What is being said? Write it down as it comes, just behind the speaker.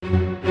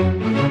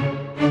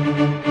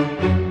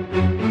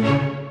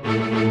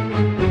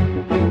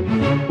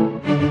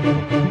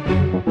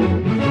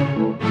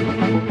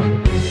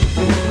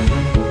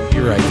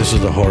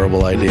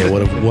terrible idea.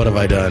 What have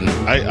I done?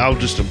 I'll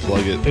just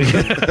unplug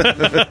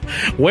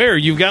it. Where?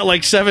 You've got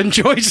like 7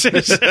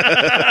 choices. You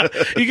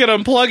can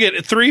unplug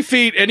it 3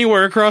 feet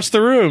anywhere across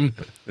the room.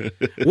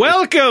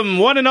 Welcome,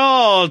 one and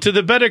all, to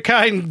the Better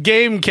Kind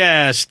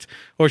Gamecast.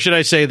 Or should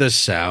I say the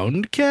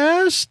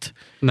Soundcast?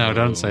 No,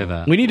 don't say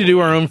that. We need to do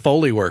our own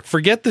Foley work.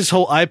 Forget this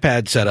whole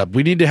iPad setup.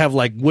 We need to have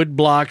like wood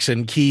blocks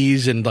and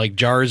keys and like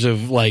jars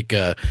of like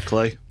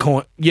Clay?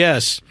 corn.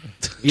 Yes.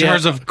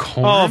 Jars of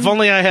corn? Oh, if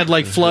only I had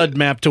like flood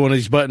mapped to one of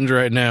these buttons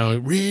right now.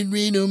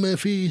 Red on my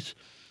face.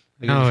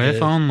 Oh,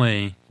 if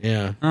only.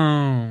 Yeah.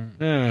 Oh.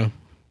 Yeah.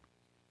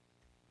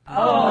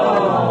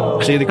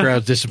 Oh. See, the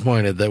crowd's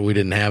disappointed that we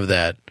didn't have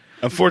that.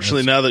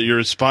 Unfortunately, now that you're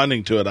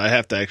responding to it, I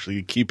have to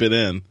actually keep it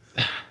in.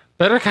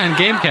 Better Kind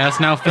Gamecast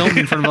now filmed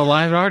in front of a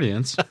live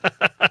audience.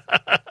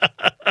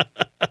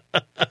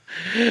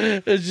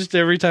 It's just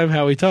every time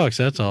Howie talks,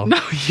 that's all. No,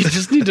 you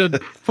just need to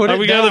put it down.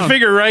 We got the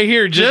figure right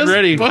here, just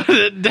ready. Put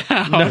it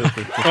down. No.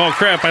 Oh,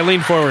 crap, I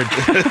leaned forward.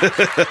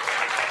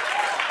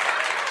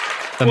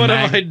 What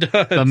have I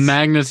done? The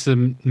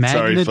magnetism.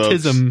 Sorry,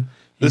 folks. In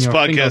This your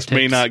podcast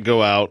may fingertips. not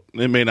go out.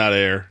 It may not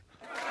air.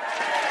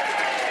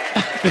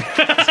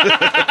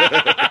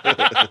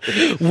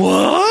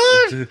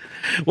 What?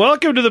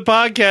 Welcome to the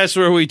podcast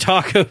where we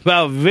talk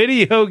about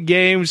video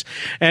games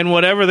and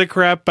whatever the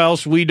crap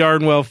else we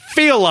darn well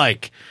feel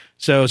like.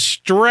 So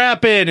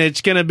strap in.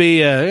 It's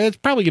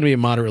probably going to be a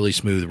moderately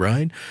smooth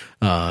ride.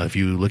 If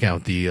you look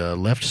out the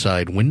left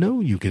side window,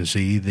 you can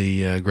see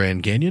the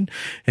Grand Canyon.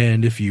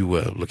 And if you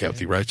look out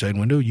the right side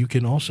window, you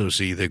can also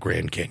see the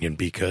Grand Canyon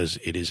because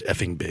it is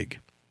effing big.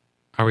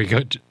 Are we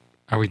good?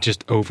 Are we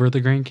just over the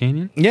Grand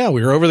Canyon? Yeah,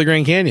 we were over the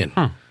Grand Canyon.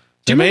 Huh.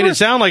 They made it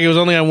sound like it was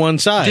only on one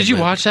side. Did you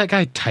but watch that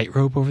guy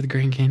tightrope over the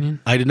Grand Canyon?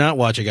 I did not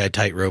watch a guy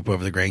tightrope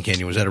over the Grand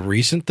Canyon. Was that a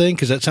recent thing?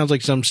 Because that sounds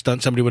like some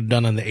stunt somebody would have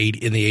done in the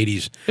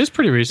 80s. It was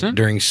pretty recent.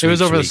 During it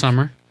was over the Week.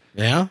 summer.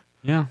 Yeah?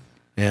 Yeah.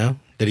 Yeah.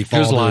 Did he fall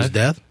was to his live.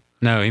 death?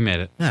 No, he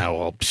made it. Oh,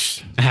 well,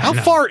 how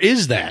No. far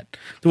is that?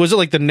 Was it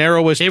like the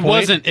narrowest It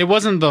point?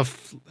 wasn't the.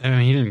 I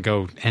mean, he didn't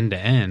go end to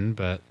end,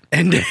 but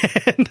And 14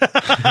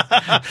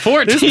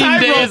 this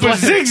tightrope days.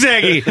 was later-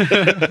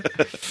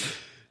 zigzaggy.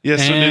 Yeah,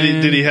 so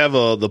did he have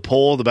the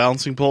pole, the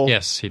balancing pole?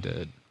 Yes, he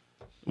did.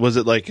 Was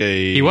it like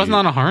a He wasn't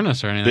on a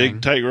harness or anything.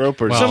 big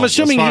tightrope? Or Well, So I'm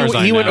assuming as far as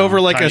I he went know, over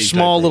like a tiny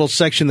small tightrope. little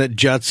section that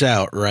juts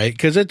out, right?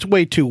 Because it's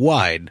way too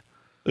wide.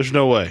 There's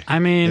no way. I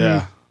mean,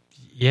 Yeah.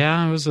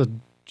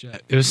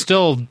 it was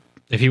still.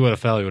 If he would have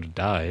fell, he would have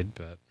died.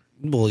 But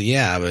Well,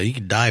 yeah, but you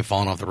could die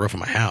falling off the roof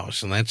of my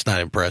house, and that's not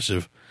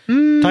impressive.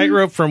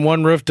 Tightrope from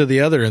one roof to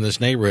the other in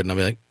this neighborhood, and I'll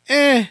be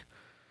like,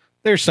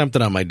 there's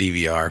something on my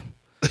DVR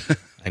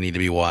I need to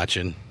be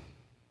watching.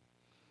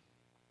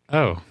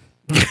 oh,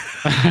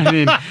 I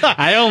mean,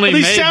 I only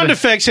These made sound the-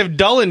 effects have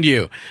dulled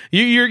you.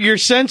 Your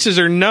senses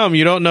are numb.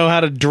 You don't know how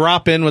to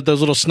drop in with those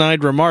little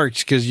snide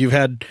remarks because you've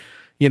had,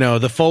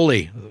 the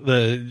Foley,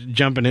 the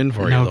jumping in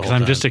for you. No, the because whole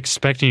I'm time. just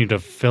expecting you to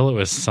fill it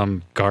with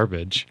some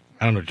garbage.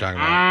 I don't know what you're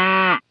talking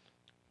about.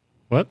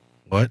 What?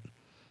 What?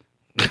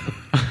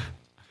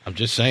 I'm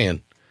just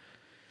saying.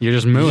 You're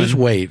just You mooing. just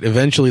wait.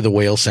 Eventually, the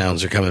whale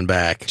sounds are coming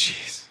back,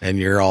 Jeez. and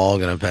you're all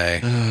gonna pay.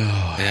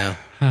 Yeah.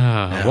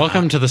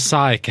 Welcome to the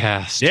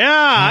Psycast. Yeah,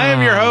 I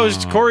am your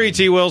host, Corey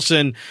T.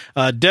 Wilson,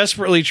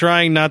 desperately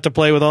trying not to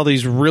play with all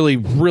these really,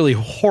 really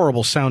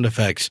horrible sound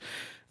effects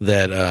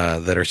that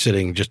are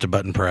sitting just a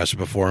button press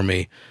before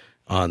me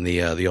on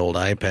the old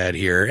iPad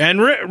here.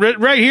 And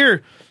right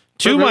here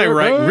to my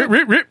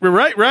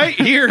right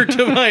here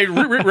to my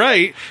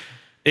right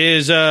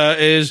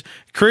is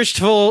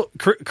Christopher.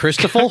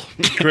 Christopher.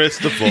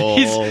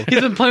 He's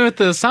been playing with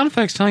the sound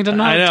effects till he doesn't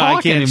know how I to know talk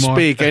I can't anymore.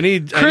 speak. I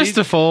need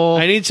Christopher.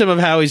 I need some of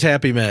Howie's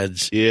happy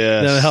meds.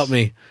 Yes. That'll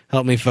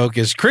help me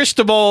focus.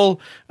 Cristobal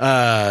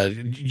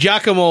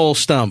Giacomo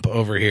Stump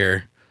over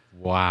here.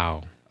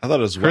 Wow. I thought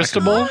it was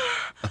Cristobal?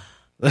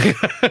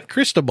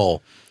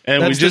 Cristobal.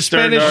 And That's we just the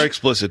started Spanish- our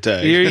explicit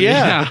tag.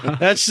 Yeah,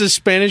 that's the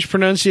Spanish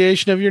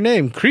pronunciation of your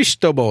name,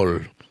 Cristobal,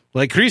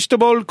 like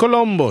Cristobal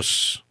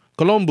Columbus.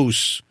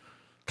 Columbus.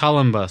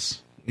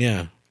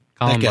 Yeah,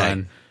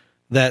 Columbine.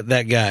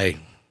 that guy.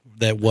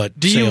 That what?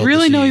 Do you sailed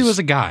really the know he seas. was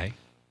a guy?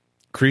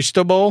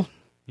 Cristobal?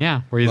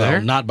 Yeah. Were you Well,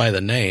 there? not by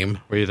the name.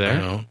 Were you there?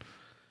 I don't.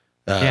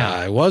 Yeah.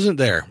 I wasn't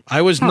there.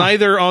 I was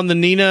neither on the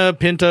Nina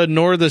Pinta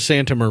nor the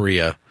Santa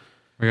Maria.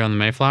 Were you on the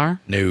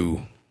Mayflower?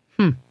 No.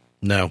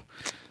 No.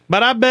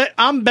 But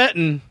I'm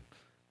betting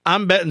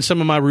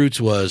some of my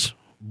roots was,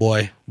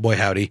 boy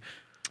howdy.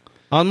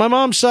 On my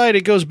mom's side,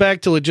 it goes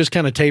back till it just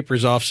kind of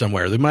tapers off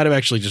somewhere. They might have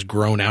actually just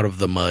grown out of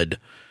the mud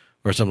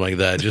or something like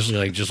that. Just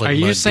like Are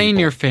you mud saying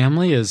people. your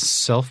family is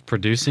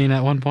self-producing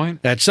at one point?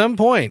 At some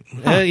point.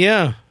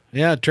 Yeah.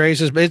 Yeah,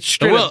 Trace is, it's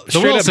straight up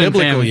biblical,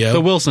 family. yo.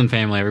 The Wilson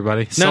family,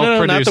 everybody. No, not the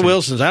Self-producing.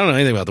 Wilsons. I don't know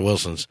anything about the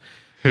Wilsons.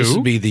 This Who?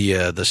 would be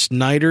the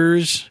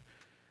Snyders.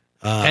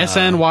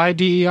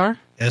 SNYDER?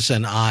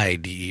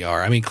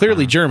 SNIDER. I mean,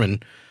 clearly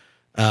German,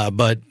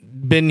 but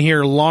been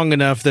here long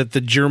enough that the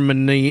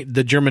Germanic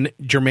portion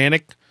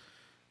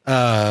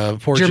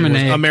was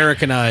Germanic.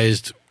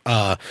 Americanized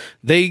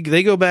They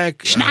go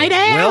back. Schneider!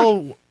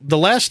 Well, the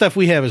last stuff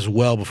we have is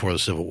well before the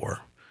Civil War.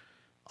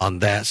 On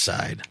that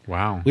side,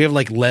 Wow. we have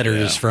like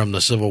letters from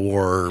the Civil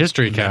War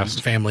History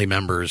cast. family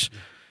members.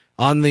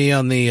 On the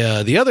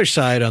other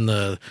side,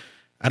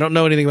 I don't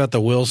know anything about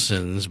the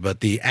Wilsons, but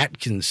the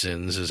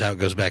Atkinsons is how it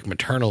goes back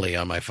maternally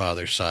on my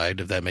father's side.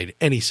 If that made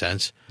any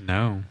sense,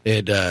 No.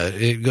 it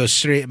goes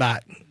straight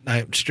back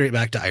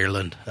to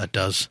Ireland. That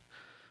does.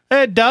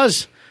 It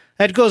does.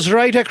 It goes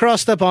right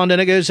across the pond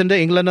and it goes into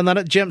England and then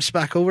it jumps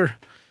back over.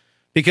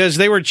 Because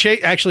they were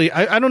actually,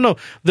 I don't know.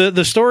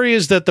 The story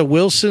is that the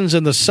Wilsons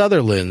and the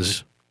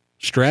Sutherlands,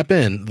 strap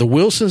in, the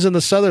Wilsons and the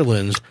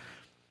Sutherlands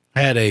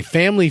had a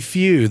family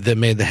feud that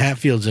made the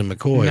Hatfields and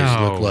McCoys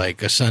No. look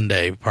like a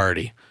Sunday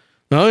party.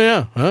 Oh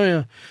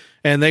yeah.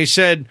 And they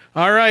said,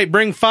 all right,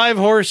 bring 5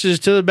 horses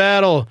to the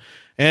battle.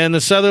 And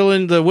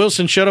the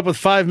Wilson showed up with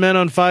 5 men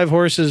on 5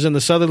 horses, and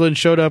the Sutherland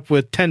showed up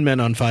with 10 men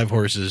on 5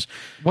 horses.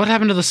 What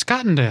happened to the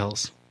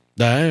Scottendales?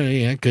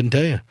 I couldn't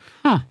tell you.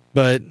 Huh.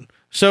 But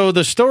so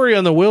the story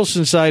on the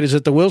Wilson side is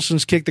that the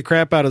Wilsons kicked the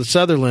crap out of the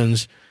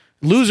Sutherlands.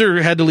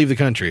 Loser had to leave the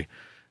country.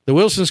 The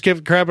Wilsons kicked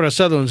the crap out of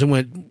Sutherlands and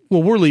went,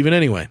 well, we're leaving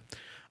anyway.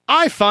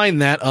 I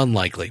find that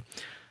unlikely.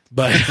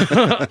 But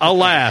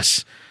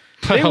alas.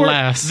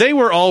 They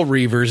were all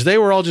reavers. They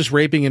were all just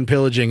raping and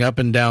pillaging up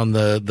and down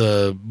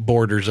the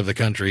borders of the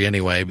country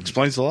anyway.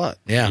 Explains a lot.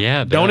 Yeah.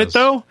 Yeah, it Don't does. it,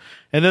 though?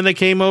 And then they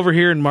came over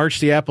here and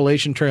marched the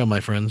Appalachian Trail, my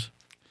friends.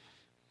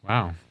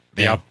 Wow.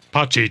 The Yeah.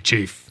 Apache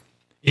chief.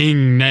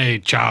 Ing Ne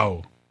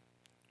Chow.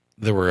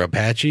 There were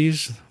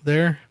Apaches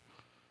there.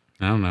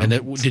 I don't know.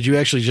 And did you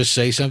actually just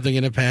say something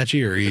in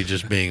Apache, or are you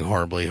just being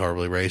horribly,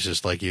 horribly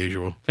racist like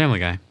usual? Family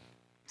Guy.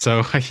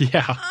 So,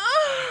 yeah.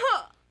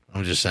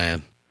 I'm just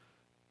saying.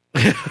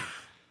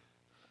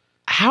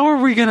 How are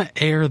we going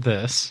to air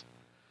this?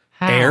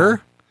 How?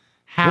 Air?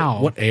 How?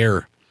 What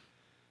air?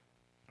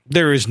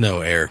 There is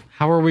no air.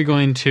 How are we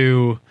going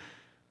to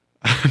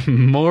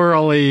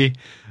morally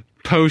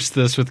post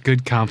this with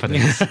good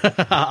confidence?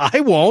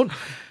 I won't.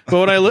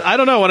 But I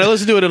don't know. When I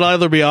listen to it, it'll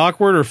either be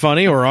awkward or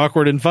funny, or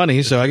awkward and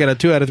funny. So I got a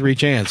 2 out of 3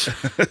 chance,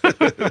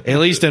 at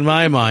least in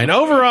my mind.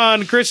 Over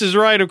on Chris's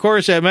right, of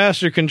course, at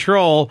Master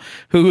Control,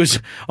 who is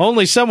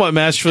only somewhat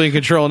masterfully in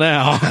control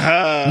now.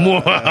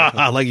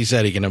 Like you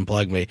said, he can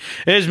unplug me.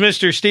 Is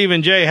Mr.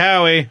 Stephen J.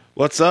 Howie.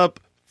 What's up,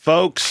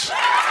 folks?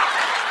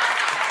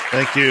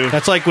 Thank you.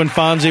 That's like when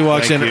Fonzie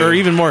walks Thank in, you. or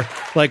even more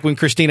like when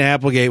Christina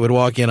Applegate would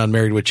walk in on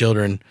Married with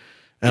Children,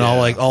 and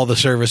all the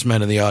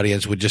servicemen in the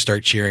audience would just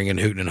start cheering and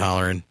hooting and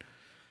hollering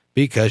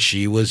because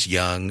she was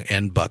young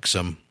and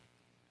buxom.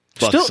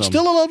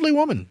 Still a lovely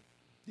woman.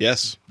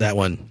 Yes. That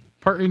one.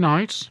 Party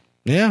nights.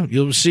 Yeah,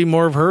 you'll see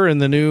more of her in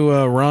the new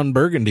Ron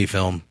Burgundy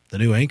film, the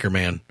new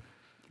Anchorman.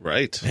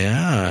 Right.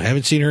 Yeah, I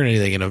haven't seen her in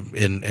anything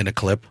in a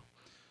clip.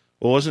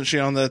 Well, wasn't she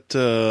on that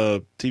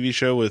TV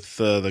show with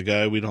the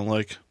guy we don't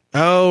like?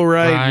 Oh,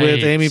 right,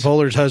 with Right. Amy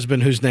Poehler's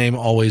husband, whose name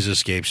always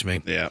escapes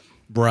me. Yeah.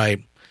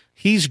 Right.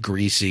 He's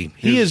greasy.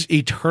 He is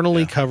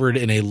eternally covered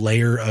in a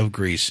layer of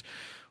grease.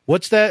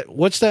 What's that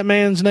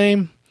man's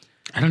name?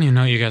 I don't even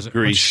know you guys.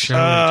 Grease. What show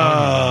you're talking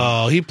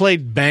about. Oh, he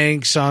played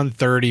Banks on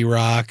 30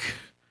 Rock.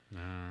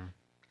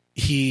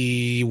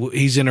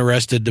 He's in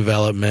Arrested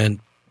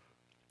Development.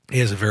 He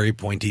has a very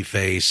pointy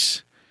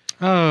face.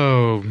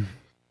 Oh,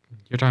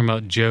 you're talking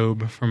about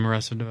Job from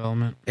Arrested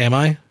Development? Am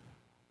I?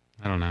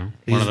 I don't know.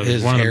 His one of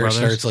the hair brothers.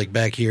 starts like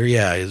back here.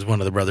 Yeah, he's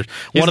one of the brothers.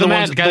 He's One of the the mad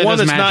ones, guy the that one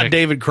does that's not magic.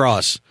 David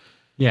Cross.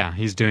 Yeah,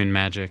 he's doing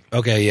magic.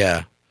 Okay,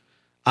 yeah.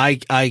 I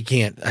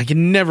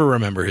can never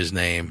remember his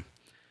name.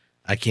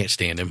 I can't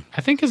stand him.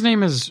 I think his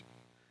name is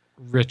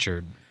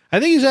Richard. I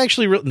think he's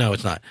actually no,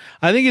 it's not.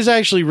 I think he's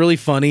actually really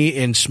funny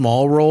in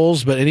small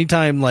roles, but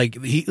anytime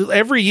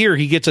every year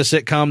he gets a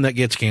sitcom that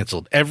gets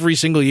canceled. Every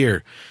single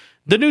year.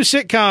 The new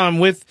sitcom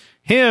with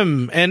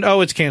him and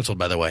it's canceled,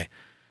 by the way.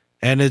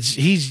 And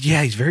he's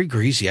very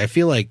greasy. I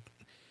feel like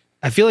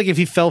if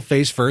he fell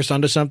face first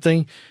onto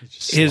something,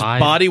 his slide.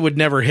 body would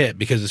never hit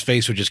because his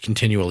face would just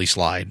continually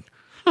slide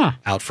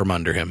out from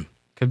under him.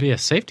 Could be a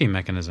safety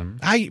mechanism.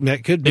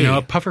 That could be. You know,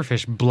 a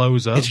pufferfish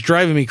blows up. It's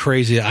driving me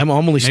crazy. I'm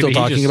only still Maybe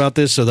he talking just- about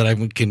this so that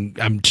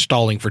I'm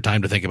stalling for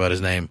time to think about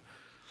his name.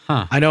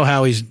 Huh. I know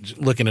how he's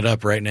looking it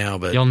up right now,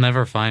 but You'll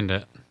never find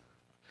it.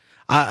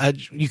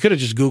 you could have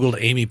just Googled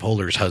Amy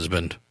Poehler's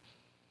husband.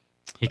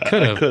 He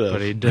could have, could've.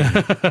 but he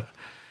didn't.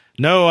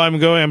 No, I'm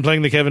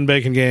playing the Kevin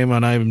Bacon game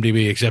on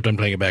IMDb, except I'm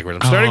playing it backwards.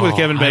 I'm starting with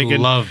Kevin Bacon. I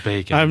love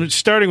bacon. I'm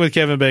starting with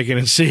Kevin Bacon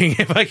and seeing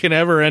if I can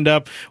ever end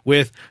up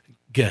with,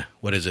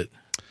 what is it?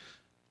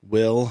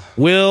 Will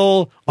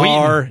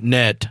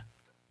Arnett.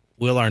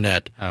 Will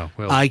Arnett. Oh,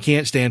 Will. I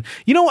can't stand.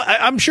 You know what?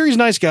 I'm sure he's a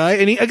nice guy,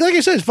 and like I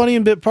said, he's funny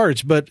in bit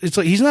parts, but it's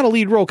like he's not a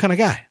lead role kind of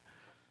guy.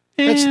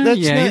 That's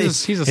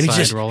nice. he's a And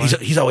side roller.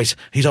 He's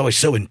always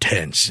so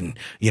intense, and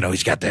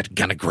he's got that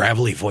kind of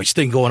gravelly voice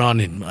thing going on,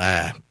 and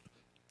I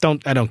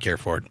don't care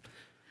for it.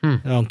 I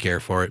don't care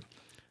for it.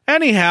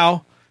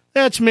 Anyhow,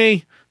 that's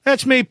me.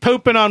 That's me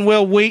pooping on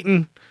Will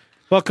Wheaton.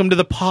 Welcome to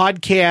the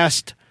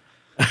podcast.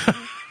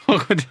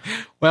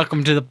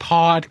 Welcome to the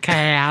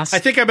podcast. I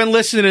think I've been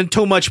listening to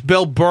too much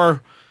Bill Burr.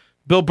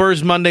 Bill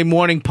Burr's Monday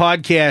Morning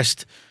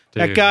Podcast.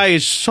 That Dude. guy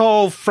is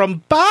so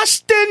from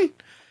Boston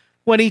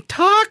when he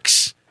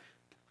talks.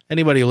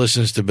 Anybody who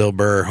listens to Bill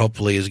Burr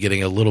hopefully is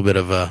getting a little bit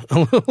of a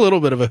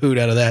hoot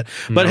out of that.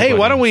 But hey,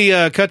 why don't we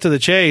cut to the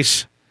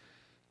chase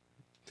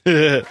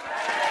and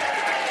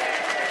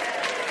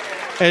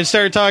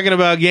start talking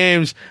about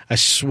games? I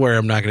swear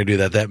I'm not going to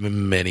do that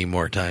many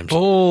more times.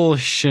 Bull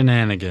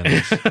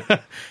shenanigans.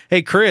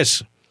 Hey,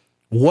 Chris,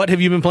 what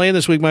have you been playing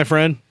this week, my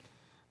friend?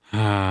 It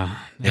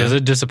was a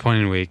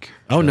disappointing week.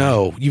 Oh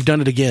no, you've done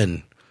it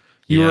again.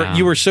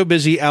 You were so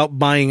busy out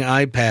buying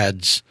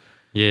iPads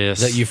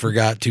Yes. that you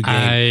forgot to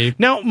game.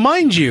 Now,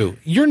 mind you,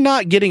 you're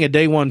not getting a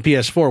day one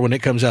PS4 when it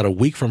comes out a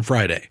week from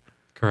Friday.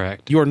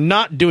 Correct. You are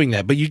not doing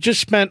that, but you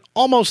just spent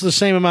almost the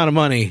same amount of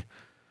money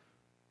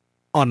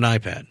on an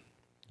iPad.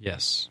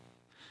 Yes.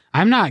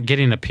 I'm not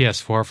getting a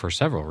PS4 for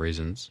several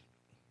reasons.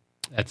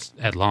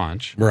 At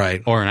launch.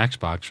 Right. Or an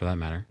Xbox, for that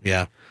matter.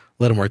 Yeah.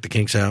 Let them work the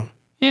kinks out.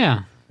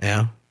 Yeah.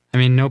 Yeah. I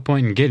mean, no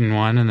point in getting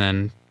one and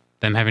then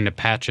them having to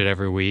patch it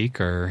every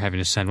week or having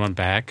to send one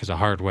back because of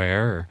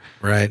hardware. Or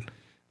Right.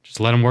 just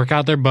let them work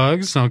out their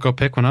bugs. I'll go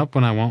pick one up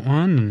when I want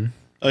one. And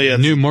Oh yeah,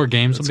 more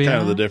games will be kind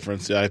out. of the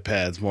difference. The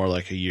iPad's more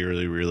like a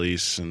yearly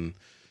release, and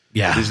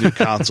Yeah. these new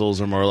consoles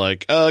are more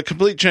like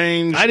complete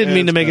change. I didn't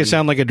mean to make it and-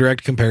 sound like a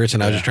direct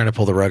comparison. I was just trying to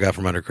pull the rug out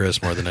from under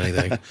Chris more than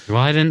anything. Well,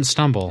 I didn't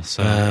stumble,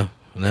 so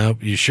No,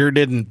 you sure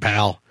didn't,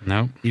 pal.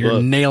 nope. You're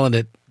Look. nailing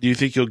it. Do you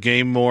think you'll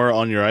game more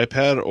on your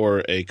iPad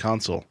or a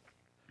console?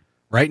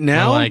 Right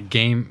now, Like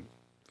game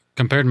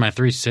compared to my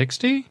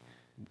 360?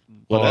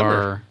 Whatever.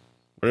 Or,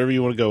 Whatever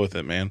you want to go with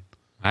it, man.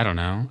 I don't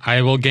know.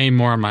 I will game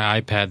more on my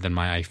iPad than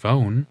my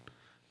iPhone.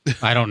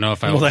 I don't know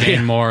if I will Well, yeah.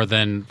 game more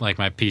than like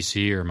my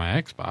PC or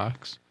my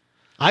Xbox.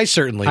 I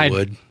certainly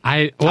would.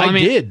 I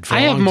did for a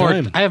I have long more.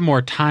 time. I have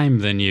more time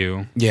than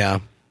you. Yeah.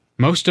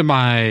 Most of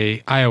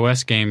my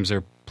iOS games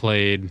are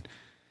played,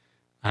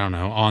 I don't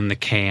know, on the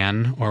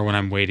can or when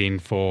I'm waiting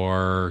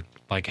for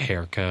like a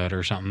haircut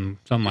or something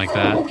like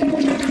that.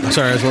 I'm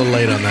sorry, I was a little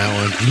late on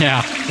that one. Yeah.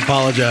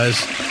 Apologize.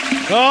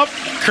 Oh,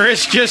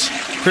 Chris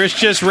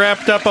just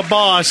wrapped up a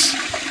boss.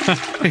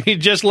 He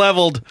just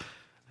leveled.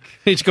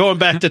 He's going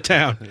back to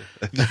town.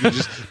 You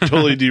just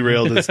totally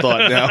derailed his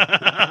thought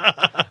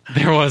now.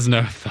 There was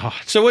no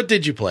thought. So what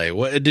did you play?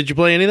 What did you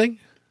play anything?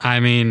 I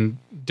mean,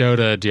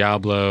 Dota,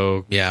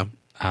 Diablo. Yeah.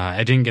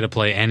 I didn't get to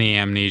play any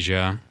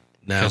Amnesia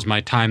No. because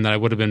my time that I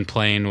would have been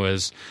playing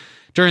was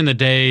during the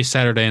day,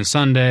 Saturday and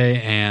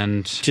Sunday,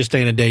 and Just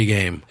ain't a day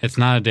game. it's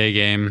not a day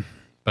game,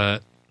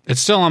 but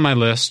it's still on my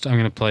list. I'm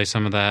going to play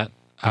some of that.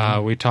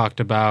 We talked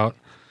about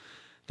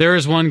there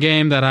is one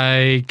game that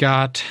I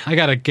got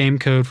a game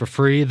code for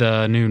free,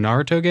 the new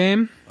Naruto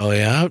game, Oh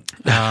yeah.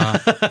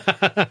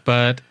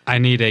 but I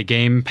need a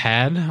game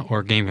pad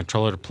or game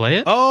controller to play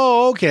it.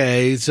 Oh,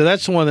 okay. So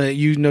that's the one that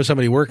you know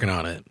somebody working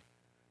on it.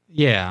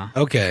 Yeah.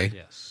 Okay.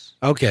 Yes.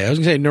 Okay. I was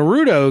gonna say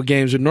Naruto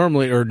games would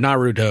normally, or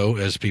Naruto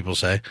as people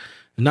say,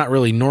 not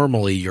really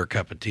normally your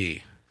cup of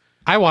tea.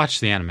 I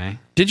watched the anime.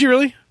 Did you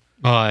really?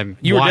 Well, I'm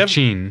You were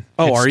watching.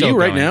 Oh, It's are still you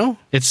right going. now?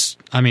 It's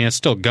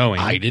still going.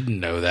 I didn't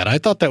know that. I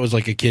thought that was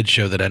like a kid's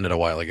show that ended a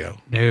while ago.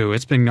 No,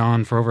 it's been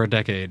on for over a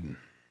decade.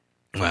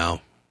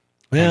 Wow.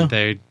 Well,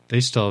 And they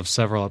still have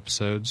several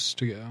episodes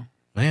to go.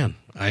 man,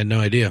 I had no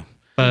idea.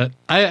 But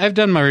I've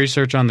done my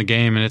research on the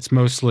game, and it's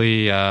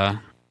mostly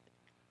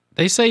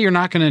they say you're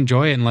not going to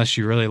enjoy it unless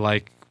you really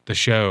like the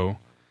show,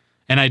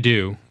 and I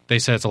do. They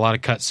say it's a lot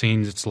of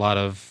cutscenes, it's a lot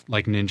of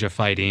like ninja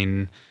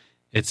fighting,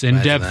 it's in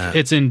Imagine depth, that.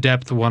 it's in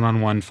depth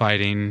one-on-one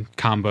fighting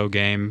combo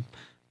game,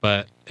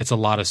 but it's a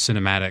lot of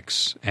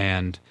cinematics,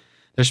 and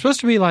there's supposed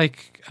to be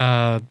like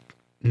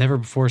never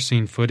before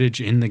seen footage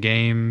in the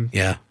game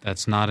Yeah.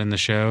 that's not in the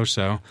show,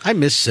 so I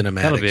miss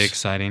cinematics. that'll be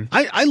exciting.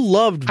 I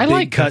loved I big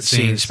like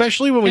cutscenes, cutscenes.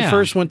 especially when we Yeah.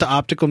 first went to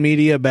optical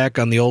media back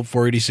on the old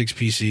 486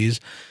 PCs.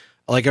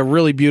 Like a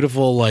really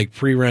beautiful, like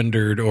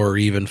pre-rendered or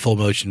even full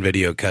motion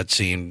video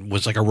cutscene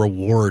was like a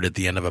reward at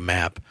the end of a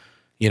map,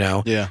 you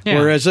know? Yeah. Yeah.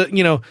 Whereas,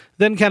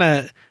 then kind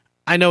of,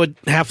 I know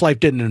Half-Life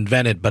didn't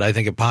invent it, but I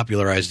think it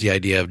popularized the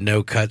idea of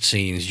no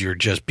cutscenes. You're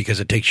just, because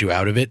it takes you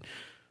out of it.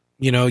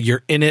 You know,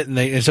 you're in it,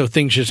 and so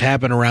things just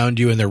happen around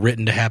you, and they're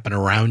written to happen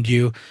around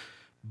you.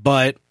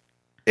 But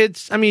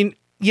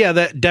yeah,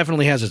 that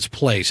definitely has its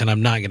place, and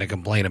I'm not going to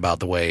complain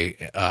about the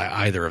way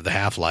either of the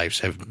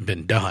Half-Lives have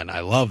been done. I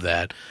love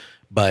that,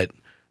 but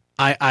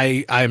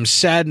I'm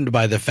saddened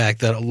by the fact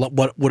that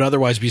what would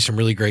otherwise be some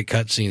really great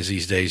cutscenes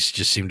these days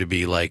just seem to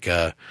be like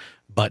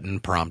button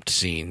prompt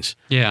scenes.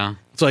 Yeah.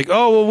 It's like,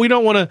 oh well, we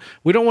don't want to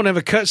have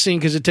a cutscene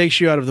because it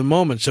takes you out of the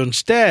moment. So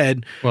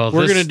instead, Well,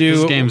 we're going to do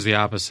this game's the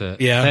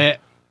opposite. Yeah.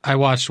 I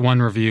watched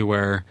one review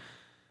where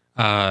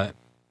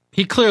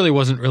he clearly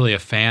wasn't really a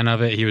fan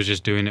of it. He was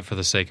just doing it for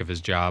the sake of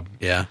his job.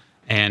 Yeah.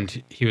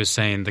 And he was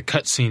saying the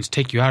cutscenes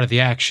take you out of the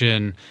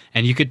action,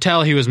 and you could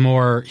tell he was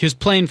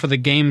playing for the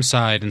game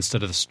side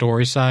instead of the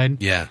story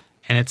side. Yeah.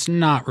 and it's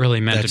not really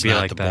meant That's to be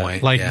not like the that.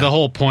 point, Like yeah. the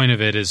whole point of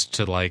it is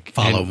to like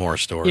Follow more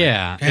story.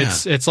 Yeah,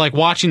 it's like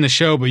watching the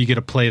show, but you get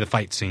to play the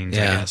fight scenes,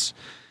 I Yeah. guess.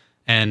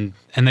 And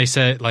they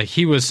said, like,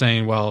 he was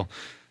saying, well,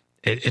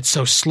 it's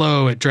so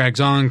slow, it drags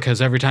on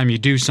because every time you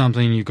do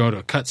something, you go to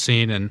a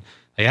cutscene, and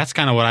like, that's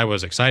kind of what I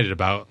was excited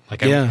about.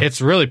 Like, Yeah. it's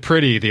really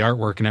pretty, the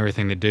artwork and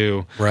everything they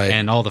do, Right.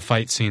 and all the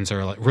fight scenes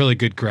are like really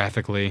good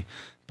graphically.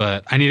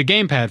 But I need a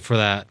gamepad for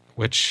that,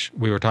 which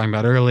we were talking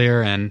about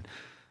earlier, and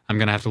I'm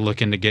gonna have to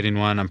look into getting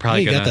one. I'm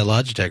probably You gonna, got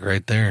that Logitech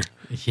right there.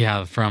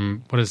 yeah,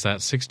 from what is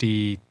that,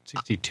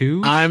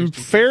 62? I'm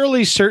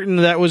fairly certain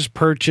that was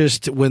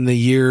purchased when the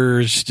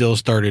years still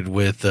started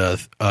with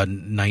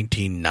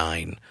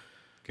 1909.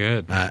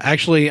 Good.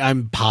 Actually,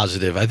 I'm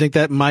positive. I think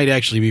that might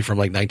actually be from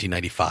like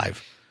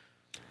 1995.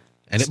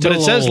 But Still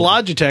it says old.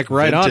 Logitech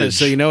right on it, Vintage.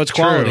 so you know it's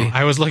quality. True.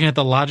 I was looking at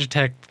the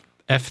Logitech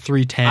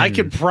F310. I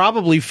could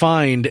probably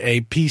find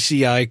a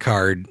PCI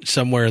card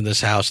somewhere in this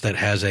house that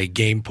has a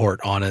game port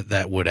on it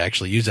that would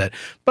actually use that.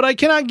 But I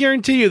cannot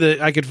guarantee you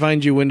that I could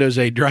find you Windows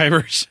 8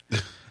 drivers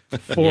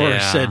for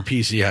Yeah. said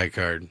PCI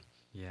card.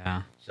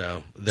 Yeah.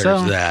 So there's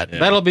So, that.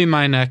 That'll be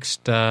my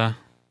next. I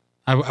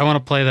want to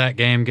play that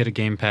game, get a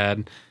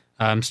gamepad.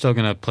 I'm still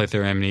going to play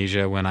through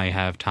Amnesia when I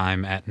have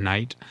time at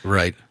night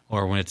Right.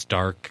 or when it's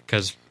dark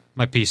because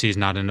my PC is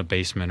not in a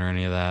basement or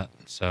any of that.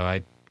 So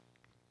I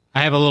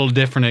have a little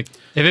different.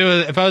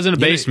 If I was in a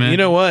basement, You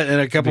know what? In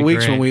a couple be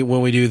weeks when great.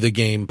 we do the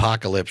game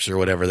Apocalypse or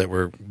whatever that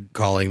we're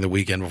calling the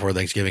weekend before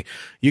Thanksgiving,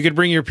 you could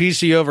bring your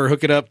PC over,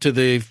 hook it up to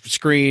the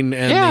screen,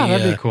 and yeah,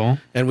 that'd be cool.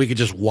 and we could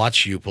just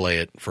watch you play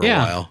it for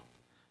Yeah. a while.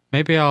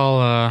 Maybe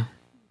I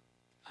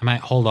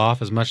might hold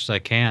off as much as I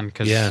can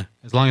because Yeah.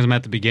 as long as I'm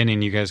at the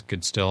beginning, you guys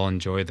could still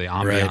enjoy the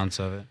ambiance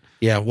of it.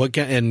 Yeah.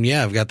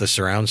 I've got the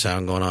surround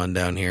sound going on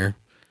down here.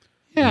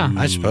 Yeah,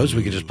 I suppose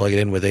we could just plug it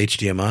in with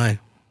HDMI.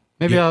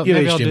 maybe You I'll have do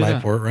HDMI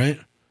that. port, right?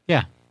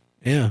 Yeah,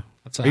 Yeah.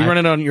 that's Are you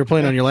running on? You're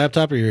playing on your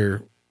laptop or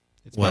your?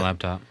 It's what? my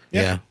laptop.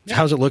 Yeah.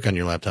 How's it look on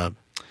your laptop?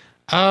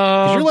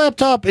 'Cause your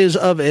laptop is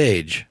of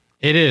age.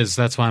 It is.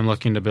 That's why I'm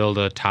looking to build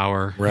a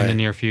tower in Right. the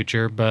near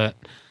future. But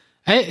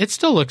it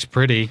still looks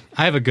pretty.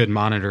 I have a good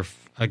monitor,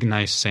 a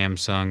nice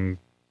Samsung,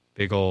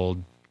 big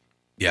old.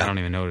 Yeah. I don't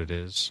even know what it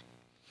is.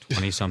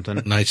 20 something.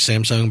 Nice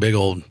Samsung, big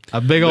old. A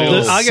big old.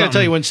 old- I got to something.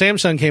 tell you, when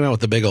Samsung came out with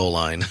the big old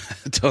line,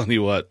 Telling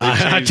you what.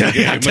 I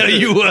tell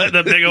you what,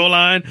 the big old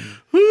line.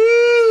 Woo!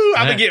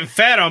 I've been getting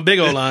fat on big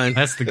old line.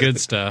 That's the good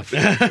stuff.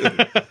 That's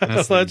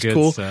the That's good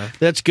cool. stuff.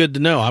 That's good to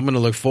know. I'm going to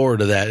look forward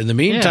to that. In the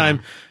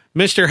meantime,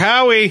 Mr.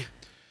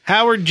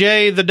 Howard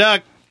J. the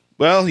Duck.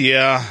 Well,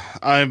 yeah,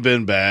 I've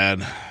been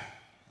bad.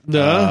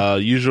 Duh.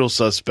 Usual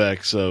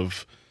suspects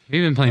of Have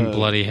you been playing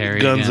Bloody Harry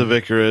Guns again? of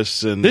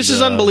Icarus and This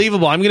is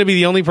unbelievable. I'm going to be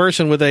the only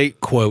person with a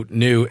quote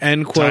new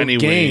end quote Tiny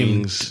game.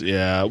 Wings.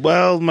 Yeah.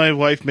 Well, my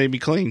wife made me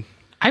clean.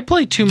 I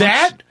played too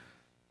That much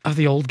of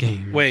the old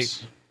games.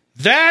 wait,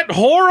 that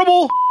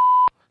horrible,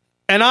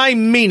 and I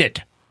mean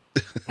it.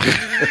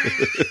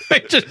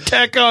 I just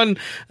tack on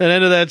an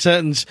end of that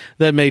sentence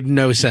that made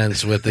no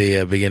sense with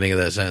the beginning of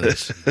that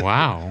sentence.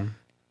 Wow.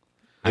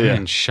 I'm Yeah.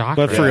 in shock.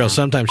 But for right real, now.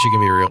 sometimes she can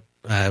be real.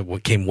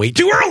 What came way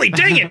too early?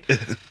 Dang it!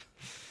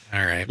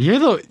 All right,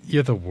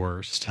 You're the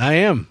worst. I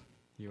am.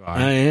 You are.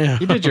 I am.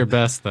 You did your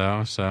best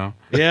though, so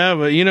Yeah,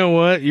 but you know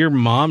what? Your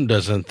mom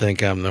doesn't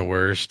think I'm the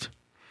worst.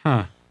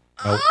 huh.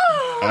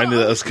 I knew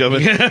that was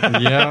coming.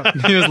 Yeah,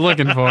 he was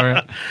looking for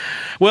it.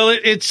 Well,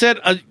 it said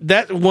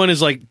that one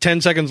is like 10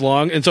 seconds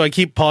long, and so I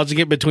keep pausing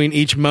it between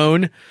each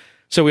moan.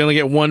 So we only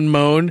get one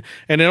moan,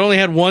 and it only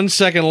had 1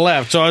 second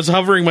left. So I was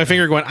hovering my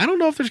finger going, I don't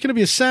know if there's going to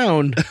be a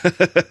sound,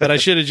 but I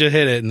should have just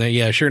hit it. And then,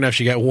 yeah, sure enough,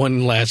 she got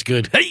one last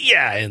good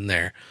yeah in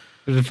there.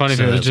 It was funny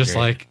So if it was that's just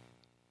great. like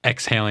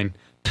exhaling.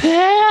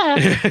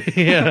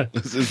 Yeah.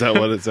 Is that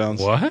what it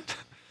sounds What?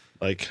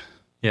 like?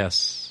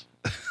 Yes.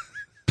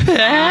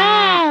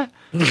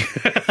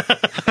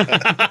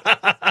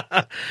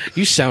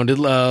 You sounded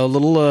a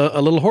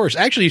little hoarse.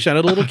 Actually, you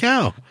sounded a little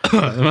cow.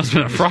 There must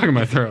have been a frog in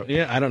my throat.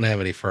 Yeah, I don't have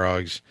any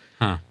frogs.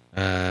 Huh.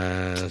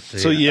 Let's see.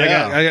 So,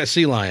 yeah. I got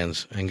sea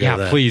lions. And go Yeah,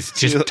 that. please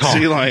just Sea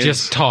talk. lions.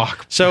 Just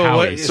talk. So Howie.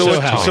 what- So, So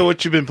how?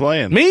 what you been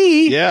playing?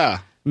 Me? Yeah.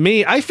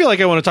 Me, I feel like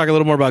I want to talk a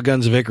little more about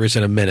Guns of Icarus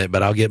in a minute,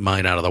 but I'll get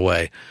mine out of the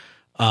way.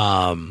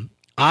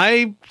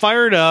 I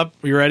fired up.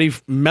 You ready?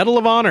 Medal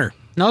of Honor.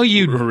 No,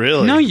 you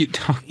Really? No, you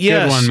don't.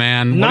 Yes. Good one,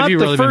 man. What Not have you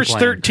the really first been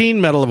playing?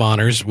 13 Medal of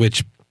Honors,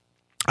 which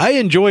I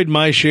enjoyed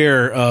my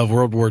share of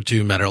World War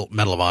II Medal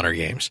of Honor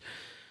games.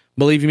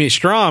 Believe me,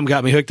 Strom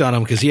got me hooked on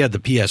him because he had the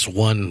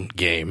PS1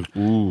 game.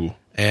 Ooh.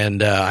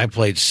 And I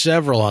played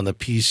several on the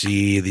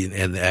PC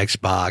and the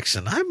Xbox,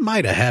 and I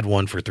might have had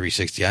one for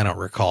 360. I don't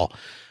recall.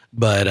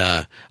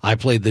 But I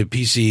played the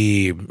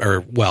PC,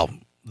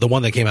 the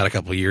one that came out a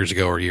couple of years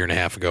ago or a year and a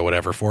half ago,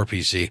 whatever, for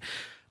PC.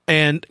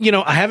 And,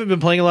 I haven't been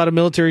playing a lot of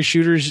military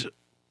shooters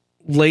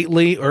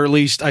lately, or at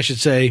least I should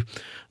say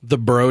the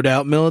broed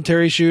out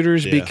military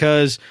shooters, Yeah.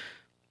 because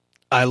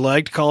I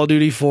liked Call of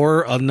Duty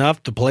 4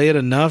 enough to play it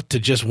enough to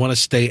just want to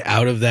stay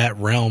out of that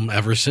realm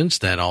ever since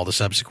then. All the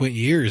subsequent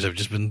years have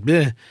just been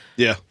bleh,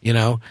 Yeah.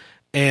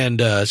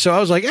 And so I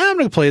was like, I'm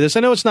going to play this. I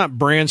know it's not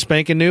brand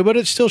spanking new, but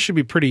it still should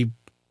be pretty.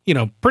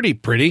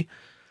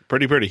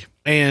 Pretty.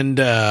 And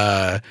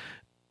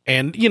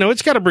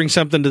it's got to bring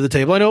something to the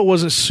table. I know it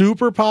wasn't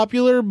super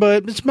popular,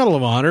 but it's Medal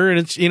of Honor, and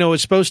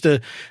it's supposed to.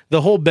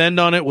 The whole bend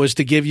on it was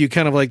to give you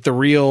kind of like the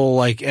real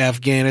like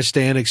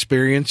Afghanistan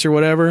experience or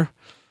whatever.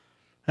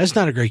 That's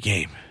not a great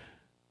game.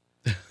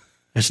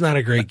 It's not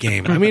a great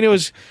game. I mean,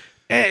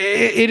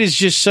 it is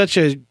just such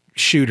a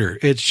shooter.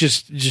 It's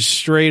just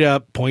straight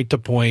up point to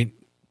point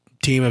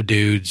team of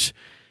dudes,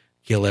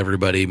 kill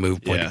everybody,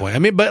 move point to point. I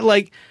mean, but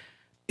like.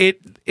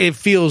 It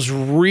feels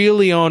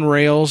really on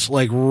rails,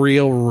 like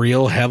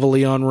real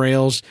heavily on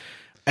rails.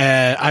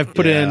 I've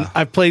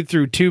played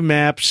through 2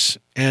 maps,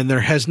 and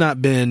there has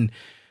not been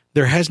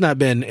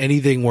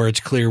anything where it's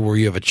clear where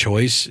you have a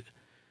choice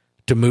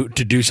to move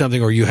to do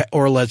something,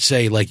 or let's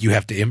say like you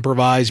have to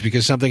improvise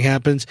because something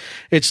happens.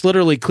 It's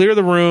literally clear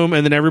the room,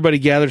 and then everybody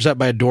gathers up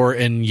by a door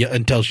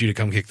and tells you to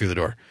come kick through the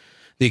door.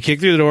 You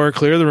kick through the door,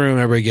 clear the room,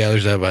 everybody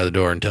gathers up by the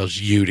door and tells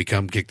you to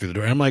come kick through the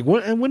door. I'm like,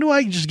 what? And when do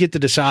I just get to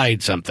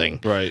decide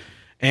something? Right.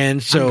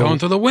 And so I'm going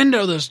through the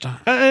window this time.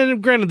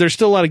 And granted, there's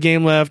still a lot of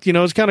game left.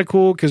 It's kind of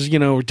cool because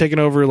we're taking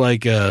over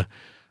like I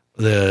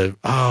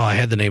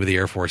had the name of the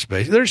Air Force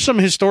Base. There's some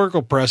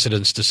historical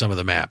precedence to some of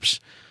the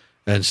maps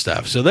and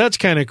stuff, so that's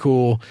kind of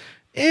cool.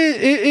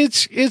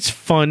 It's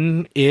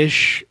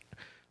fun-ish.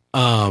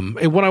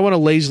 And when I want to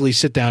lazily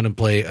sit down and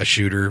play a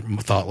shooter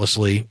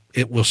thoughtlessly,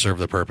 it will serve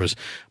the purpose.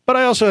 But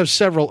I also have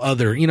several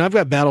other, I've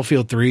got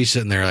Battlefield 3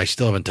 sitting there I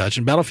still haven't touched,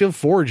 and Battlefield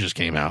 4 just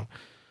came out,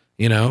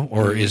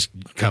 or is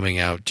coming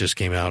out, just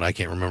came out. I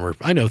can't remember.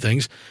 I know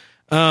things.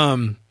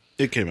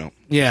 It came out.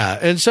 Yeah.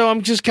 And so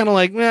I'm just kind of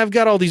like, I've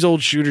got all these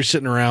old shooters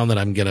sitting around that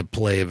I'm going to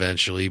play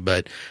eventually.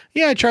 But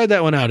yeah, I tried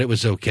that one out. It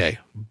was okay.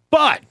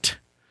 But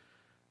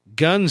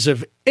Guns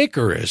of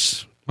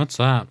Icarus. What's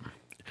that?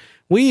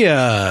 We,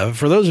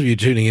 for those of you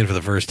tuning in for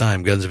the first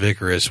time, Guns of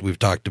Icarus, we've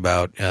talked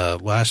about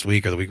last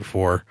week or the week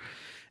before.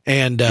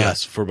 And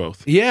yes, for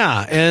both.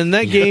 Yeah, and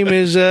that game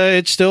is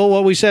it's still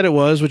what we said it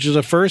was, which is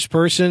a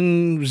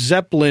first-person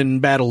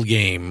Zeppelin battle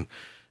game.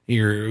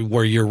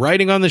 Where you're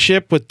riding on the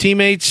ship with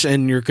teammates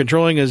and you're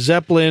controlling a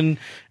Zeppelin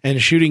and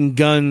shooting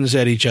guns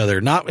at each other.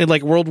 Not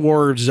like World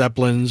War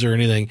Zeppelins or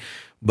anything,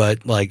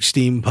 but like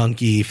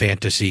steampunky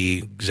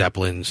fantasy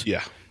Zeppelins.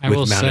 Yeah. I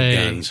will mounted say,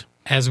 guns.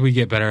 as we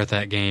get better at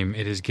that game,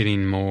 it is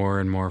getting more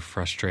and more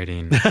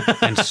frustrating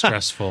and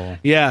stressful.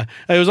 Yeah,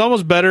 it was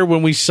almost better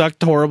when we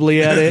sucked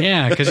horribly at it.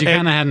 Yeah, because you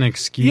kind of had an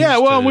excuse. Yeah,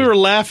 well, we were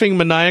laughing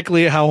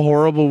maniacally at how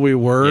horrible we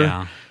were.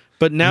 Yeah.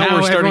 But now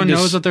we're starting everyone to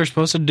knows what they're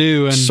supposed to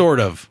do, and sort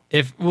of.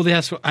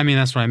 That's what I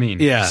mean.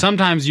 Yeah.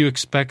 Sometimes you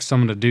expect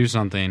someone to do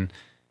something,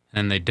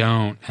 and they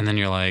don't, and then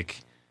you're like,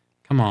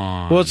 "Come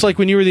on." Well, it's like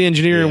when you were the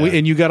engineer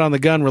and you got on the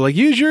gun. We're like,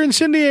 "Use your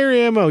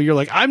incendiary ammo." You're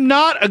like, "I'm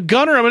not a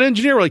gunner. I'm an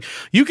engineer." We're like,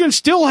 "You can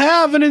still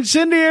have an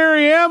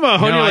incendiary ammo." No,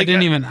 and you're I like,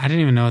 didn't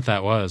even know what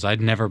that was. I'd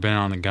never been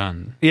on a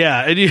gun.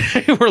 Yeah, and you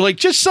were like,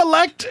 "Just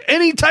select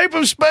any type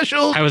of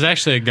special." I was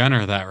actually a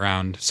gunner that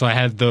round, so I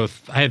had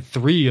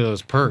 3 of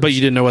those perks. But you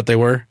didn't know what they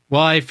were.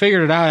 Well, I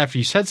figured it out after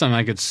you said something.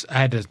 I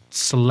had to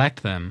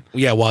select them.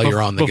 Yeah, while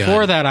you're on the gun.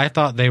 Before that, I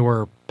thought they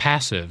were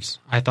passives.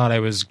 I thought I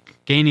was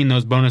gaining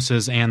those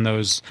bonuses and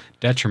those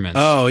detriments.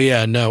 Oh,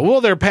 yeah, no.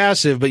 Well, they're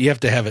passive, but you have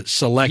to have it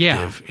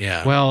selective.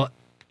 Yeah. Well,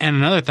 and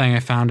another thing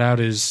I found out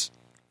is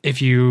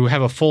if you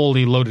have a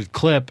fully loaded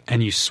clip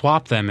and you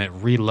swap them, it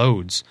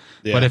reloads.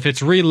 Yeah. But if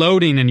it's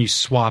reloading and you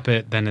swap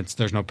it, then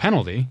there's no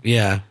penalty.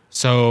 Yeah.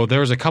 So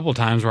there was a couple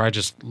times where I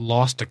just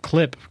lost a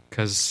clip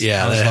because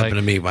that happened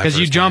to me because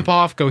you jump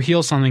off, go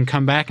heal something,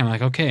 come back, and I'm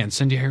like, okay,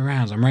 incendiary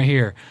rounds, I'm right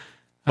here.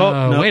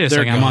 Oh, no, wait a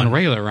second, I'm gone. on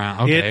regular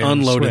round. Okay, it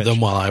unloaded switch.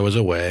 them while I was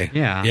away.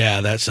 Yeah.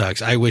 Yeah, that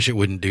sucks. I wish it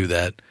wouldn't do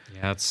that.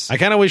 Yeah, it's I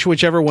kind of wish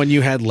whichever one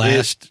you had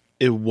last.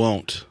 It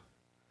won't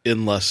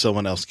unless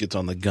someone else gets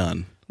on the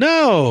gun.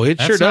 No, it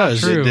That's sure not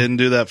does. true. It didn't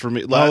do that for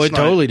me. It Last night,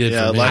 totally did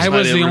for me. last I night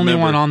was the only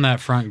remember- one on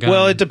that front gun.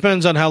 Well, it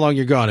depends on how long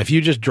you're gone. If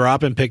you just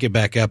drop and pick it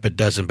back up, it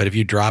doesn't. But if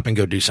you drop and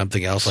go do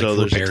something else, So like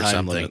there's a repair time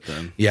something, limit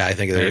then. yeah, I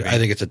think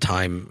Maybe. it's a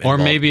time. or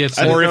involved. maybe it's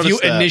I didn't or if you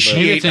notice that, but- maybe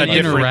initiate it's an a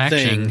different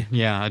interaction. thing.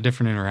 Yeah, a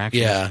different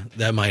interaction. Yeah,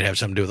 that might have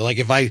something to do with it.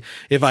 Like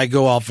if I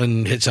go off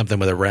and hit something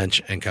with a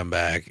wrench and come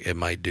back, it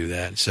might do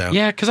that. So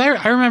Yeah, because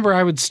I remember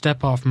I would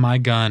step off my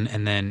gun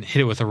and then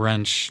hit it with a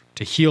wrench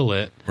to heal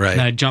it. Right. And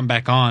then I'd jump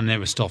back on and it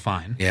was still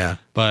fine. yeah.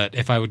 But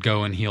if I would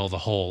go and heal the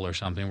hole or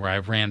something where I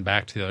ran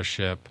back to the other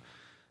ship,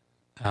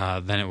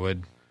 then it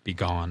would be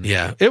gone.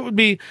 Yeah, it would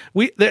be.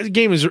 That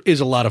game is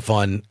a lot of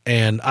fun,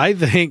 and I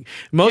think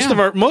most of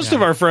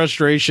our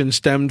frustration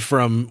stemmed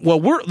from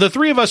we're the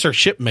three of us are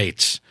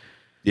shipmates,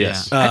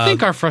 Yes. Yeah. I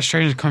think our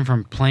frustrations come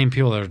from playing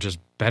people that are just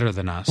better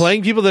than us.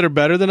 playing people that are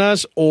better than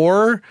us,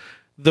 or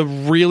the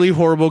really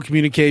horrible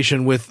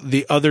communication with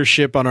the other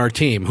ship on our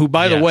team. Who,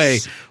 by the Yes. way,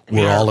 we're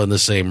We are- all in the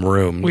same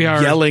room, we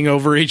are- yelling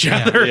over each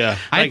other. Yeah.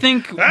 I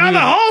think the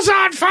hole's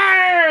on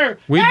fire!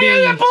 We'd Hey,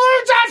 be- the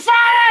balloon's on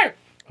fire!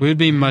 we would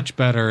be much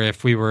better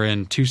if we were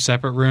in 2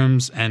 separate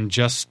rooms and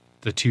just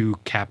the two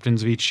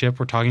captains of each ship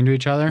were talking to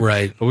each other.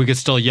 Right. But we could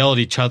still yell at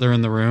each other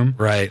in the room.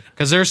 Right.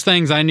 Because there's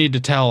things I need to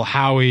tell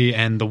Howie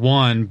and the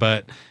one,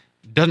 but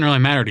it doesn't really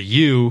matter to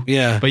you.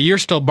 Yeah. But you're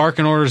still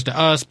barking orders to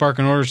us,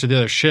 barking orders to the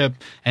other ship,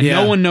 and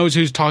Yeah. no one knows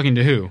who's talking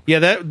to who. Yeah,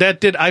 that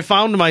did. I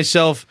found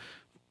myself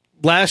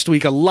last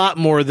week a lot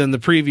more than the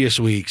previous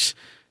weeks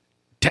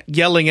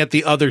yelling at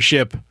the other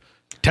ship,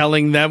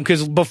 telling them,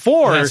 because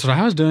before That's what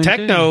I was doing,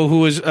 Techno, who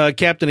was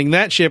captaining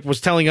that ship,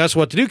 was telling us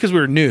what to do because we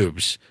were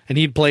noobs, and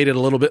he'd played it a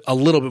little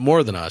bit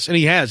more than us, and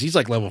he's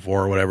like level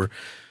 4 or whatever.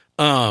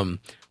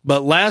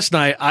 But last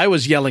night I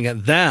was yelling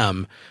at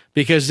them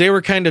because they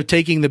were kind of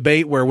taking the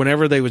bait where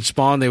whenever they would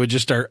spawn, they would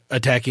just start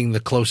attacking the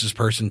closest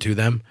person to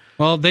them.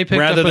 Well, they picked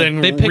Rather up than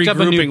a new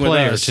regrouping with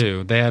player us.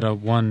 too. They had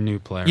one new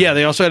player. Yeah,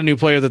 they also had a new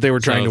player that they were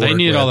trying so to they work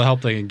needed with. all the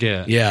help they could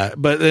get. Yeah,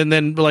 but and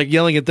then like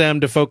yelling at them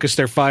to focus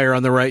their fire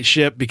on the right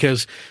ship,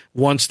 because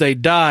once they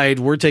died,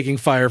 we're taking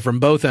fire from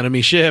both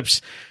enemy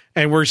ships,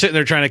 and we're sitting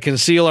there trying to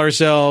conceal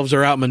ourselves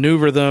or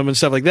outmaneuver them and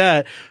stuff like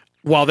that,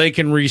 while they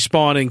can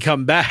respawn and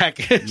come back.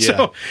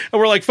 So and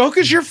we're like,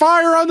 focus your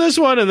fire on this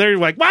one, and they're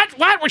like, what?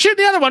 We're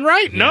shooting the other one,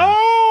 right?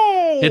 No.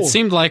 It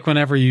seemed like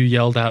whenever you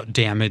yelled out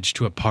damage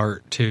to a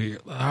part, to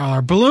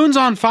our balloon's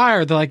on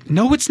fire, they're like,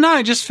 no, it's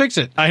not. Just fix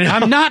it. I know.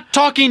 I'm not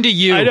talking to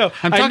you. I know.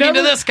 I'm talking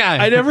to this guy.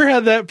 I never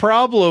had that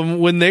problem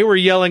when they were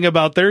yelling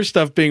about their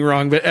stuff being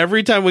wrong, but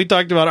every time we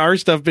talked about our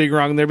stuff being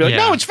wrong, they'd be like,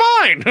 Yeah. no, it's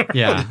fine.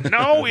 Yeah.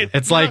 No,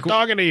 It's I'm like not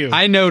talking to you.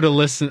 I know to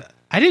listen.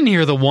 I didn't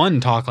hear the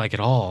one talk like at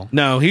all.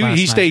 No, he last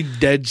night. stayed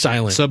dead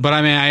silent. So, but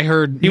I mean, I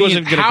heard He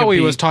wasn't gonna Howie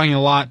compete. was talking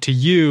a lot to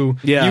you.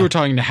 Yeah. You were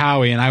talking to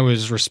Howie, and I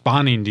was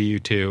responding to you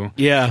two.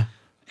 Yeah.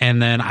 And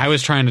then I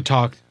was trying to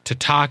talk to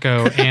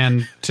Taco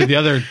and to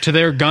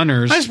their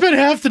gunners. I spent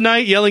half the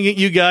night yelling at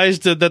you guys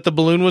that the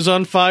balloon was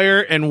on fire,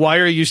 and why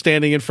are you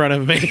standing in front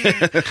of me?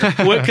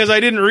 Because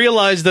I didn't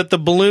realize that the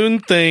balloon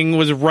thing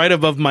was right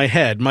above my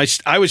head.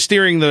 I was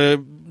steering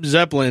the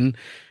Zeppelin,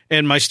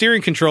 and my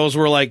steering controls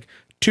were like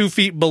 2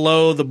 feet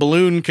below the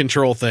balloon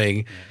control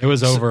thing. It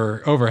was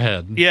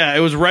overhead. Yeah, it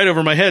was right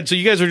over my head. So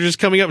you guys were just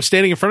coming up and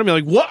standing in front of me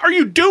like, what are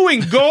you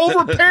doing? Go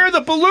repair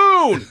the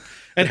balloon.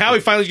 And Howie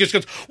finally just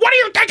goes, what do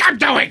you think I'm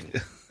doing?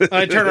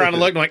 I turn around and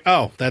look, and I'm like,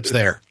 oh, that's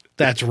there.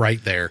 That's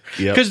right there.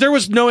 Yep. Because there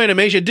was no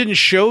animation. It didn't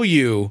show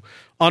you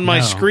on my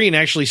No. screen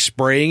actually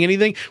spraying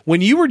anything.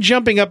 When you were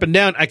jumping up and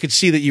down, I could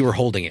see that you were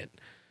holding it.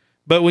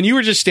 But when you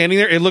were just standing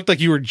there, it looked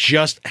like you were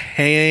just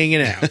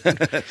hanging out.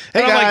 Hey,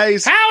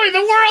 guys. Like, Howie,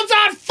 the world's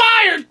on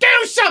fire.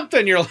 Do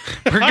something. You're like,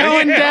 We're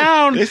going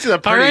down. This is a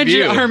our, pretty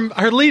view.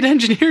 our lead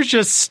engineer's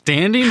just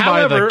standing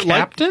However, by the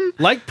captain.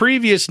 like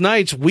previous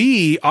nights,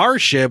 our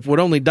ship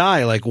would only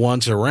die like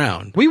once a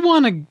round. We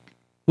won a.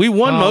 We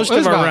won most it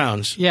was of our about-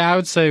 rounds. Yeah, I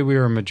would say we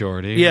were a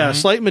majority. Yeah, right?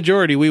 slight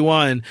majority. We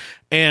won.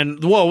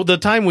 And, the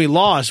time we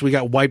lost, we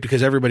got wiped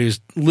because everybody was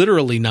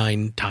literally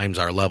 9 times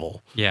our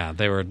level. Yeah,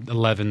 they were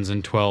 11s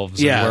and 12s.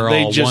 Yeah, and we're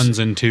they all just- 1s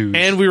and 2s.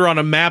 And we were on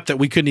a map that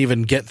we couldn't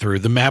even get through.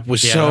 The map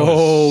was Yeah, so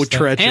it was-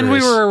 treacherous. And we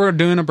were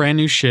doing a brand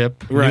new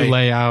ship, Right. new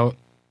layout.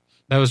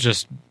 That was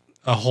just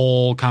a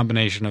whole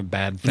combination of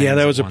bad things. Yeah,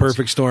 that was a at once.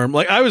 perfect storm.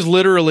 Like, I was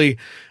literally,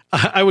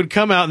 I would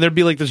come out and there'd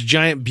be like this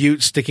giant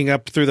butte sticking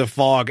up through the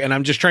fog, and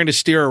I'm just trying to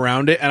steer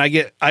around it,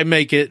 and I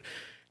make it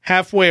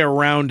halfway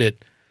around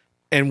it,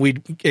 and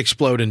we'd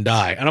explode and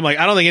die. And I'm like,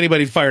 I don't think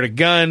anybody fired a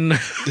gun.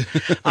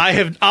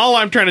 All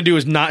I'm trying to do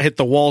is not hit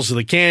the walls of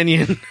the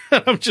canyon.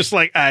 I'm just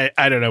like, I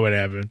don't know what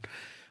happened.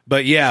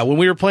 But yeah, when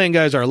we were playing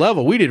guys our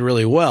level, we did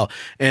really well.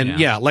 And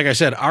yeah, like I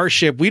said, our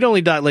ship, we'd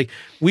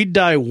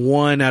die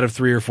 1 out of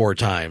 3 or 4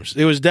 times.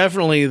 It was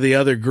definitely the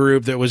other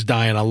group that was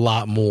dying a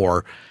lot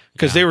more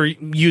because they were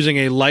using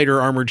a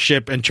lighter armored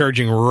ship and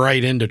charging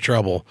right into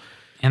trouble.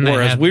 And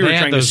Whereas we were they had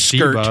trying to those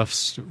skirt.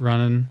 debuffs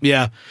running.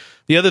 Yeah.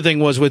 The other thing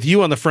was with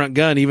you on the front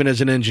gun, even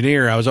as an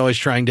engineer, I was always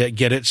trying to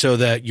get it so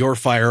that your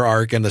fire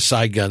arc and the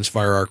side gun's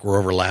fire arc were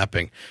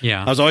overlapping.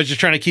 Yeah. I was always just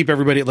trying to keep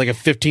everybody at like a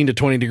 15 to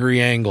 20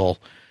 degree angle.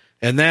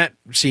 And that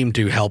seemed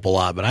to help a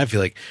lot, but I feel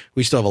like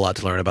we still have a lot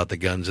to learn about the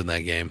guns in that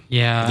game.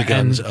 Yeah, the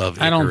guns and of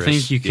Icarus. I don't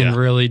think you can Yeah.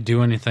 really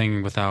do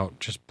anything without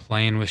just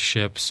playing with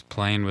ships,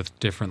 playing with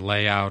different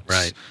layouts,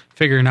 Right.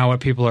 figuring out what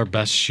people are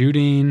best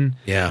shooting.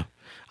 Yeah.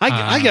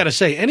 I got to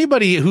say,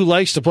 anybody who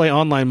likes to play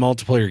online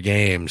multiplayer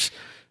games,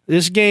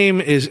 this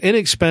game is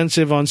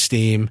inexpensive on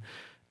Steam,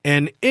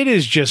 and it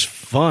is just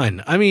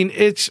fun. I mean,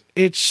 it's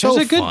so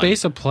There's a good fun.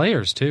 base of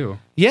players too.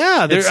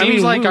 Yeah, It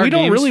seems like our we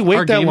don't games- really our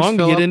wait that games long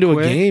to fill get up into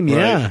quick. a game. Right.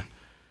 Yeah,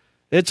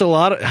 it's a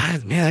lot of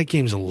man. That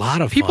game's a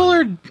lot of People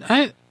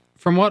fun.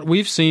 from what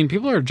we've seen,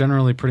 people are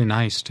generally pretty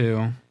nice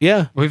too.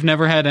 Yeah, We've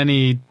never had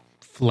any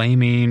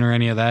flaming or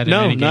any of that. no,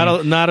 in any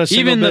game. not a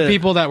single Even bit. the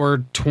people that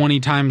were 20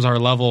 times our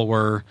level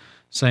were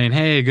saying,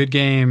 "Hey, good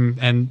game,"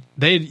 and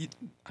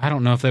I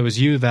don't know if that was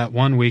you that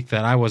one week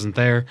that I wasn't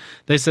there.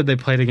 They said they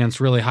played against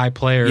really high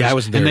players. Yeah, I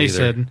wasn't there and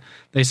either.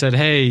 They said,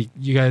 hey,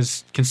 you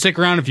guys can stick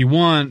around if you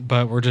want,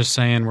 but we're just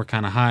saying we're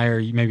kind of higher.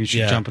 Maybe you should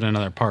Yeah. jump in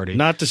another party.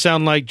 Not to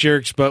sound like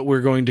jerks, but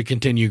we're going to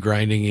continue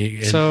grinding.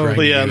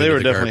 But yeah, they were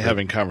definitely having.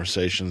 having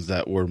conversations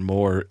that were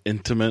more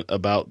intimate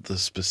about the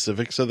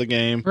specifics of the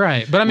game.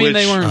 Right, but I mean,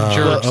 they Which- weren't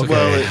jerks. Okay,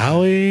 Well, it-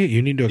 Howie,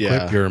 you need to equip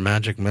Yeah. your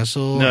magic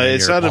missile. No, and it your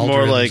sounded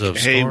more pauldrons like, of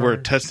hey, Star. we're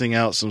testing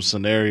out some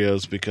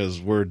scenarios because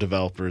we're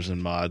developers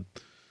and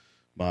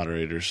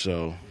moderators.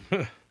 So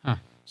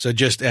So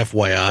just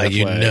FYI,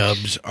 you FYI.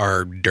 nubs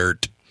are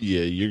dirt.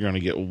 yeah, you're going to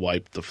get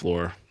wiped the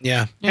floor.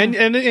 Yeah, and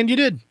you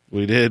did.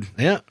 We did.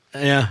 Yeah.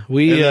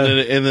 We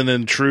And then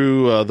in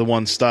true the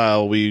one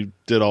style, we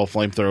did all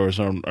flamethrowers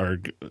on our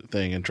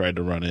thing and tried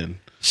to run in.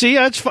 see.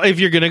 That's if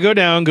you're going to go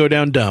down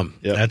dumb.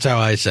 Yep. That's how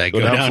I say. Go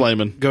down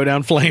flaming. Go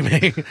down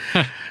flaming.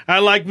 I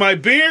like my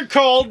beer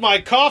cold, my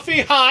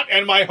coffee hot,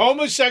 and my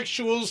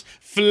homosexuals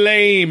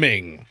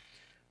flaming.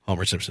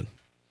 Homer Simpson.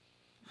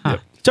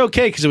 It's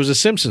okay because it was a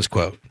Simpsons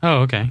quote.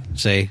 Oh, okay.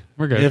 See,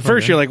 We're good. At We're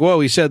first, good. you're like, "Whoa!"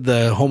 He said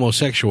the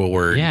homosexual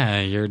word.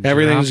 Yeah, you're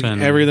Everything's dropping.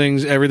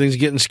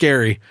 getting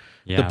scary.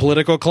 Yeah. The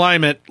political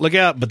climate, look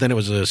out! But then it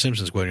was a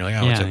Simpsons quote. And you're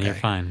like, oh, Yeah, it's okay. you're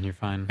fine. You're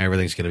fine.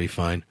 Everything's going to be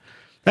fine.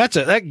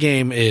 That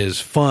game is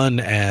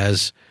fun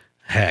as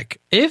heck.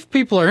 If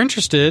people are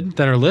interested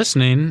that are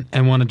listening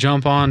and want to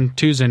jump on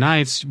Tuesday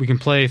nights, we can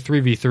play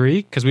 3v3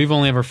 because we've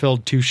only ever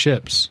filled 2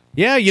 ships.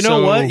 Yeah, you know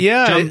So what?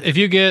 Yeah, if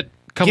you get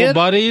a couple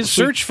buddies,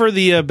 search for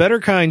the Better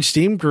Kind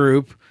Steam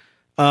group,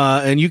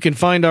 and you can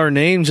find our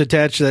names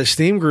attached to that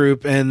Steam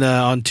group. And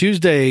on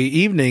Tuesday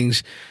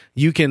evenings,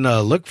 you can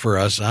look for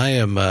us. I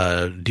am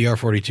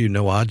DR42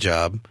 No Odd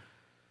Job.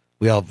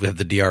 We all have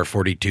the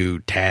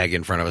DR42 tag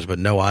in front of us, but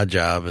No Odd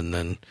Job. And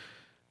then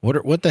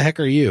what the heck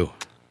are you?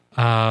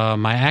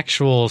 my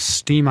actual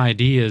Steam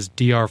ID is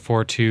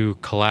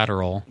DR42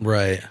 Collateral,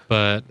 Right.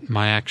 but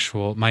my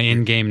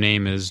in-game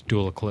name is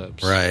Dual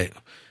Eclipse. Right.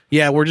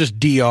 Yeah, we're just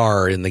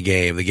DR in the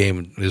game. The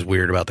game is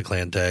weird about the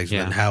clan tags.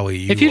 Yeah. And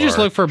Howie, If you just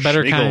look for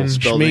Better Schmeagle Kind,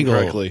 spelled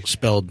incorrectly. Schmeagle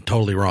spelled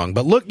totally wrong.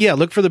 But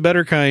look for the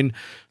Better Kind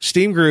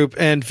Steam group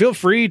and feel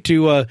free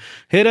to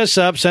hit us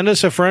up, send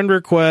us a friend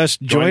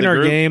request, join the our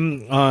group.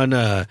 game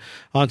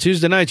on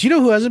Tuesday nights. You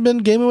know who hasn't been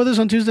gaming with us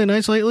on Tuesday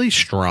nights lately?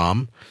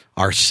 Strom,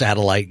 our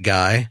satellite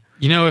guy.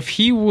 if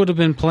he would have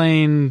been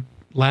playing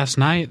last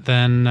night,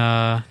 then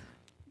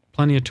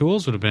Plenty of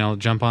Tools would have been able to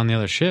jump on the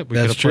other ship. We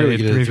That's could have true. played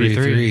He did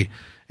 3v3.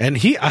 And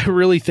I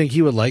really think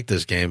he would like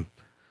this game.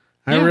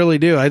 I really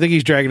do. I think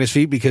he's dragging his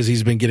feet because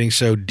he's been getting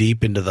so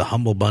deep into the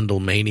Humble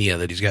Bundle mania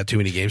that he's got too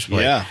many games to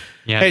play. Yeah.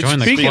 Yeah, Hey, join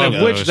the speaking club, of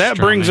though, which, that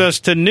brings Strawman. us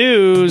to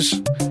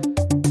news.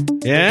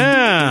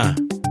 Yeah.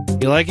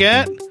 You like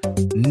that?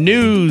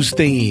 News I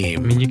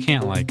theme. mean, you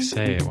can't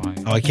say it. Why?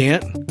 Oh, I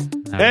can't?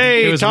 No.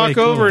 Hey, It was talk way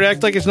cool. over it.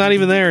 Act like it's not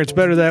even there. It's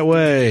better that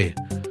way.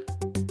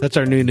 That's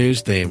our new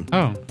news theme.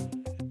 Oh,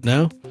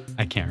 No?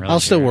 I can't really. I'll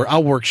still hear it. work.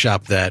 I'll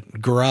workshop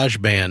that. Garage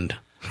Band.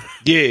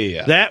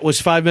 Yeah. That was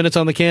 5 minutes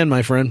on the can,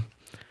 my friend.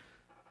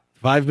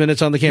 5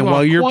 minutes on the can You are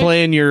while you're quite-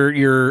 playing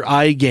your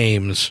eye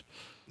games,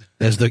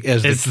 as the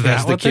Is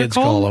that what they're kids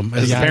call called? them,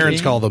 as the The eye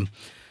parents game? call them.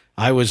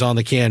 I was on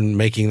the can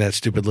making that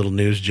stupid little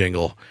news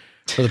jingle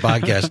for the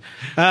podcast.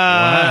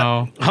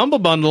 Wow. Humble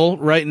Bundle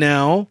right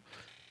now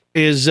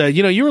is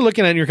you were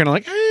looking at it and you're kind of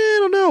like, I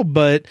don't know,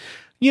 but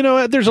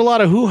there's a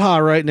lot of hoo-ha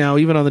right now,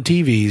 even on the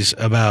TVs,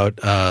 about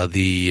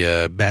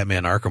the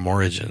Batman Arkham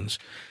Origins.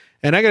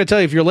 And I got to tell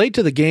you, if you're late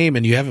to the game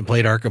and you haven't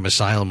played Arkham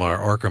Asylum or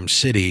Arkham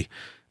City,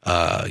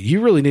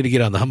 you really need to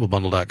get on the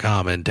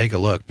humblebundle.com and take a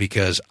look,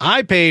 because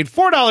I paid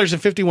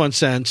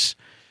 $4.51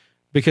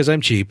 because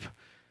I'm cheap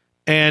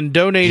and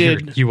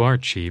donated. You are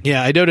cheap.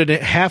 Yeah, I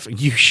donated half.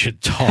 You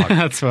should talk.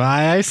 That's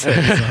why I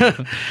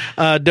said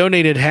so.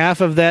 Donated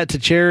half of that to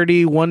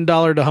charity,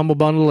 $1 to Humble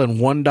Bundle and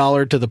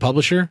 $1 to the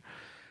publisher.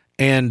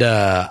 And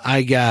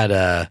I got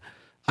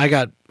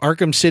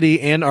Arkham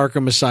City and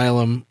Arkham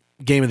Asylum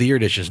Game of the Year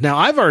editions. Now,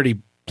 I've already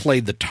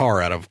played the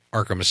tar out of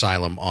Arkham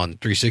Asylum on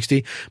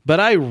 360, but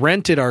I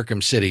rented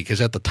Arkham City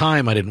because at the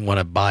time I didn't want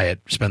to buy it,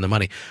 spend the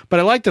money. But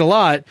I liked it a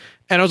lot,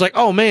 and I was like,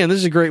 oh man, this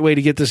is a great way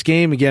to get this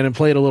game again and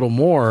play it a little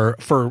more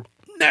for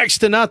next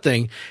to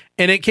nothing.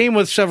 And it came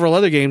with several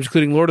other games,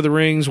 including Lord of the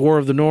Rings, War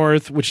of the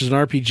North, which is an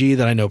RPG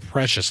that I know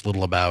precious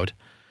little about.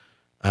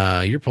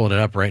 You're pulling it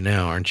up right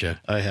now, aren't you?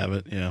 I have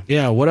it. Yeah.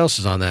 Yeah, what else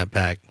is on that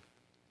pack?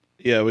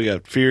 Yeah, we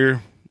got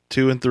Fear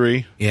 2 and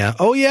 3. Yeah.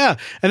 Oh, yeah.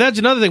 And that's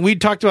another thing. We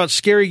talked about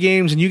scary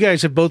games, and you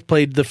guys have both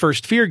played the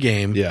first Fear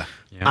game. Yeah.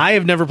 I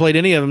have never played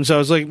any of them, so I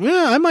was like,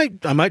 yeah,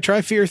 I might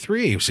try Fear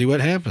 3, see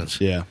what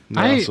happens. Yeah.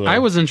 No, I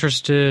was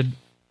interested.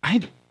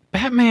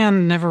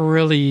 Batman never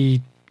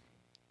really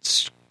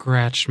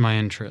scratched my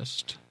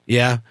interest.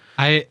 Yeah.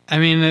 I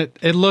mean,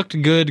 it looked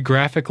good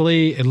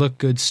graphically. It looked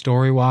good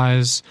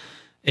story-wise.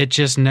 It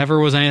just never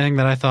was anything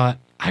that I thought,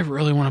 I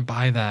really want to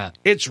buy that.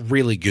 It's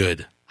really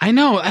good. I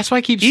know. That's why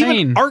I keep Even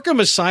saying. Arkham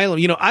Asylum,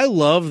 I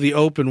love the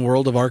open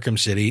world of Arkham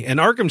City. And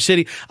Arkham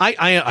City,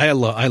 I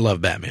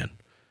love Batman.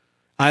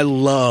 I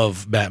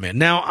love Batman.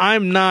 Now,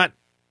 I'm not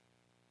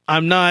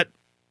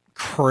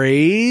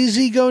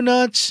crazy go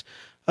nuts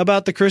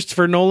about the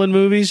Christopher Nolan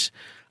movies.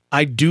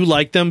 I do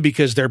like them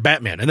because they're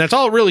Batman, and that's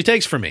all it really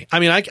takes for me. I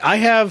mean, I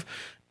have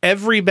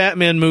every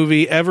Batman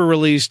movie ever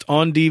released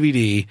on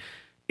DVD,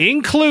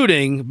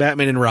 including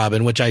Batman and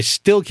Robin, which I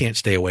still can't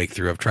stay awake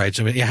through. I've tried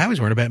so many. Yeah, Howie's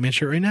wearing a Batman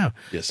shirt right now.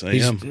 Yes, I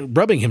He's am.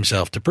 rubbing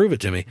himself to prove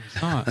it to me.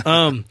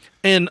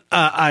 And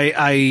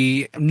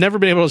I've never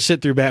been able to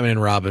sit through Batman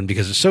and Robin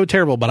because it's so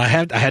terrible, but I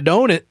had to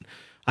own it.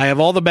 I have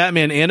all the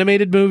Batman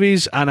animated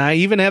movies, and I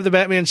even have the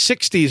Batman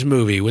 60s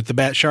movie with the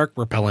Bat Shark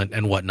repellent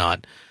and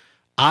whatnot.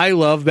 I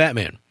love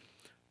Batman,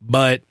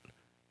 but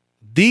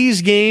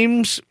these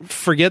games,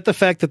 forget the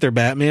fact that they're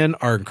Batman,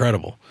 are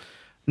incredible.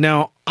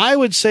 Now, I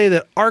would say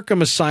that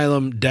Arkham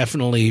Asylum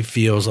definitely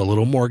feels a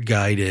little more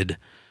guided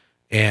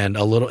and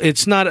a little.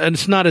 It's not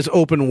as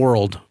open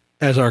world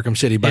as Arkham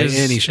City by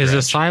any stretch. Is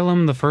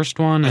Asylum the first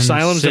one?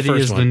 Asylum's and the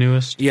first is one. the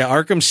newest. Yeah,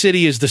 Arkham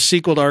City is the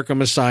sequel to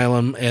Arkham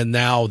Asylum, and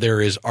now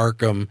there is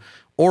Arkham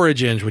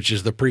Origins, which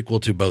is the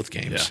prequel to both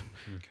games.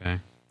 Okay.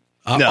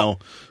 Now,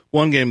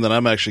 one game that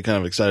I'm actually kind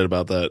of excited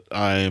about that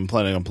I am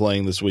planning on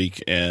playing this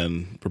week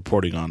and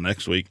reporting on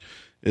next week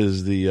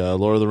is the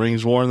Lord of the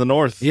Rings War in the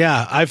North.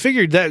 Yeah, I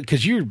figured that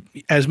because you're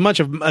as much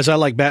as I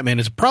like Batman,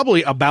 it's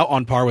probably about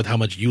on par with how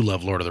much you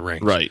love Lord of the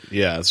Rings. Right,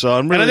 yeah. So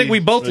I'm really And I think we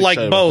both really like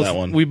excited about that both.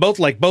 one. We both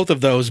like both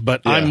of those,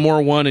 but Yeah. I'm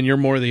more one and you're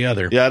more the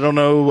other. Yeah, I don't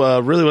know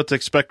really what to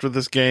expect with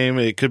this game.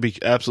 It could be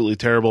absolutely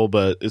terrible,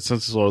 but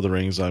since it's Lord of the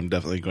Rings, I'm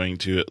definitely going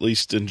to at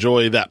least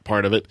enjoy that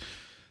part of it.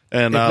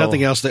 And If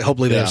nothing else,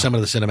 hopefully they yeah. have some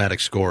of the cinematic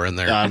score in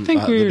there. I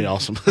think that'd be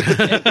awesome.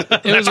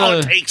 It was all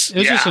it takes. It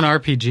was just Yeah. an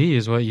RPG,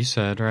 is what you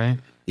said, right?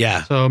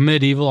 Yeah. So a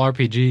medieval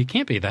RPG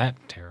can't be that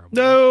terrible.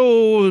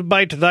 No,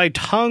 bite thy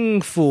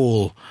tongue,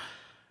 fool.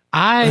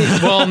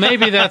 Well,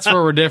 maybe that's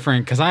where we're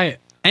different, because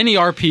any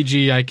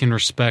RPG I can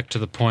respect to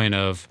the point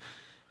of,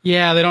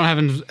 yeah, they don't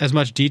have as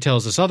much detail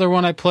as this other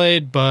one I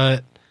played,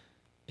 but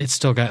it's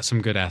still got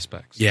some good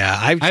aspects. Yeah,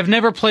 I've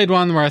never played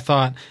one where I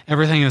thought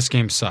everything in this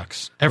game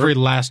sucks. Every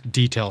last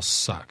detail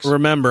sucks.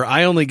 remember,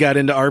 I only got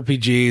into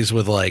RPGs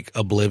with like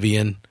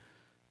Oblivion,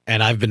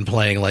 and I've been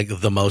playing like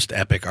the most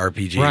epic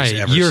RPGs Right,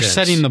 ever you're since.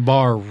 setting the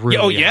bar really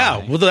Oh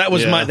yeah, high. well that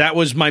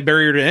was my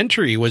barrier to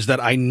entry, was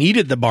that I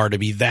needed the bar to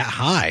be that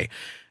high,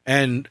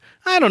 and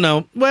I don't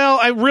know. Well,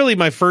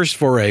 my first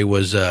foray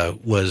was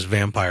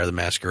Vampire the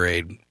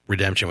Masquerade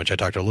Redemption, which I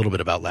talked a little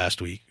bit about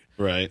last week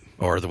Right.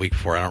 or the week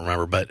before. I don't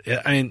remember, but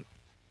I mean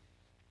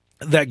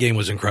that game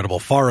was incredible,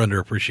 far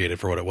underappreciated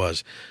for what it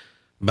was.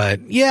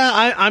 But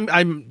yeah,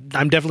 I'm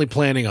definitely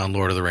planning on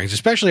Lord of the Rings,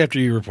 especially after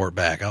you report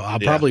back. I'll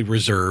probably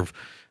reserve.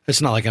 It's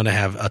not like I'm going to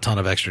have a ton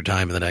of extra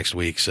time in the next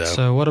week.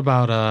 So what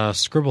about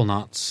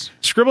Scribblenauts?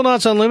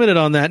 Scribblenauts Unlimited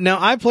on that. Now,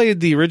 I played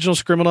the original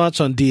Scribblenauts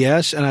on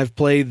DS, and I've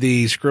played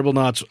the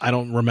Scribblenauts, I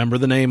don't remember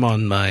the name,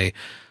 on my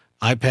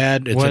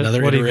iPad. It's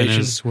another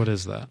iteration. What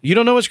is that? You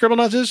don't know what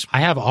Scribblenauts is? I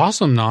have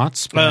Awesome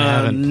Knots, but I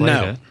haven't played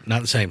no, it.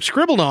 not the same.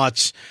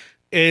 Scribblenauts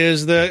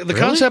is the Really?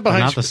 concept behind...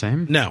 They're not the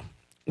same? No.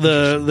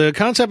 The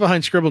concept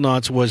behind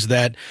Scribblenauts was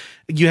that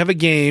you have a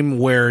game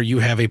where you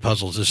have a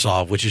puzzle to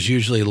solve, which is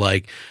usually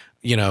like,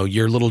 you know,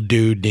 your little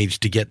dude needs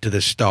to get to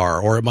this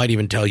star, or it might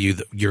even tell you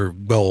your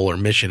goal or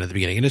mission at the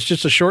beginning. And it's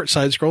just a short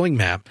side-scrolling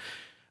map.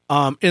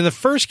 In the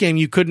first game,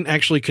 you couldn't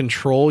actually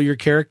control your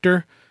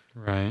character.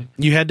 Right.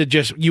 You had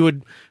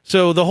to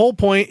so the whole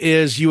point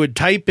is you would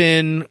type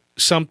in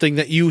something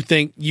that you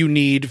think you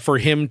need for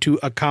him to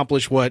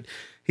accomplish what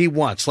he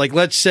wants. Like,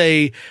 let's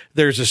say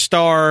there's a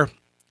star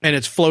and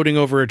it's floating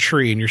over a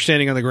tree and you're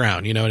standing on the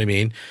ground. You know what I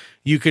mean?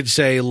 You could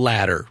say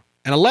ladder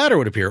and a ladder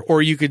would appear,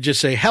 or you could just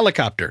say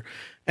helicopter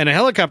and a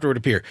helicopter would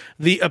appear.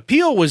 The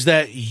appeal was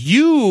that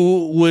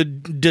you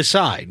would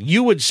decide.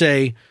 You would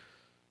say,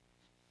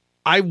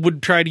 I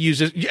would try to use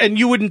this, and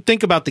you wouldn't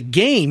think about the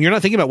game. You're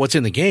not thinking about what's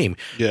in the game.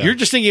 Yeah. You're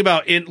just thinking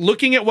about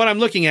looking at what I'm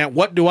looking at.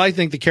 What do I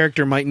think the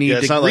character might need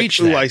It's to not reach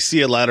like, ooh, that? I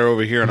see a ladder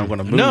over here and I'm going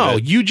to move No,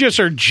 it. you just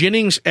are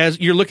ginning as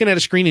you're looking at a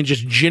screen and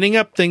just ginning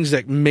up things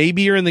that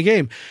maybe are in the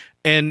game.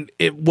 And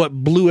what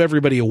blew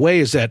everybody away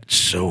is that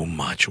so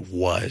much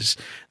was.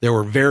 There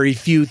were very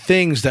few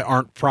things that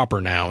aren't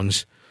proper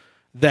nouns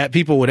that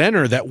people would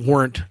enter that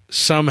weren't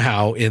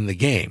somehow in the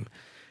game.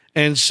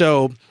 And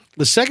so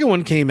the second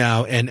one came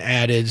out and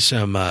added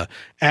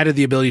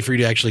the ability for you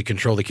to actually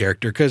control the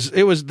character, because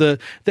it was the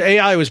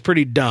AI was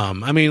pretty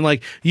dumb. I mean,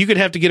 like, you could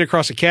have to get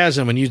across a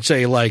chasm and you'd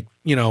say, like,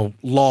 you know,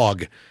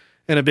 log,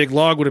 and a big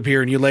log would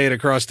appear and you lay it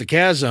across the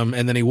chasm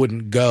and then he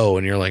wouldn't go,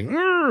 and you're like,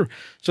 "Arr."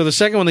 So the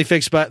second one, they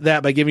fixed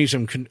that by giving you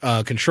some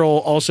control,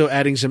 also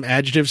adding some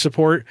adjective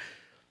support.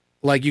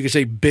 Like, you could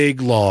say big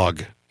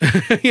log,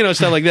 you know,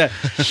 stuff like that.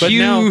 But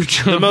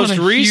Huge. now the most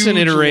recent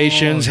Huge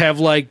iterations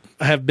log.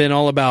 have been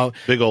all about,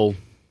 Big old.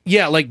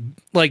 yeah, like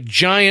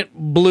giant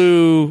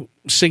blue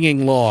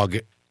singing log.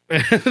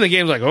 The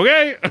game's like,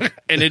 okay,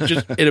 and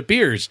it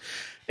appears.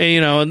 And,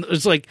 you know, and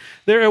it's like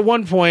there at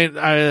one point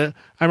I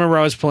remember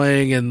I was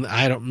playing and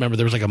I don't remember,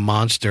 there was like a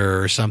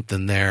monster or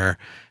something there,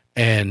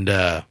 and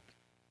I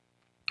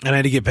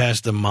had to get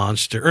past the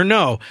monster. Or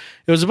no,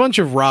 it was a bunch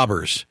of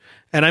robbers.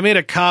 and I made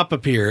a cop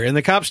appear, and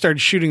the cop started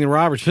shooting the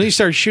robbers, but he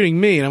started shooting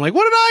me, and I'm like,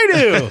 what did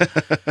I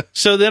do?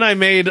 So then I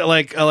made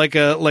like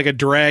a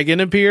dragon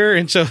appear,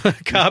 and so the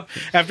cop,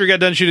 after he got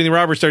done shooting the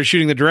robbers, started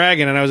shooting the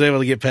dragon, and I was able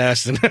to get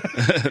past. And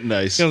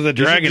Nice. You know, the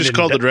dragon You should just didn't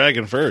call die. the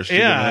dragon first.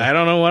 yeah, I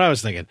don't know what I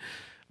was thinking,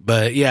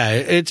 but yeah,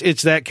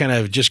 it's that kind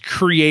of just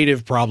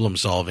creative problem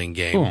solving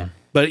game. Cool.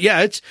 But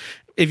yeah,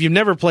 if you've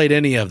never played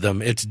any of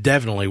them, it's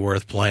definitely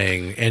worth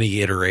playing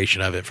any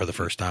iteration of it for the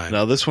first time.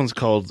 Now this one's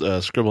called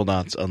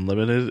Scribblenauts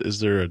Unlimited. Is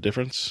there a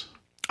difference?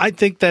 I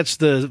think that's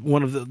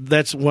one of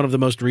the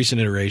most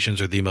recent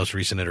iterations, or the most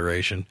recent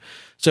iteration.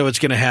 So it's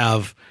going to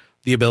have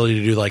the ability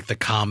to do like the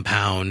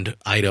compound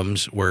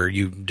items where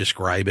you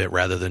describe it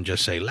rather than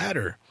just say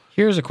ladder.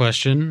 Here's a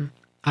question.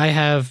 I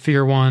have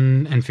Fear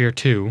 1 and Fear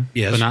 2,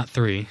 Yes. but not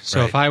 3. So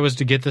Right. if I was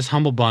to get this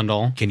Humble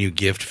Bundle, Can you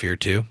gift Fear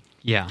 2?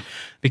 yeah.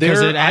 Because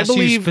There- it I asks you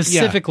believe- yeah.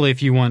 specifically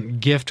if you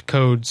want gift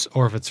codes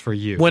or if it's for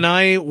you. When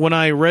I bought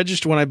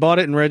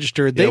it and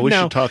registered, Yeah, they've we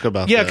now, should talk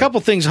about Yeah, that. a couple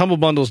things Humble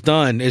Bundle's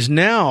done is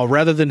now,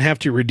 rather than have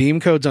to redeem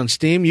codes on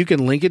Steam, you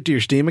can link it to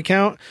your Steam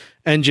account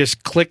and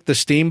just click the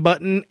Steam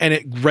button, and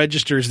it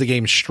registers the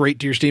game straight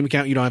to your Steam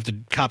account. You don't have to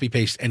copy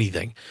paste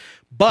anything.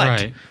 But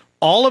Right.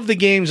 all of the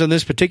games on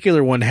this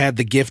particular one had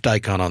the gift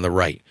icon on the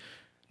right.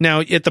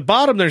 Now, at the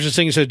bottom, there's this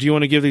thing that says, do you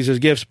want to give these as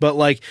gifts? But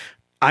like,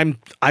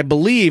 I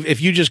believe if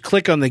you just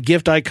click on the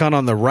gift icon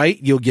on the right,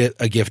 you'll get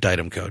a gift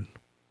item code.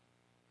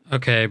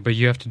 Okay, but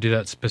you have to do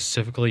that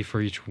specifically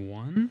for each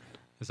one?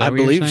 Is that I what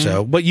you're believe saying?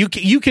 so. But you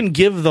can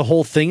give the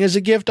whole thing as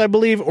a gift, I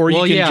believe, or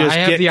Well, you can yeah, just I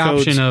have get the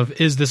codes. option of,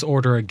 is this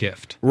order a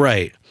gift?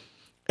 Right.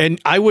 And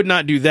I would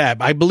not do that.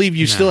 I believe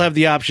you still have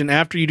the option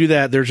after you do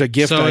that. There's a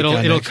gift So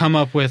icon. it'll next- come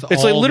up with It's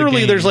all like the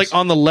literally there's games. like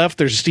on the left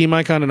there's a Steam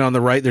icon, and on the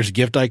right there's a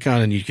gift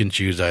icon, and you can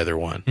choose either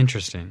one.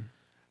 Interesting.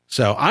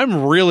 So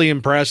I'm really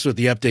impressed with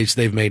the updates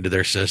they've made to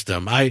their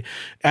system.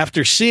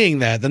 After seeing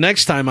that, the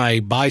next time I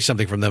buy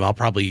something from them, I'll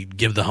probably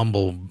give the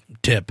humble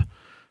tip.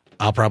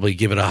 I'll probably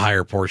give it a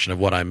higher portion of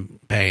what I'm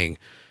paying,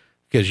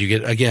 because you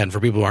get, again,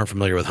 for people who aren't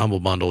familiar with Humble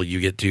Bundle, you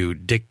get to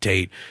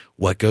dictate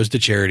what goes to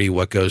charity,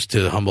 what goes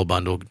to the Humble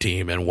Bundle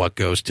team, and what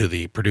goes to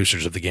the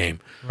producers of the game.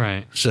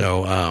 Right.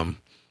 So,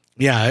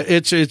 yeah,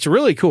 it's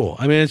really cool.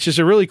 I mean, it's just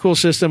a really cool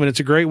system, and it's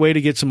a great way to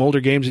get some older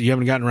games that you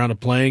haven't gotten around to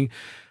playing.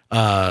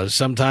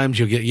 Sometimes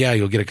you'll get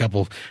a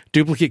couple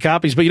duplicate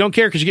copies, but you don't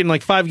care because you're getting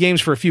like 5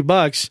 games for a few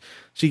bucks.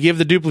 So you give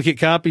the duplicate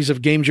copies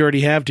of games you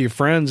already have to your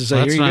friends and say,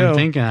 Well, that's here what you go. I'm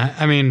thinking.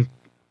 I mean,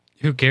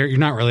 who cares? You're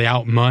not really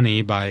out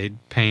money by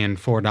paying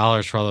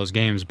 $4 for all those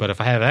games, but if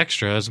I have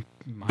extras,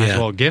 might Yeah. as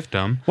well gift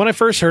them. When I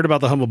first heard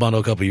about the Humble Bundle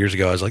a couple years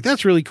ago, I was like,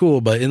 that's really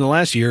cool. But in the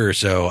last year or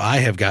so, I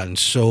have gotten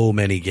so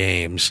many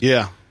games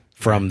Yeah.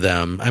 from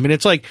them. I mean,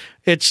 it's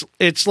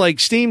like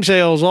Steam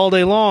sales all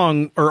day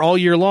long or all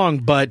year long,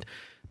 but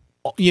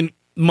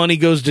money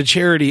goes to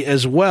charity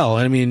as well.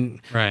 I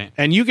mean, Right.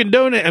 and you can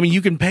donate. I mean,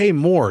 you can pay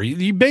more.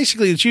 You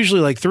basically, it's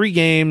usually like 3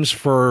 games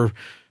for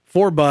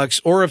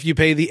 $4, or if you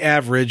pay the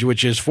average,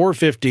 which is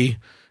 $4.50,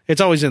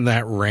 it's always in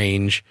that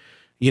range.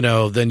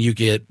 Then you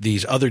get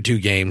these other 2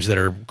 games that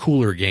are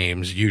cooler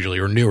games usually,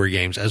 or newer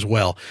games as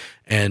well.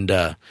 And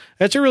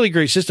that's a really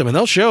great system. And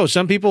they'll show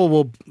some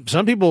people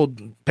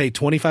pay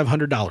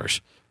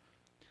 $2,500.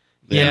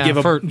 Yeah, give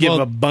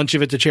a bunch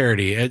of it to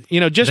charity.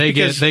 Just they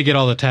because get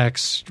all the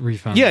tax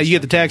refunds. yeah, you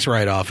get the tax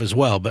write off as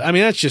well. But I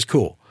mean, that's just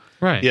cool.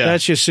 Right. Yeah.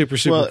 That's just super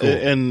Well, cool.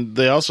 and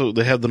they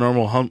have the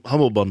normal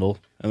Humble Bundle,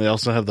 and they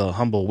also have the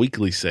Humble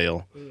Weekly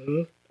Sale.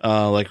 Mm-hmm.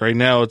 Like right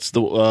now, it's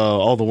the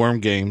all the Worm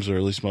games, or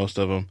at least most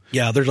of them.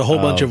 Yeah, there's a whole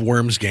bunch of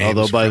Worms games.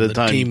 although by from the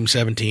time- Team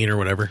 17 or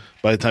whatever.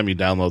 By the time you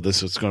download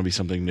this, it's going to be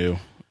something new.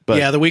 But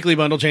Yeah, the weekly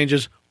bundle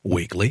changes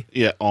weekly.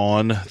 yeah,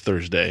 on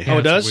Thursday. Oh,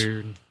 it That's does?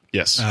 Weird.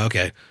 Yes.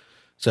 Okay.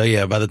 So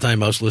yeah, by the time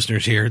most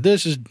listeners hear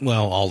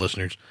all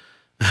listeners,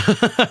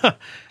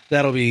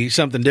 that'll be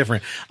something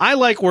different. I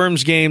like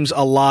Worms games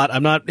a lot.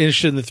 I'm not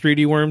interested in the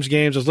 3D Worms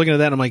games. I was looking at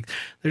that and I'm like,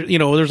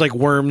 there's like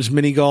Worms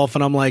mini golf,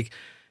 and I'm like,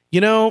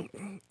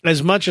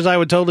 as much as I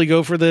would totally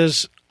go for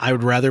this, I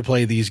would rather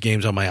play these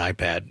games on my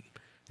iPad.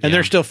 And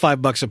they're still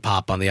 $5 a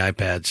pop on the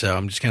iPad, so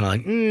I'm just kind of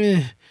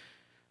like,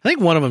 I think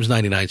one of them's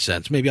 99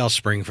 cents. Maybe I'll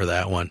spring for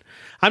that one.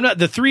 I'm not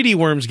the 3D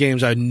Worms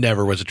games. I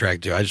never was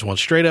attracted to. I just want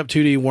straight up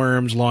 2D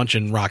Worms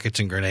launching rockets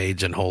and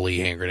grenades and holy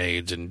hand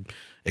grenades and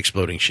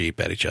exploding sheep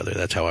at each other.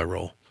 That's how I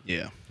roll.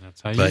 Yeah.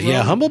 That's how you But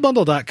yeah, roll.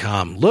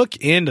 HumbleBundle.com. Look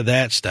into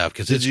that stuff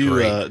because it's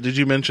great. Did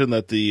you mention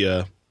that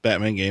the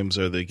Batman games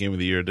are the Game of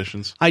the Year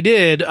editions? I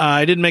did.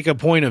 I didn't make a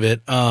point of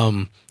it.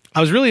 I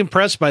was really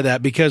impressed by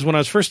that because when I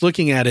was first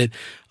looking at it,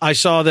 I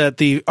saw that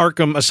the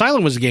Arkham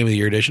Asylum was the Game of the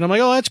Year edition. I'm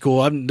like, oh, that's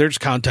cool. There's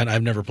content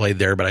I've never played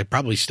there, but I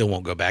probably still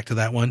won't go back to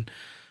that one.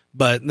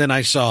 But then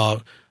I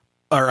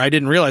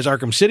didn't realize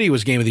Arkham City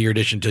was Game of the Year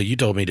edition until you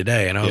told me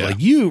today. And I was Yeah.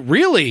 like, you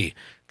really?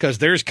 Because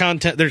there's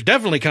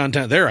definitely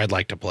content there I'd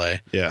like to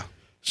play. Yeah.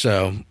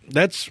 So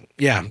that's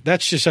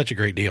just such a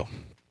great deal.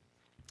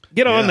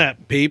 Get on Yeah.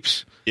 that,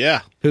 peeps.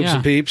 Yeah. Hoops Yeah.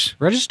 and peeps.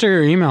 Register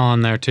your email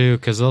on there too,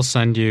 because they'll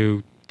send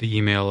you the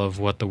email of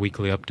what the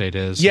weekly update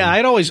is. Yeah,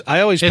 And I always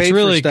paid it's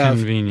really for stuff.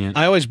 convenient.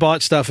 I always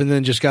bought stuff and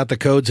then just got the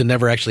codes and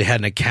never actually had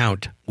an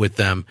account with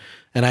them.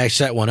 And I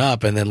set one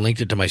up and then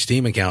linked it to my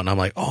Steam account. And I'm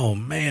like, oh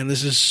man,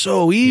 this is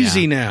so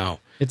easy now.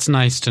 It's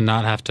nice to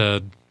not have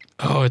to.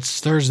 Oh, it's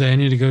Thursday. I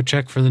need to go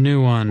check for the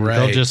new one.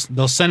 Right.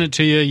 They'll send it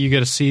to you. You get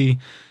to see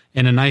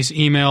in a nice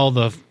email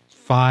the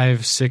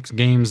 5-6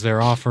 games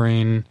they're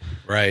offering.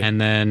 Right. And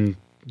then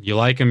you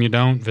like them, you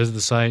don't. Visit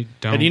the site.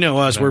 Don't. And you know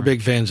us, whatever. we're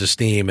big fans of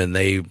Steam, and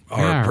they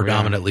are Yeah,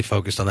 predominantly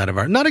focused on that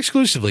environment. Not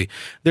exclusively.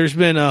 There's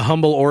been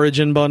Humble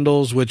Origin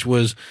bundles, which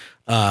was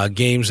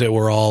games that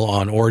were all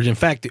on Origin. In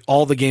fact,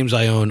 all the games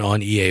I own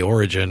on EA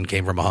Origin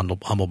came from a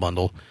Humble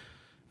bundle.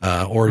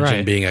 Origin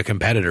Right. being a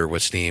competitor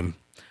with Steam.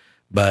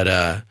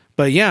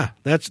 But yeah,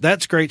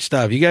 that's great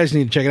stuff. You guys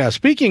need to check it out.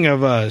 Speaking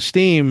of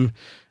Steam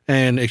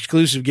and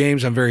exclusive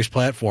games on various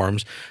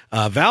platforms,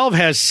 Valve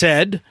has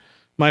said,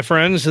 my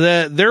friends,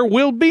 that there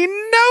will be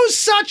no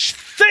such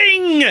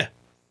thing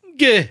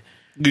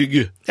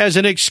as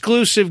an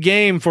exclusive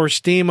game for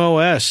Steam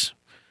OS.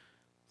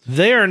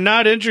 They are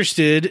not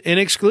interested in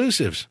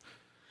exclusives.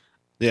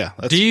 Yeah.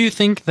 That's, Do you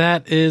think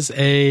that is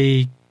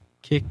a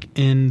kick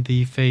in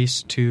the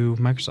face to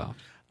Microsoft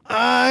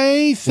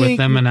I think with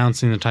them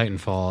announcing the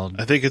Titanfall?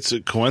 I think it's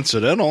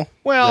coincidental.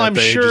 Well, that I'm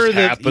they sure just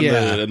that- happened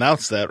yeah. to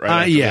announce that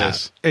right after yeah,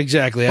 this.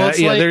 exactly. Well, it's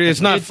Yeah, like-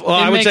 it's not. it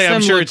I would makes say I'm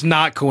them sure look- it's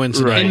not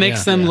coincidental. It makes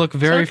Yeah. them look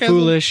very Sarcasm.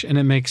 foolish, and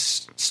it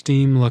makes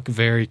Steam look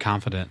very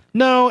confident.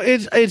 No,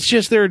 it's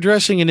just they're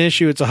addressing an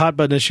issue. It's a hot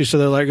button issue, so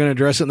they're like going to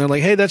address it, and they're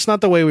like, "Hey, that's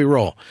not the way we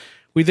roll.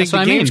 We think That's what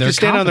the I mean. games They're can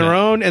stand on their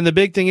confident. own, and the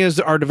big thing is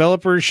that our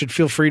developers should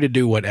feel free to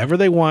do whatever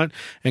they want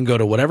and go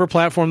to whatever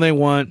platform they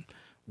want,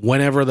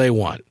 whenever they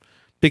want,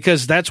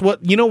 because that's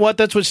what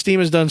That's what Steam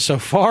has done so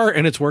far,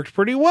 and it's worked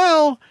pretty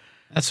well.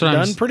 That's what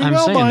Done I'm, pretty I'm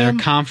well saying. by They're 'em.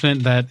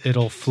 confident that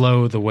it'll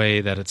flow the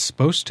way that it's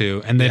supposed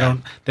to, and they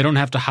don't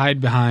have to hide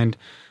behind.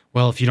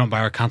 Well, if you don't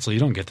buy our console,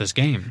 you don't get this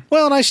game.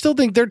 Well, and I still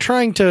think they're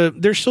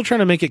still trying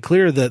to make it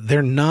clear that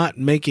they're not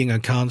making a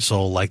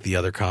console like the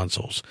other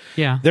consoles.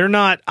 Yeah, They're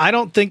not. I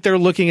don't think they're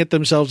looking at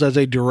themselves as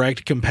a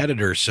direct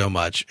competitor so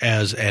much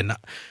as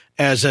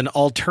an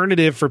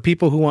alternative for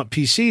people who want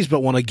PCs but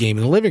want a game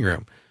in the living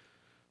room.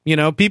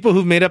 People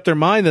who've made up their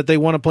mind that they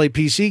want to play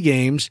PC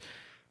games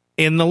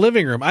in the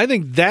living room. I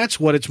think that's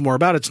what it's more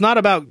about. It's not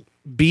about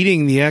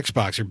beating the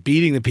Xbox or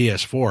beating the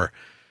PS4.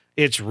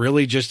 It's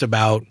really just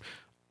about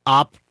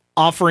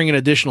offering an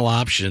additional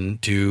option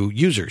to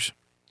users.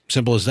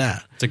 Simple as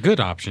that. it's a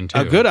good option too.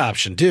 A good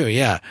option too,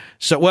 yeah.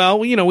 So, well,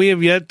 we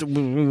have yet.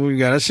 We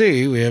got to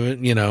see. We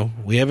haven't seen Well,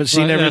 everything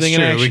that's in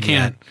true. action. We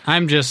can't. yet.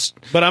 I'm just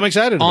But I'm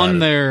excited about on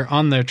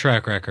it. their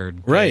track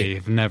record. Right.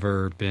 They've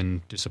never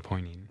been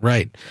disappointing.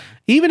 Right.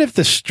 Even if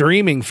the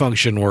streaming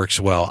function works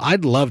well,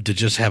 I'd love to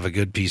just have a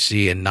good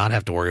PC and not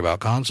have to worry about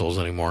consoles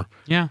anymore.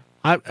 Yeah.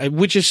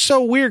 Which is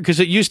so weird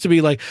because it used to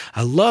be like,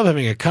 I love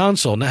having a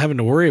console, not having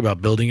to worry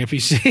about building a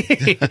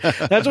PC.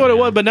 That's what it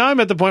was. But now I'm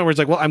at the point where it's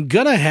like, well, I'm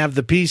going to have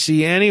the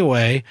PC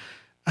anyway.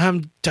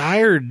 I'm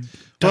tired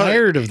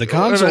of the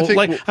console.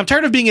 I'm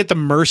tired of being at the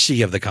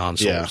mercy of the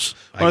consoles.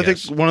 Yeah. Well, I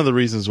think one of the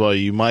reasons why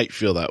you might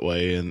feel that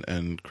way,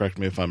 and correct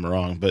me if I'm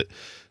wrong, but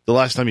the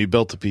last time you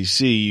built a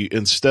PC,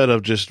 instead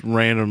of just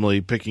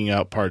randomly picking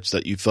out parts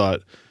that you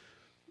thought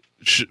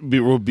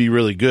would be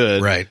really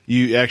good, right?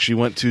 You actually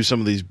went to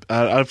some of these.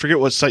 I forget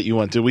what site you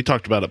went to. We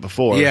talked about it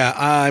before. Yeah,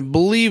 I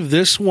believe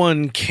this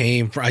one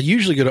came from. I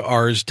usually go to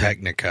Ars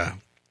Technica,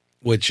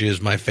 which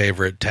is my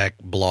favorite tech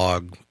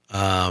blog.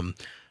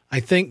 I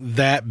think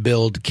that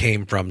build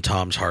came from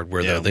Tom's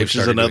Hardware, though. They've which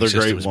is started another doing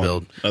great systems one.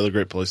 build. Another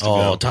great place to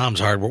go. Oh, Tom's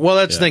Hardware. Well,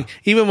 that's the thing.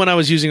 Even when I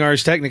was using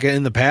Ars Technica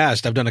in the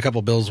past, I've done a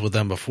couple builds with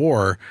them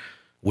before.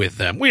 With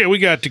them, we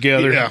got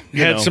together,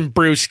 had some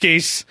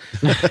brewskis.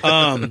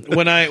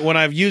 When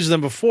I've used them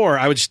before,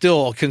 I would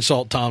still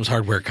consult Tom's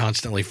Hardware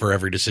constantly for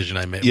every decision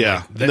I made.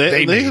 Yeah,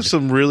 they have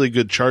some really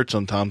good charts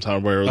on Tom's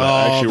Hardware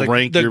that actually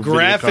rank the your video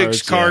graphics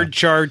cards. card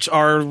charts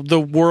are the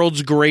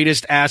world's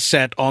greatest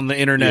asset on the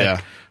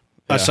internet,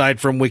 aside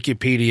from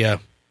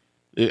Wikipedia.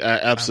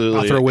 Absolutely.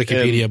 I'll throw a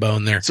Wikipedia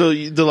bone there. So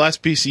the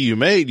last PC you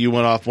made, you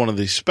went off one of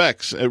these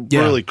specs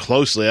really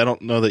closely. I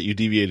don't know that you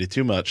deviated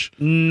too much.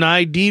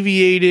 I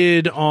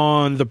deviated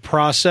on the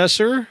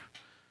processor.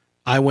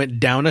 I went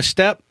down a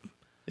step.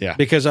 Yeah.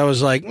 Because I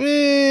was like,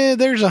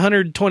 there's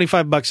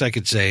 $125 I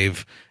could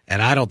save,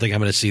 and I don't think I'm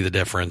going to see the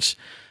difference.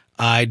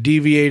 I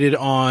deviated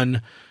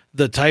on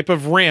the type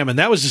of RAM, and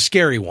that was the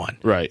scary one.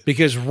 Right.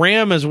 Because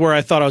RAM is where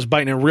I thought I was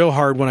biting it real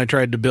hard when I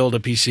tried to build a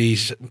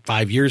PC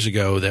 5 years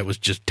ago that was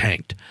just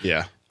tanked.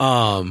 Yeah.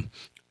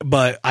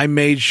 But I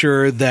made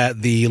sure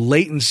that the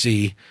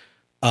latency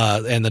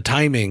and the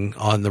timing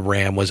on the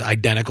RAM was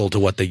identical to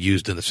what they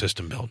used in the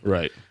system build.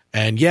 Right.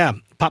 And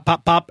pop,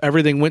 pop, pop,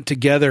 everything went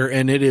together,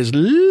 and it is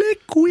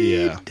liquid.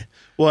 Yeah.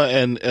 Well,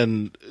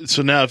 and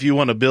so now if you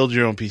want to build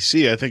your own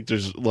PC, I think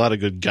there's a lot of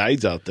good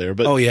guides out there.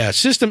 But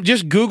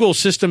just Google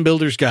System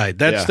Builder's Guide.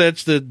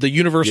 That's the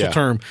universal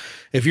term.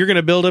 If you're going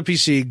to build a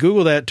PC,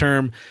 Google that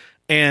term,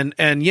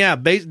 And yeah,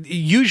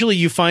 usually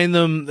you find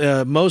them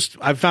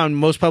I've found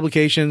most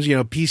publications,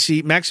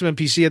 PC Maximum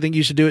PC I think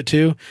used to do it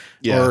too.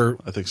 Yeah,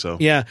 I think so.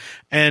 Yeah,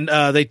 and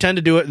they tend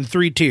to do it in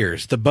 3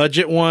 tiers: the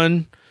budget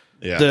one,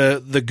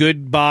 the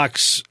good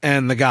box,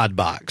 and the God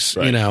box.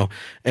 Right. And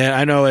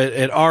I know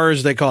at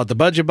ours they call it the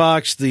budget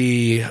box,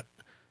 the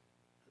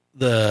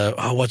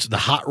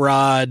hot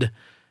rod,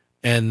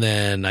 and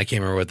then I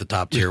can't remember what the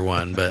top tier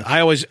one, but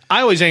I always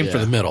aim for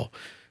the middle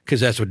because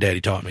that's what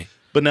Daddy taught me.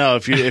 But now,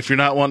 if you're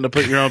not wanting to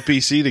put your own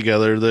PC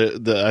together,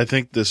 I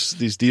think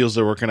these deals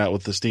they're working out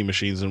with the Steam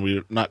machines, and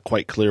we're not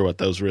quite clear what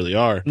those really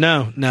are.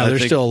 No,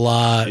 there's still a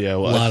lot. Yeah,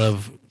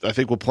 I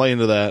think we'll play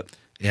into that.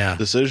 Yeah.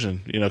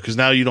 Decision, because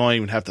now you don't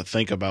even have to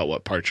think about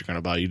what parts you're going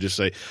to buy. You just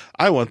say,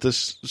 I want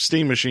this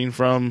Steam machine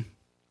from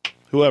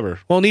whoever.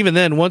 Well, and even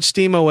then, once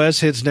Steam OS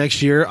hits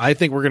next year, I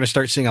think we're going to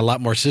start seeing a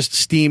lot more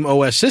Steam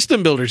OS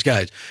system builders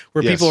guides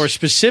where people are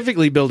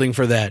specifically building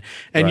for that.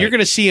 And you're going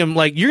to see them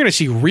you're going to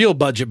see real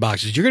budget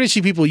boxes. You're going to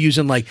see people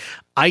using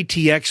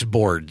ITX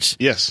boards.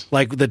 Yes.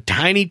 Like the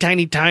tiny,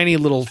 tiny, tiny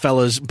little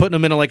fellas, putting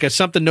them in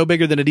something no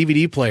bigger than a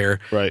DVD player.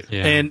 Right.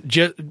 Yeah. And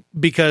just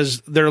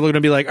because they're going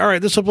to be all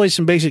right, this will play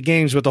some basic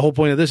games, but the whole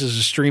point of this is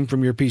to stream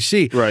from your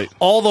PC. Right.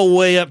 All the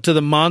way up to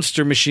the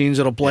monster machines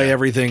that'll play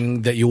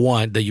everything that you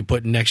want that you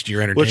put next to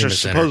your entertainment Which are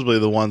center. supposedly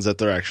the ones that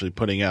they're actually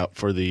putting out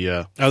for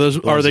the.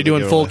 Are they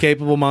doing full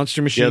capable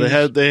monster machines?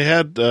 Yeah, they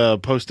had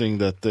posting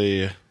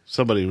that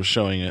somebody was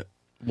showing it.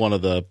 One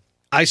of the.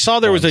 I saw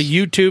there was a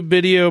YouTube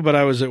video, but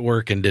I was at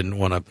work and didn't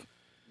want to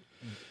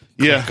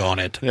click on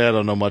it. Yeah, I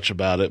don't know much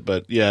about it,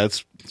 but yeah,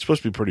 it's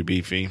supposed to be pretty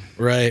beefy.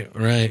 Right.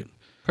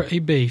 Pretty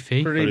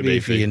beefy. Pretty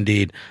beefy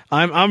indeed.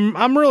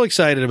 I'm real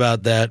excited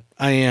about that.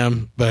 I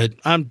am, but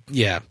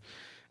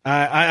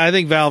I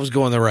think Valve's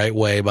going the right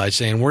way by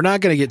saying we're not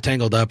going to get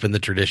tangled up in the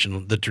tradition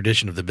of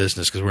the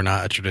business because we're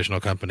not a traditional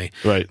company.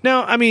 Right.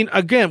 Now, I mean,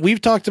 again,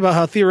 we've talked about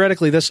how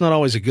theoretically that's not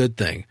always a good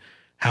thing,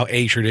 how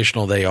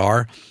a-traditional they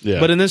are. Yeah.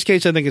 But in this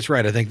case, I think it's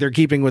right. I think they're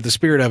keeping with the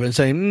spirit of it and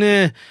saying,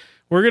 nah,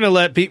 we're going to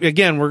let people,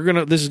 again,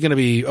 this is going to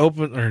be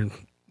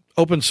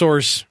open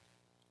source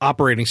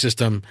operating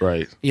system.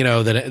 Right.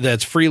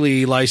 That's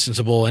freely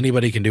licensable.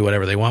 Anybody can do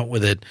whatever they want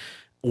with it.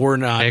 We're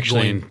not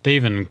they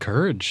even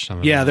encourage some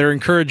of Yeah, that. they're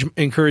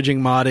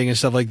encouraging modding and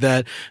stuff like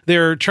that.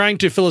 They're trying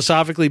to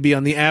philosophically be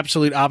on the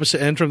absolute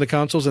opposite end from the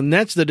consoles, and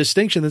that's the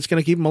distinction that's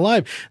going to keep them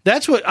alive.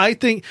 That's what I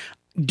think.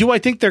 Do I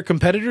think they're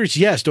competitors?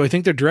 Yes. Do I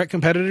think they're direct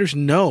competitors?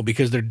 No,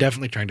 because they're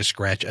definitely trying to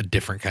scratch a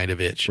different kind of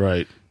itch.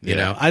 Right.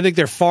 I think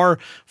they're far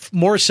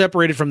more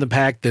separated from the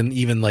pack than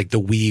even the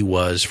Wii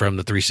was from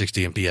the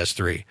 360 and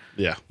PS3.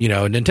 Yeah.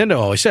 Nintendo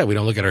always said we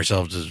don't look at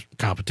ourselves as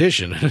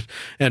competition,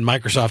 and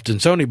Microsoft and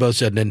Sony both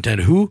said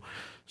Nintendo who.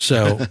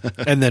 So,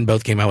 and then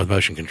both came out with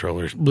motion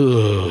controllers.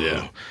 Ugh.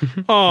 Yeah.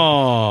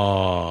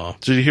 Oh.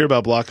 Did you hear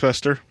about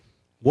Blockbuster?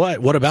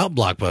 What about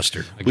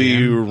Blockbuster?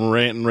 We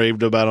rant and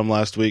raved about them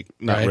last week.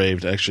 Not Right.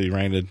 raved, actually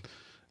ranted.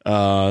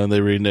 And they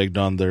reneged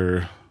on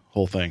their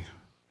whole thing.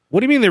 What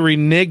do you mean they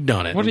reneged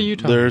on it? What are you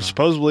talking They're about?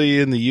 supposedly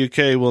in the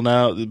UK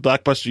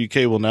Blockbuster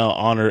UK will now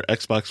honor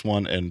Xbox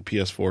One and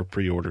PS4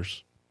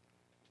 pre-orders.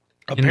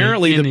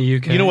 Apparently, in the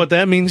UK. You know what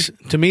that means?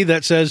 To me,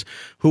 that says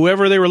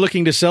whoever they were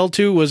looking to sell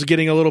to was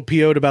getting a little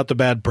PO'd about the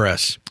bad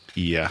press.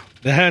 Yeah.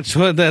 That's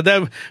what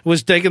that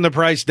was taking the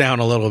price down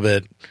a little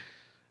bit.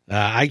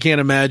 I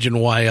can't imagine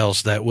why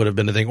else that would have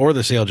been the thing, or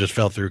the sale just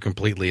fell through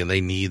completely, and they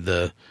need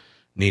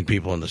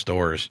people in the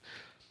stores.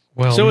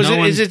 Well, So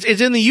is it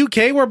in the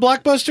UK where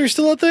Blockbuster is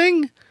still a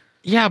thing?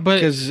 Yeah,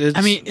 but 'Cause it's-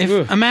 I mean,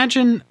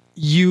 imagine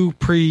you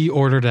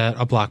pre-ordered at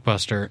a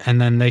Blockbuster and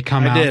then they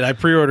come out. I did. I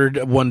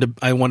pre-ordered one.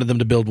 I wanted them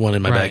to build one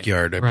in my Right,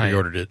 backyard. I right.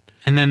 pre-ordered it.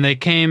 And then they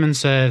came and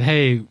said,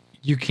 "Hey,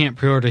 you can't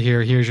pre-order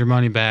here. Here's your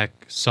money back.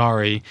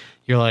 Sorry."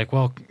 You're like,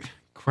 "Well,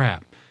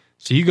 crap."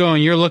 So you go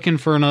and you're looking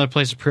for another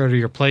place to pre-order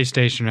your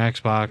PlayStation or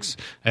Xbox.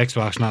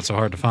 Xbox not so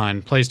hard to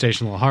find.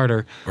 PlayStation a little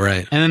harder.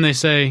 Right. And then they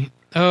say,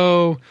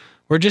 "Oh,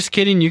 we're just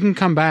kidding. You can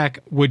come back."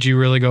 Would you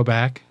really go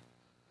back?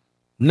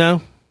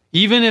 No.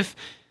 Even if,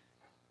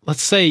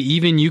 let's say,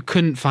 even you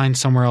couldn't find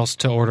somewhere else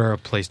to order a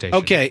PlayStation.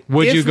 Okay,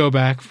 Would if- you go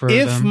back for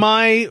If them?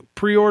 my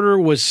pre-order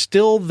was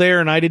still there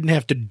and I didn't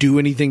have to do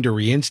anything to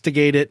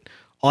reinstigate it,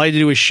 all I had to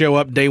do was show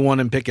up day one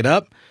and pick it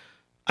up,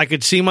 I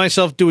could see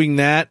myself doing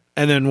that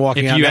and then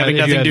walking if out you and had, having if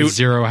you nothing had to do.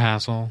 zero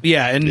hassle.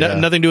 Yeah, and Yeah.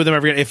 nothing to do with them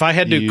ever again. If I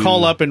had to You-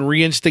 call up and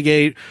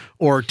reinstigate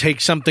or take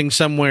something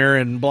somewhere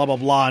and blah, blah,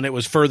 blah, and it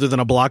was further than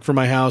a block from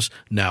my house,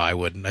 no, I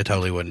wouldn't. I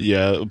totally wouldn't.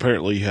 Yeah,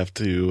 apparently you have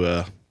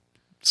to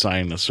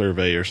sign a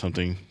survey or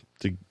something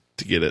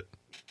to get it.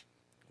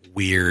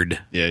 Weird.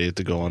 Yeah, you have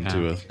to go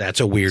onto a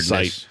That's a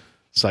weirdness.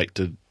 site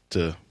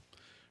to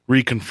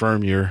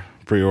reconfirm your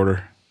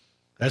pre-order.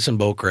 That's some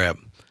bullcrap.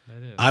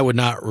 I would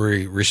not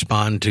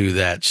respond to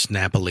that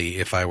snappily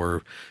if I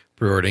were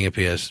pre-ordering a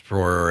PS4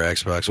 or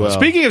Xbox One. Well-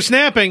 Speaking of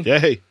snapping,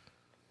 Yay.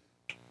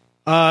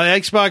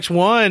 Xbox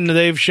One,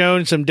 they've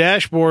shown some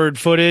dashboard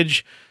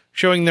footage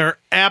showing their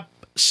app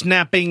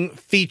snapping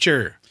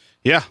feature.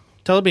 Yeah,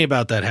 Tell me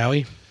about that,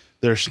 Howie.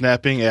 they're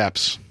snapping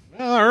apps.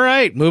 All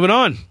right, moving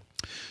on.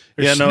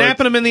 They're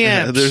snapping them in the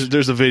apps.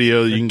 There's a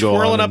video you can go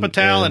twirling on up a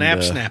towel and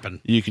app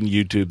snapping. You can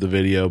YouTube the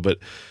video, but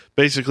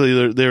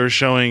basically they were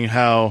showing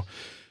how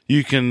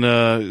you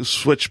can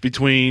switch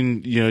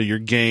between your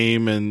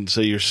game and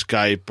say your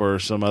Skype or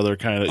some other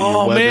kind of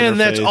your web man, interface.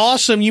 that's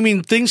awesome. You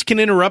mean things can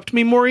interrupt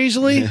me more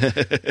easily?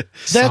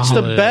 That's the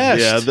Solid.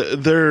 best. Yeah,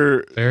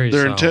 their Very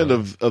intent solid.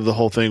 of the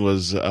whole thing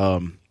was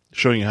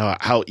showing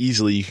how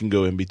easily you can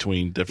go in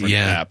between different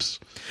Yeah. apps.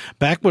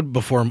 Back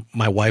before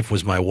my wife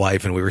was my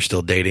wife and we were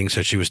still dating,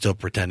 so she was still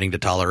pretending to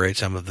tolerate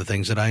some of the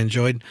things that I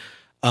enjoyed.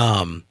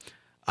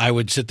 I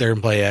would sit there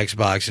and play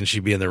Xbox, and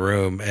she'd be in the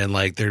room, and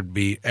like there'd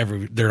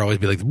always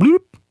be like bloop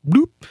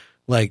bloop,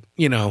 like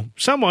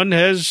Someone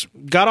has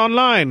got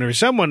online, or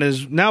someone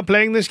is now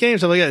playing this game,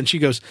 something like that. And she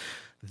goes,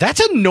 "That's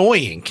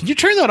annoying. Can you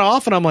turn that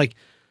off?" And I'm like,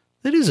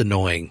 "That is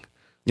annoying."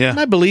 Yeah, And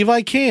I believe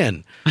I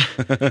can.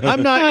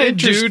 I'm not I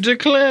interested. do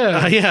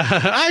declare. Yeah,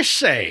 I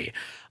say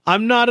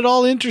I'm not at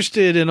all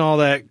interested in all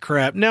that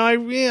crap. Now,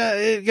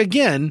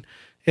 again,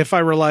 if I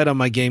relied on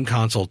my game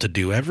console to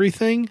do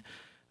everything,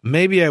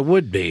 maybe I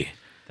would be.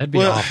 That'd be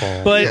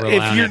awful. But to rely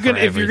if on you're it for gonna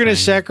everything.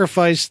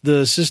 sacrifice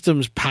the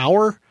system's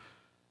power,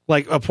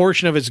 like a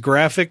portion of its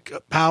graphic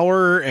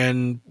power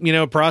and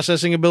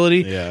processing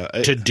ability, Yeah,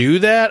 to do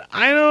that,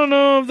 I don't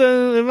know if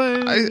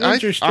I'm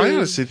interested. I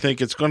honestly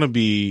think it's going to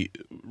be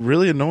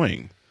really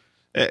annoying.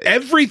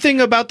 Everything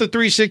about the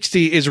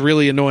 360 is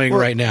really annoying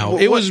right now.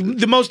 It was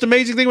the most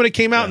amazing thing when it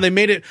came out, and they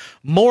made it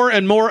more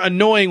and more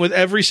annoying with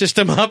every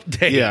system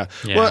update. Yeah.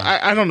 Yeah. Well,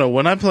 I don't know.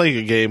 When I'm playing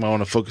a game, I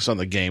want to focus on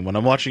the game. When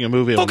I'm watching a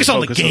movie, Focus I on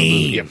want the to focus on the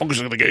movie. game. Yeah,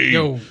 focus on the game.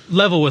 Yo,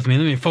 level with me.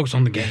 Let me focus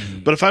on the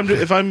game. But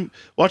if I'm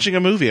watching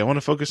a movie, I want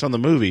to focus on the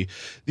movie.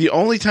 The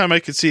only time I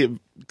could see it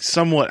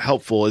somewhat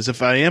helpful is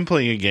if I am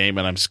playing a game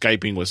and I'm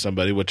Skyping with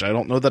somebody, which I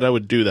don't know that I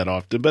would do that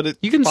often, but it's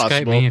You can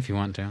possible. Skype me if you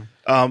want to.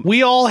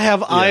 We all have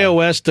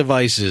iOS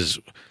devices.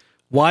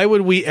 Why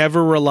would we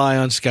ever rely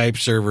on Skype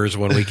servers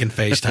when we can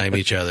FaceTime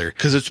each other?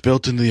 Because it's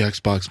built into the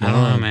Xbox. I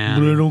don't know, man.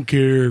 But I don't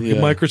care. Yeah.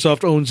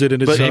 Microsoft owns it,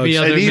 and it But sucks. Maybe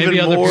other, And even maybe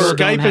other more- people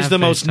don't Skype is have the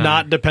most FaceTime.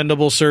 not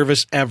dependable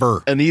service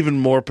ever. An even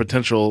more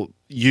potential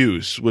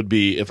use would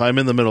be if I'm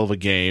in the middle of a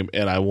game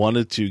and I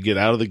wanted to get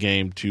out of the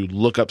game to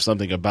look up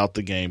something about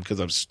the game because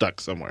I'm stuck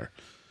somewhere.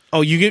 Oh,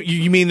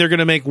 you mean they're going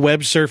to make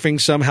web surfing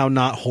somehow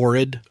not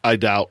horrid? I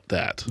doubt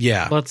that.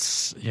 Yeah.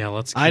 Let's.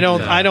 I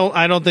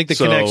don't think the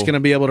So- Kinect's going to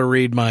be able to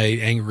read my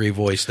angry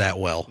voice that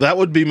well. That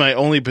would be my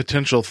only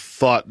potential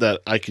thought that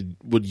I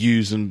would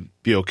use and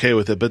be okay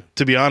with it. But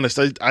to be honest,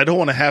 I don't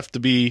want to have to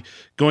be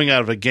going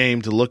out of a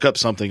game to look up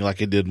something like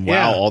I did in WoW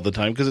Yeah. all the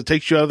time because it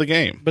takes you out of the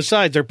game.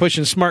 Besides, they're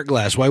pushing smart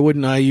glass. Why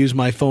wouldn't I use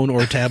my phone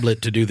or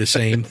tablet to do the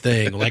same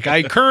thing like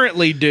I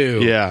currently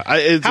do? Yeah. How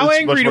it's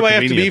angry much do more I have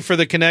to be convenient. for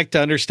the Kinect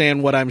to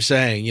understand what I'm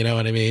saying? You know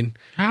what I mean?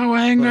 How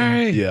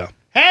angry? Yeah.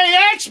 Hey,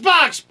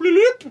 Xbox!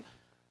 Bloop.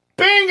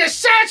 Bing,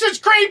 Assassin's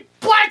Creed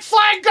Black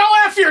Flag, go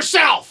F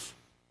yourself!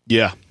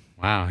 Yeah.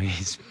 Wow,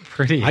 he's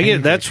pretty. I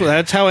get angry.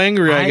 that's how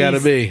angry I gotta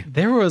be.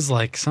 There was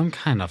like some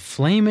kind of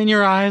flame in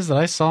your eyes that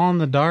I saw in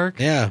the dark.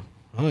 Yeah.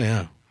 Oh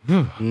yeah.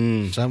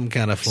 Some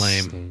kind of A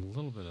flame.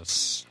 little bit of.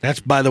 That's,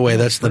 by the way,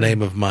 that's the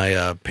name of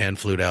my pan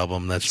flute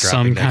album that's Some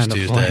dropping next Kind of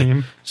Tuesday.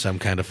 Flame. Some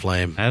kind of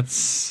flame.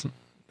 That's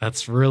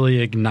really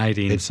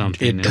igniting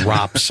something. It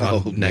drops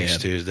on Oh, next man.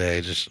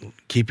 Tuesday. Just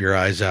keep your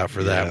eyes out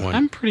for that one.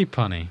 I'm pretty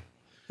punny.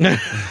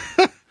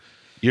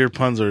 Your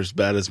puns are as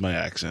bad as my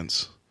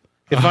accents.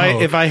 If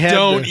I had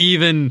don't the-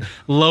 even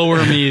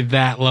lower me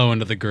that low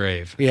into the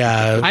grave.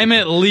 yeah. I'm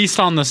at least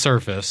on the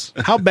surface.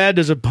 How bad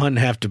does a pun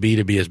have to be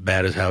as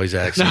bad as Howie's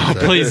accent?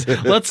 No, please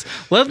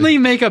let me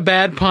make a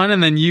bad pun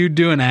and then you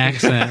do an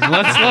accent.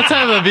 Let's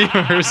have the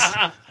viewers.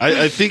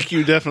 I think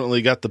you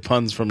definitely got the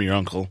puns from your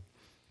uncle.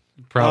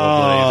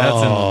 Probably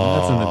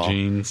that's in the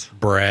genes.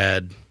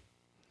 Brad,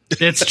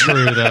 It's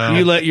true though.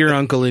 you let your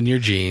uncle in your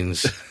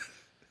jeans.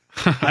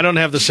 I don't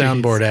have the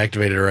soundboard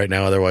activated right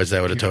now. Otherwise,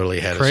 that would have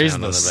totally had Praise a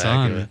sound the on the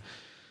sun. back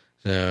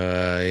of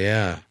it.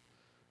 Yeah.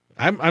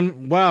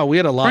 I'm. Wow, we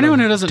had a lot. For anyone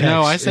of who doesn't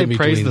know, I texts say in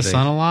praise between the things.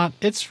 sun a lot.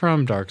 It's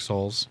from Dark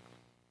Souls,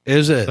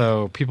 Is it?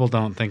 so people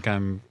don't think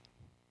I'm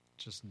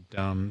just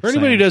dumb. For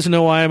anybody who saying- doesn't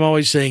know why I'm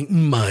always saying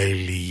 "my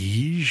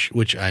liege,"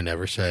 which I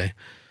never say.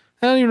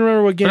 I don't even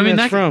remember what game I mean,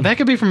 that's from. that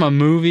could be from a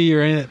movie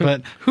or anything.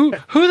 But who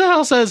the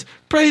hell says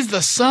praise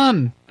the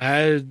sun?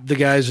 The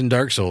guys in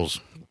Dark Souls.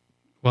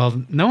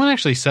 Well, no one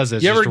actually says it.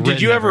 It's Did just you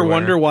written ever everywhere.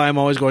 wonder why I'm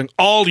always going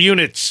all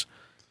units?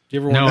 Do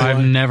you ever No, wonder I've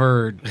why?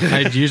 never. I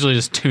usually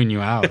just tune you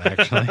out.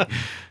 Actually, It's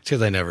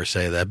because I never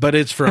say that, but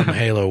it's from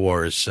Halo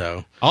Wars,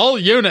 so all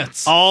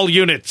units. all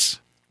units.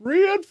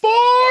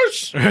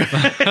 Reinforce.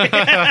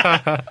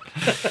 I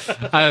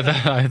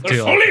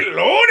do like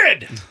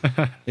loaded.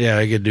 Yeah,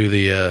 I could do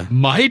the.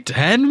 might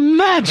and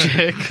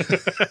magic.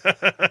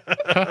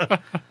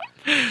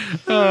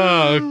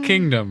 Oh,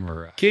 Kingdom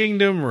Rush.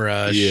 Kingdom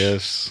Rush.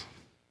 Yes.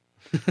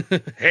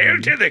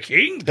 Hail to the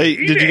king. Hey,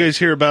 did you guys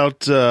hear about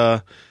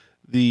the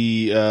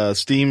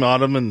Steam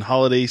Autumn and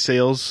Holiday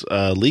sales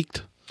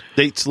leaked?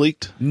 Dates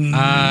leaked.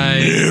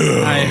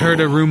 I heard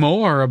a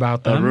rumor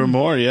about them. A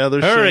rumor, yeah.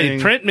 They're Hurry, saying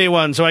print me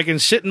one so I can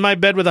sit in my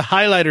bed with a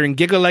highlighter and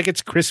giggle like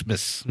it's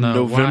Christmas. No,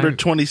 November why-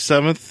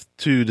 27th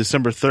to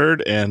December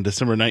 3rd and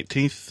December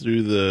 19th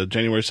through the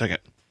January 2nd.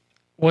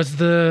 Was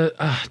the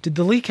did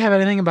the leak have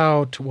anything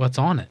about what's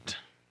on it?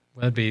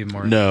 That'd be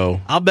more.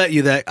 No. I bet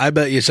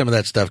you some of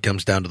that stuff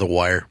comes down to the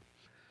wire.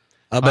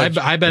 I bet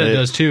it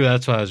does too.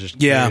 That's why I was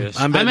just Yeah, curious.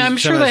 I'm betting I'm some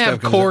sure of that they have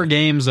stuff comes core up.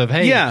 games of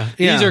hey, Yeah.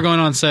 these are going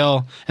on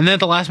sale, and then at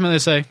the last minute they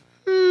say,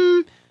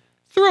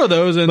 throw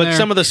those in But there.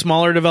 some of the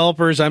smaller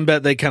developers, I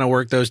bet they kind of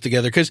work those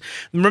together. Because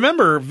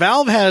remember,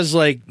 Valve has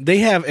they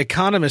have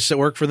economists that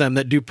work for them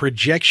that do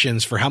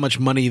projections for how much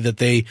money that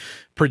they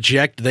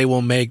project they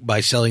will make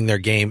by selling their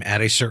game at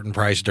a certain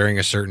price during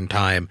a certain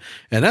time.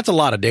 And that's a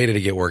lot of data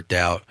to get worked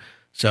out.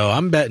 So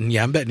I'm betting you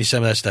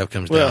some of that stuff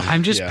comes down.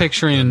 I'm just Yeah,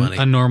 picturing money.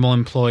 a normal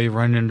employee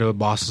running into a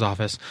boss's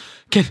office.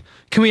 Can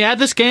we add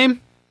this game?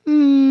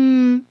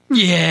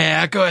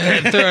 Yeah, go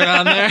ahead, throw it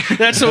on there.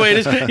 That's the way it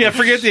is. Yeah,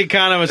 forget the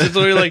economists. It's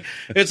literally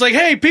like,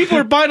 hey, people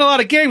are buying a lot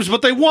of games,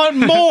 but they want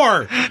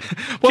more.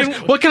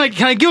 What can I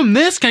give them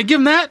this? Can I give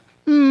them that?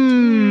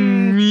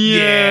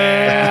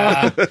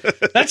 Yeah.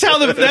 That's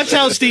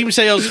how Steam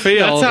sales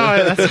feel.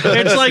 That's how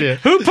It's like,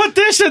 who put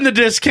this in the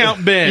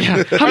discount bin?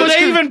 Yeah. How Are much they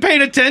can- even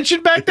paying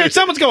attention back there?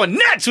 Someone's going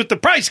nuts with the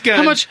price gun.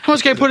 How much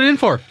can I put it in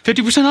for?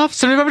 50% off?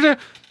 75%?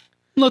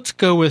 Let's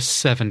go with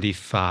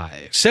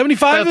 75.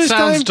 75 That this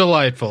sounds time?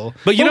 delightful.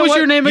 But you what know was what?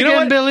 your name You know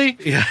again, what? Billy?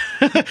 Yeah.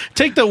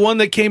 Take the one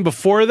that came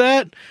before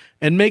that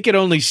and make it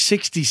only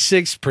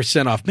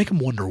 66% off. Make them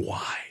wonder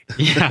why.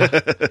 Yeah.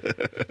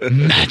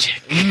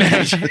 Magic.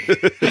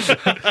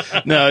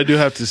 No, I do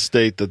have to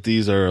state that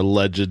these are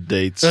alleged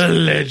dates.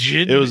 Alleged.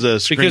 It was a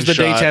because the screenshot.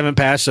 dates haven't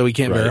passed, so we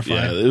can't Right, verify.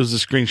 yeah, it was a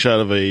screenshot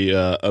of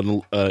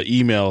an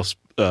email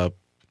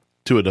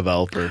to a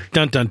developer.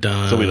 Dun dun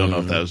dun. So we don't know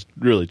if that was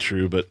really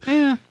true, but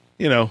Yeah.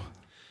 you know,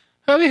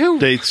 I mean, who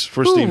dates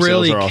for who Steam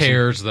really sales are awesome.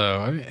 cares,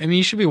 though? I mean,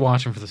 you should be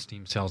watching for the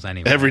Steam sales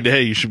anyway. Every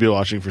day you should be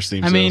watching for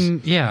Steam I sales.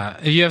 mean, yeah.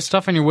 If you have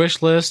stuff on your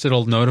wish list,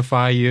 it'll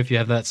notify you if you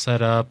have that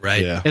set up.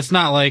 Right. Yeah. It's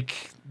not like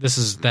this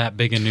is that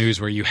big a news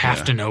where you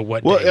have to know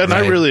what Well, day. and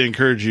I Right. really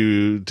encourage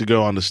you to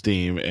go onto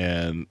Steam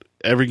and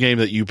every game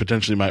that you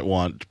potentially might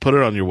want, put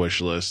it on your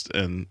wish list.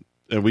 And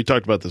we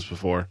talked about this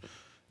before.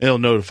 It'll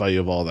notify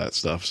you of all that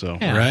stuff. So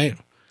Yeah. Right.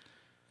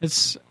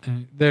 It's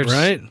there's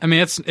Right. I mean,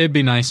 it'd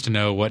be nice to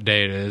know what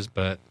day it is,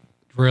 but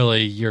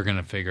really, you're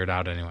gonna figure it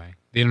out anyway.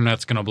 The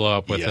internet's gonna blow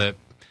up with Yeah. it.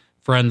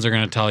 Friends are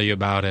gonna tell you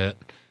about it.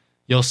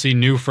 You'll see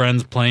new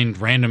friends playing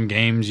random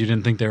games you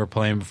didn't think they were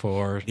playing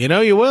before. You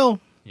know you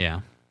will. Yeah.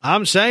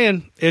 I'm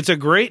saying it's a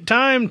great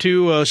time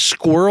to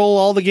squirrel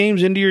all the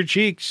games into your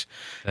cheeks.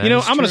 That you know,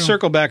 is I'm going to true.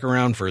 circle back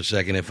around for a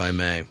second, if I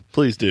may.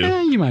 please do.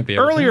 You might be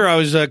able to. Earlier, I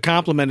was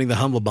complimenting the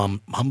Humble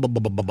Hubba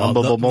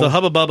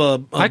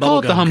Bubba. I call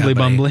it the Humbly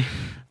Bumbly.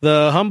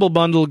 The Humble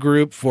Bundle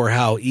group for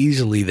how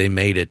easily they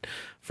made it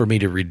for me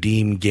to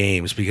redeem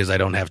games because I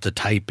don't have to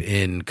type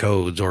in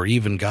codes or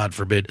even, God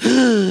forbid,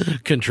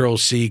 Control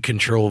C,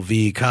 Control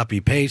V, copy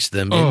paste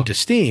them into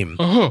Steam.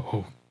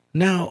 Oh.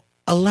 Now,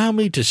 allow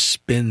me to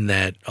spin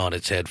that on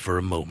its head for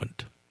a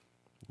moment.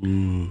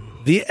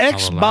 The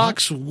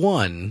Xbox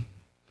One,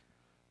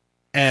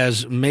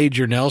 as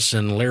Major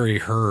Nelson, Larry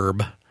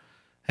Herb,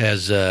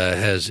 has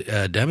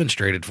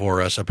demonstrated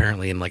for us,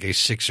 apparently in like a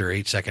 6 or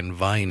 8 second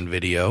Vine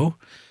video,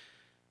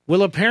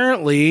 will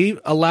apparently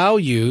allow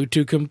you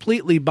to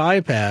completely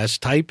bypass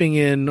typing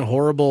in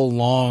horrible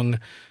long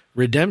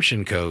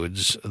redemption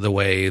codes the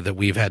way that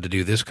we've had to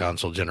do this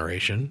console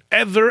generation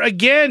ever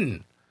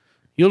again.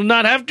 You'll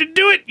not have to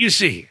do it, you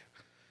see.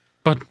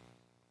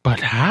 But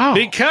how?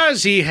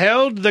 Because he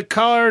held the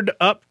card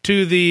up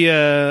to the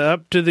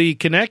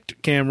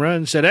Kinect camera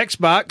and said,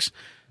 Xbox,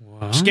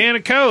 scan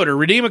a code or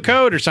redeem a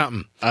code or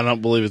something. I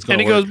don't believe it's going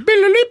And to he work. goes,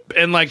 "Beep,"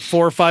 and like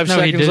 4 or 5 No, he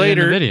seconds did it in the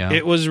later, video.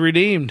 it was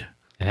redeemed.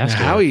 It has to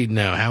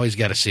Howie's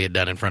got to see it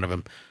done in front of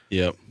him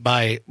Yep.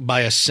 by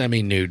a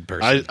semi-nude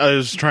person. I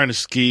was trying to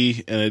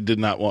ski and it did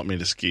not want me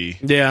to ski.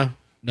 Yeah.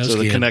 No so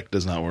the skiing. Kinect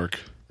does not work.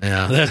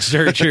 Yeah. That's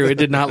very true. It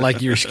did not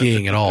like your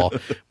skiing at all.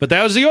 But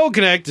that was the old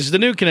Kinect. This is the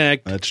new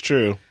Kinect. That's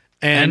true.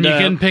 And you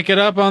can pick it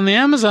up on the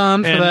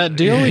Amazon for and- that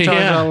deal we talked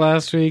yeah. about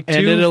last week.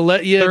 and it'll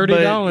let you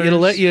 $30. it'll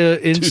let you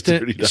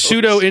 $230.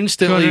 pseudo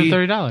instantly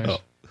 $230.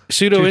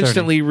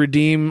 instantly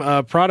redeem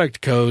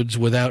product codes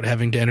without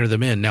having to enter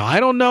them in. Now,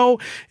 I don't know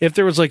if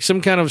there was like some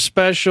kind of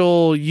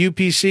special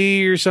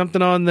UPC or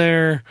something on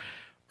there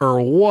or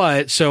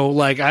what. So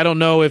like, I don't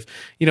know if,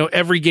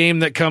 every game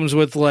that comes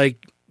with like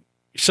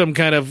some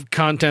kind of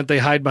content they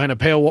hide behind a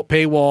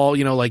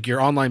paywall, like your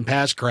online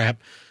pass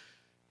crap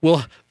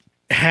will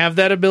have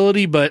that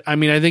ability. But I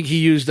mean, I think he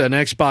used an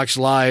Xbox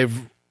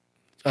Live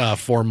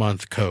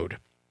 4-month card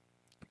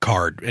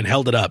and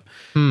held it up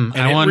and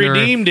I it wonder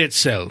redeemed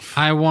itself.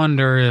 I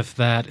wonder if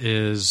that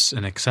is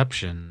an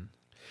exception.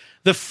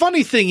 The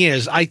funny thing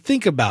is, I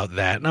think about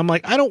that, and I'm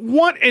like, I don't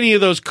want any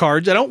of those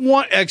cards. I don't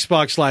want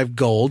Xbox Live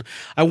Gold.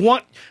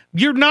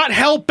 You're not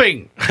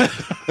helping.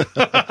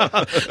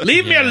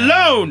 Leave me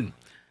alone.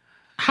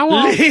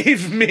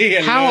 Leave me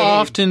alone. How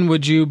often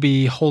would you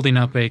be holding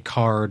up a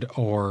card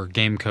or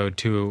game code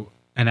to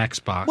an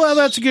Xbox? Well,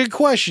 that's a good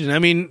question. I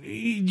mean,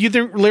 you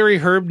think Larry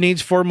Herb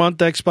needs 4-month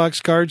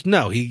Xbox cards?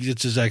 No, he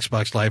gets his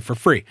Xbox Live for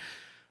free.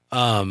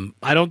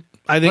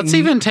 I think Let's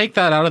even take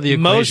that out of the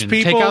equation. most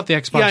people take out the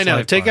Xbox. Yeah, I know.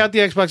 Live Take card. out the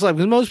Xbox Live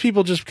because most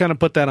people just kind of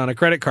put that on a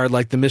credit card,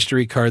 like the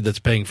mystery card that's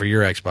paying for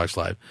your Xbox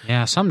Live.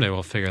 Yeah, someday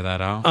we'll figure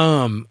that out.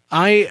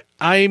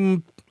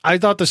 I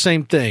thought the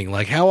same thing.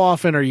 Like, how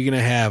often are you going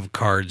to have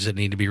cards that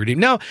need to be redeemed?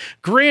 Now,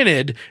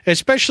 granted,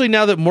 especially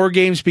now that more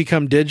games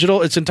become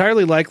digital, it's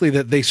entirely likely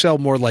that they sell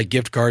more like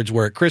gift cards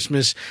where at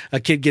Christmas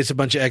a kid gets a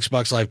bunch of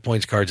Xbox Live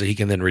points cards that he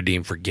can then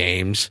redeem for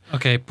games.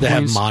 Okay, that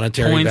have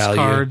monetary points value.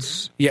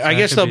 Cards. Yeah, I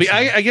guess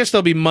I guess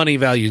there'll be money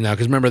values now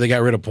because remember they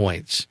got rid of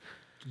points.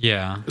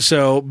 Yeah.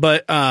 So,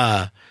 but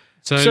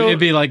So it'd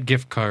be like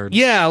gift cards.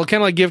 yeah,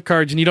 kind of like gift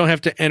cards, and you don't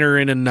have to enter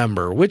in a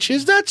number,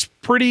 that's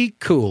pretty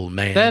cool,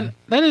 man.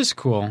 That is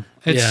cool.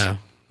 Yeah.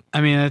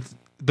 I mean,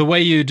 the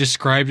way you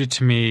described it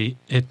to me,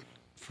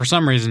 for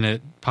some reason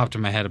it popped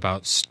in my head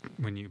about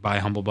when you buy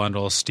Humble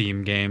Bundle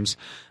Steam games,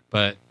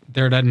 but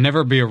there'd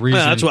never be a reason.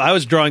 Well, that's why I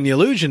was drawing the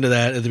allusion to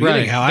that at the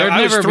beginning. Right. How There'd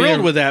I was never be thrilled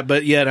a- with that,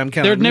 but yet I'm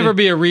kind of There'd never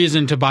be a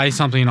reason to buy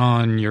something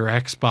on your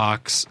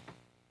Xbox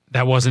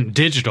that wasn't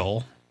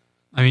digital.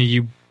 I mean,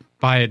 you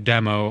buy a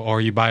demo or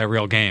you buy a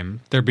real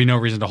game. There'd be no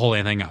reason to hold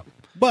anything up.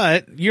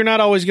 But you're not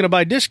always going to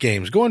buy disc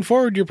games. Going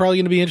forward, you're probably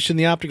going to be interested in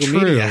the optical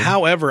True. media.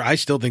 However, I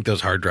still think those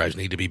hard drives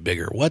need to be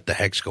bigger. What the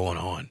heck's going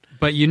on?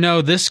 But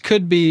this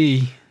could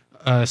be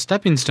a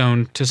stepping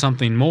stone to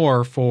something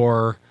more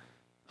for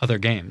other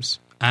games.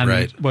 And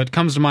Right. what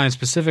comes to mind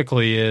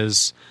specifically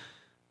is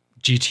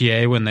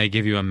GTA when they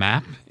give you a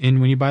map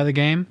when you buy the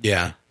game.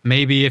 Yeah.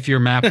 Maybe if your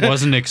map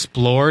wasn't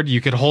explored,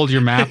 you could hold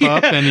your map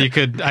up and you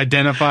could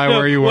identify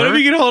where you were. What if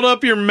you can hold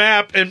up your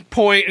map and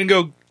point and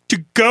go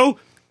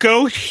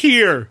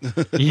here.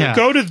 Yeah.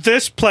 Go to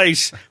this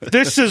place.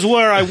 This is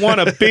where I want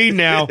to be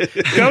now.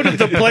 Go to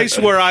the place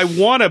where I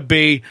want to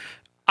be.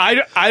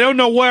 I don't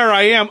know where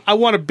I am. I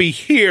want to be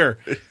here.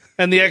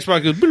 And the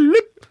Xbox goes, bloop,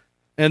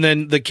 and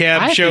then the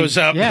cab shows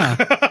up.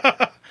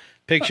 Yeah.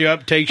 Picks you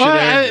up, takes you Well,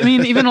 there. I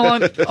mean, even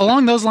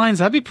along those lines,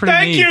 that'd be pretty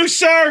Thank neat. you,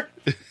 sir.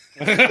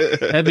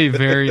 That'd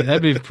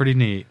be pretty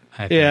neat.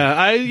 I think.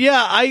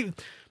 I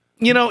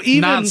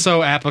even Not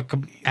so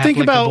applicable. think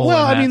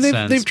about in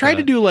that they've sense, tried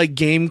to but- do like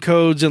game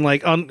codes and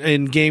like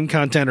in game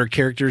content or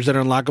characters that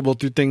are unlockable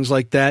through things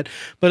like that,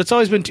 but it's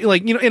always been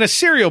like in a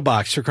cereal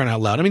box for crying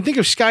out loud. I mean, think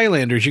of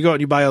Skylanders. You go out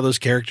and you buy all those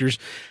characters,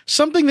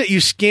 something that you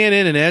scan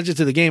in and adds it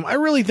to the game. I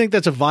really think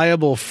that's a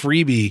viable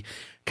freebie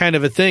kind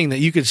of a thing that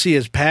you could see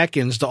as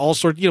pack-ins to all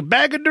sorts,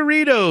 bag of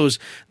Doritos.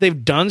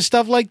 They've done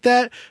stuff like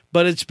that,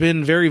 but it's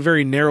been very,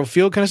 very narrow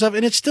field kind of stuff,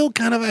 and it's still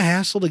kind of a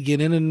hassle to get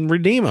in and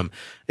redeem them.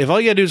 If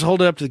all you got to do is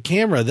hold it up to the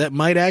camera, that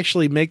might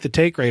actually make the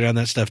take rate on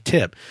that stuff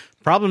tip.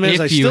 Problem is, if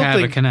I you still have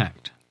think, a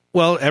Connect.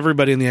 well,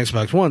 everybody in the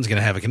Xbox One is going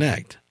to have a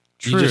Connect.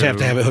 You just have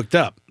to have it hooked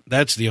up.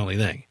 That's the only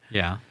thing.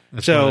 Yeah.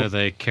 That's So- whether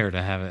they care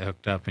to have it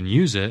hooked up and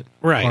use it,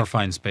 Right. or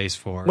find space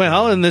for it.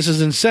 Well, and this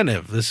is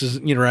incentive. This is,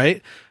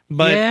 right?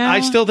 But Yeah.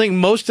 I still think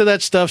most of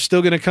that stuff's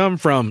still going to come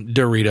from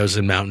Doritos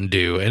and Mountain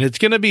Dew, and it's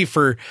going to be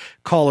for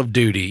Call of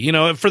Duty,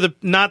 for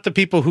not the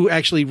people who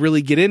actually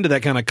really get into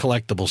that kind of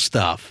collectible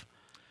stuff.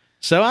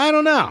 So I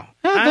don't know.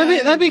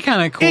 Yeah, that'd be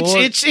kind of cool.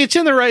 It's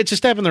in the right. It's a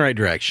step in the right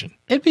direction.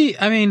 It'd be.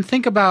 I mean,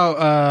 think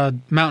about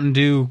Mountain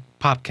Dew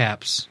pop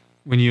caps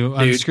when you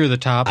unscrew the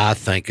top. I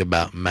think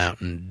about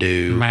Mountain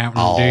Dew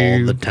Mountain all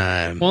Dew. the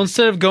time. Well,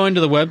 instead of going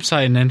to the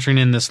website and entering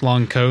in this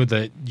long code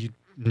that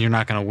you're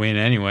not going to win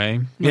anyway,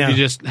 Yeah. you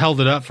just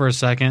held it up for a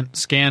second,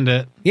 scanned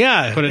it.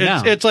 Yeah, Put it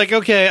down. It's like,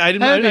 okay, I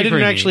That'd be didn't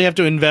pretty actually neat. have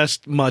to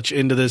invest much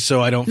into this,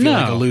 so I don't feel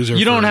like a loser.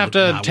 You don't for have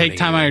to not take winning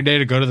time out of it. your day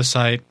to go to the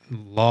site,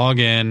 log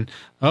in.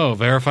 Oh,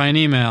 verify an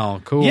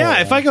email. Cool. Yeah,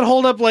 if I could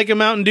hold up like a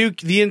Mountain Dew,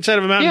 the inside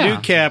of a Mountain Yeah.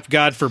 Dew cap,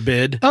 God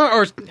forbid,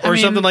 or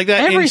something like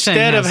that, everything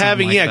instead has of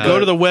having, something like go that.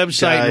 to the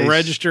website and Guys,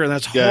 register, and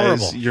that's Guys,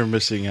 horrible. you're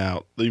missing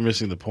out. You're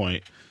missing the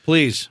point.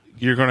 Please.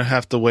 You're going to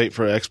have to wait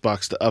for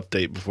Xbox to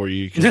update before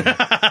you can.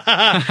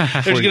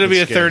 There's going to be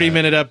a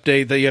 30-minute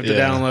update that you have to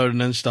Yeah. download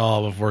and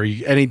install before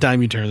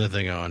anytime you turn the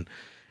thing on.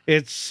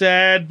 It's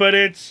sad, but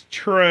it's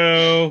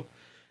true.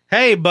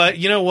 Hey, but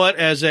you know what?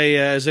 As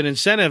an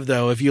incentive,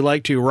 though, if you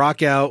like to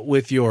rock out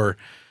with your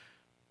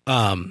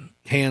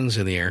hands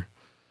in the air.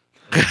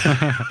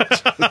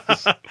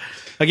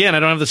 Again,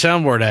 I don't have the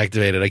soundboard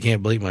activated. I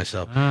can't bleep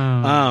myself.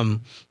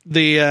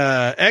 The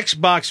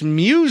Xbox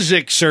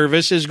Music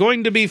service is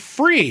going to be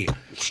free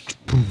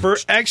for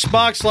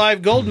Xbox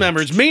Live Gold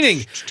members,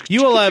 meaning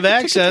you will have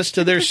access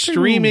to their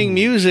streaming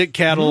music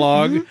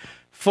catalog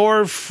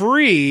for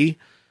free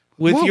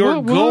with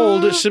your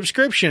Gold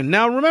subscription.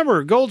 Now,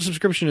 remember, Gold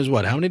subscription is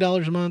what? How many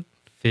dollars a month?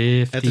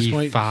 At this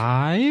point?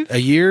 55? A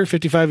year?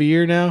 55 a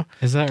year now?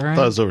 Is that right? I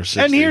thought it was over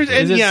 60. And here's,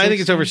 Is it I think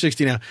it's 60? over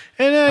 60 now.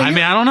 And I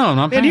mean, I don't know. I'm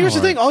not and paying here's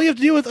the for thing: it. all you have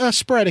to do with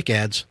sporadic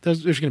ads.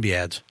 There's going to be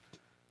ads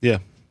Yeah.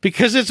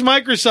 because it's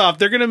Microsoft.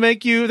 They're going to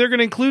make you. They're going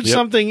to include Yep.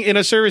 something in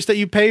a service that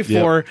you pay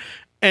for,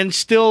 and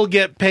still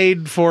get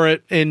paid for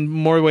it in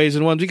more ways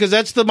than one, because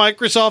that's the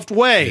Microsoft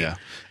way. Yeah.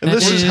 And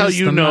this is how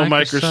you the know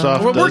Microsoft-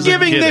 Microsoft. We're doesn't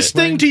giving get this it.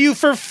 thing to you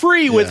for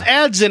free with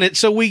Yeah. ads in it,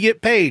 so we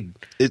get paid.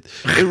 It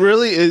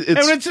really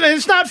it's And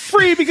it's not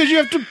free because you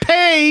have to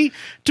pay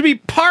to be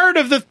part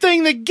of the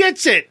thing that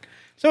gets it.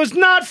 So it's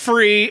not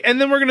free, and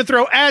then we're going to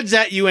throw ads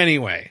at you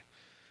anyway.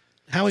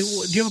 Howie, do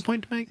you have a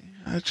point to make?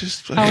 all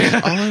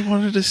I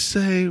wanted to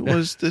say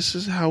was this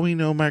is how we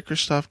know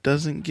Microsoft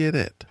doesn't get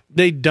it.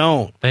 They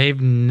don't. They've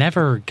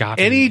never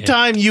gotten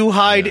Anytime you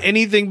hide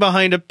anything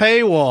behind a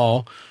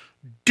paywall,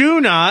 do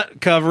not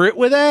cover it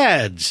with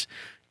ads.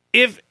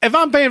 If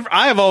I'm paying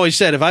I have always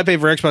said if I pay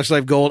for Xbox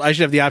Live Gold, I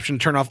should have the option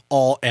to turn off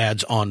all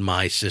ads on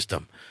my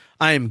system.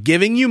 I am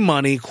giving you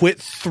money. Quit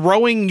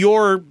throwing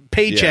your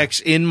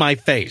paychecks in my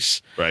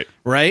face. Right.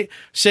 Right?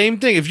 Same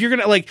thing. If you're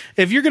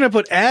gonna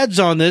put ads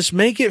on this,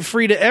 make it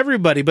free to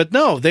everybody. But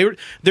no,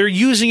 they're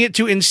using it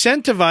to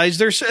incentivize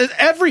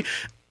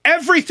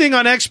everything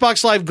on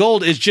Xbox Live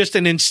Gold is just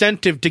an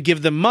incentive to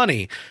give them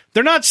money.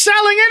 They're not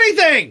selling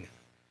anything.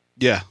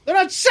 Yeah. They're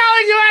not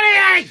selling you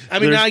anything. I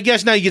mean, I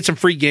guess now you get some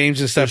free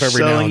games and stuff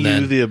every now selling and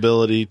then. you the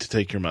ability to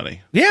take your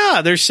money.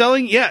 Yeah, they're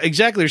selling. Yeah,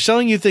 exactly. They're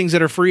selling you things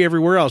that are free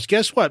everywhere else.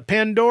 Guess what?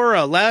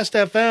 Pandora, Last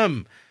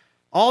FM,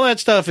 all that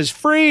stuff is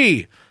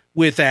free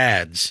with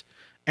ads.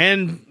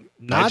 And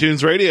not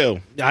iTunes Radio.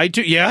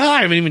 iTunes. Yeah,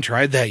 I haven't even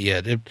tried that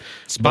yet.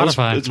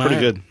 Spotify. It's pretty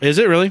good. Is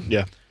it really?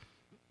 Yeah.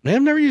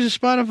 I've never used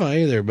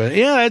Spotify either, but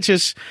yeah, it's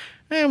just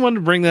I wanted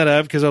to bring that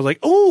up because I was like,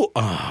 oh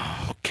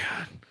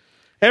God.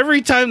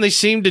 Every time they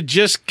seem to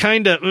just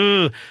kind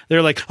of,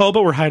 they're like, oh,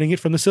 but we're hiding it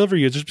from the silver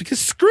users because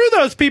screw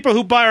those people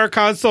who buy our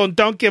console and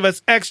don't give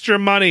us extra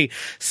money.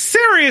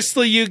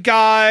 Seriously, you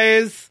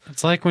guys.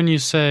 It's like when you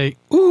say,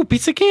 ooh,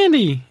 piece of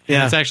candy. Yeah.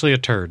 And it's actually a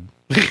turd.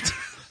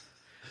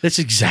 That's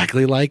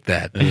exactly like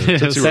that. Tootsie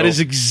That Roll. is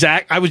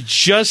exact. I was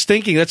just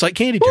thinking that's like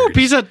candy turds. Ooh,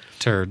 piece of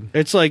turd.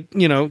 It's like,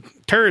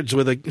 turds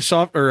with a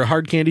soft or a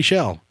hard candy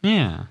shell.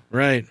 Yeah.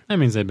 Right. That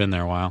means they've been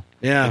there a while.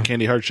 Yeah.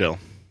 Candy hard shell.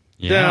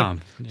 Yeah.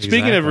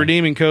 Speaking of exactly.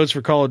 redeeming codes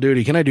for Call of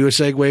Duty, can I do a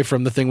segue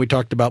from the thing we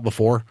talked about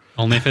before?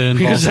 Only if it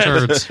involves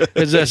turds.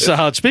 Is that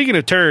solid? Speaking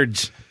of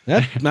turds,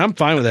 I'm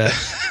fine with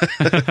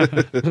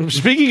that.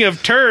 Speaking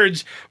of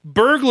turds,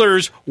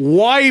 burglars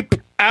wipe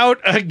out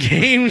a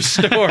game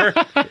store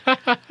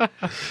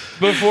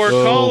before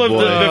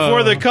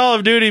the Call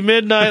of Duty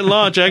midnight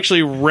launch. I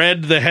actually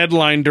read the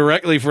headline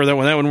directly for that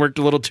one. That one worked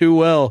a little too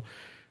well.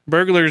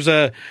 Burglars,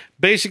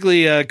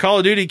 basically, Call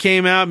of Duty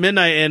came out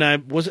midnight, and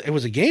it was a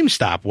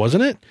GameStop,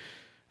 wasn't it?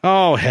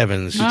 Oh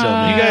heavens! You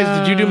guys,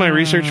 did you do my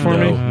research for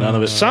me? None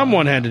of it.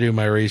 Someone had to do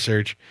my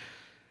research.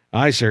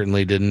 I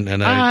certainly didn't,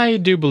 and I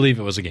do believe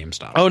it was a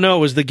GameStop. Oh no, it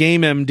was the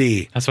Game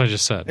MD. That's what I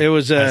just said. It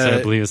was. I said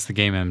I believe it's the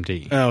Game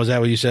MD. Oh, is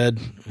that what you said?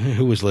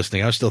 Who was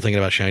listening? I was still thinking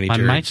about shiny My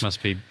turds. mic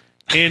must be.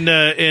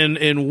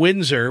 In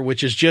Windsor,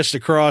 which is just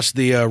across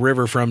the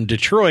river from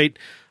Detroit,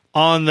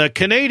 on the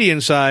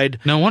Canadian side.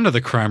 No wonder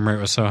the crime rate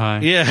was so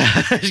high. Yeah,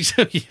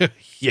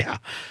 yeah.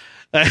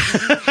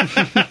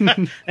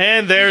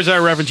 And there's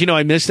our reference.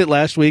 I missed it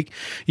last week.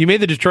 You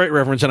made the Detroit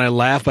reference, and I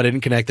laughed, but I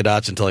didn't connect the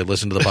dots until I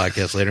listened to the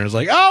podcast later. And I was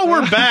like, "Oh,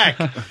 we're back.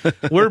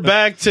 We're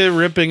back to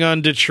ripping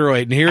on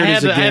Detroit." And here it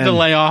is again. I had to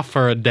lay off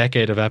for a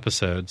decade of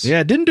episodes.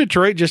 Yeah, didn't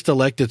Detroit just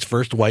elect its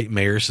first white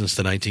mayor since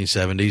the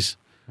 1970s?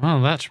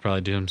 Well, that should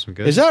probably do him some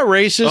good. Is that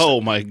racist?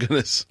 Oh my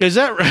goodness! Is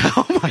that?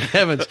 Oh my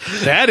heavens!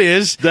 That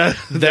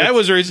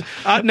was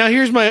racist. Now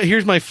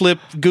here's my flip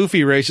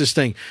goofy racist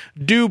thing.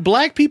 Do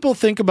black people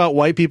think about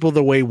white people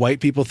the way white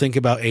people think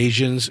about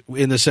Asians,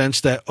 in the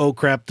sense that, oh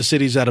crap, the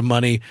city's out of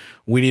money,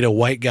 we need a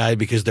white guy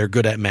because they're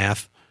good at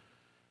math?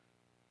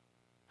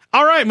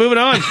 All right, moving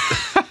on.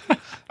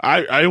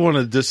 I want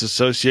to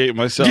disassociate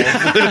myself.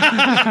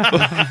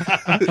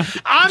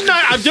 I'm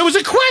not. There was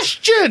a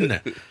question.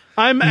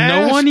 I'm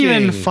asking. No one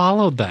even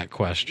followed that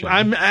question.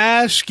 I'm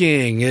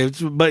asking,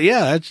 but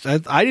yeah,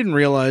 I didn't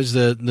realize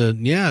that.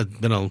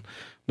 It's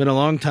been a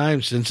long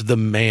time since the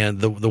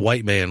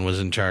white man was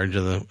in charge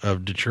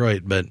of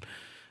Detroit. But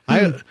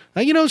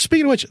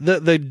speaking of which,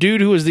 the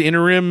dude who was the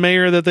interim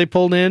mayor that they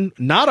pulled in,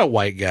 not a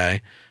white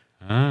guy.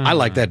 I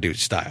like that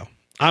dude's style.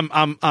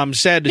 I'm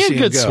sad to he see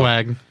had him good go.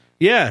 swag.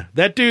 Yeah,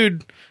 that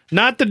dude,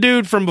 not the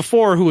dude from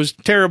before who was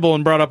terrible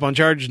and brought up on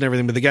charges and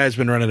everything, but the guy's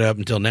been running it up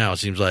until now. It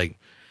seems like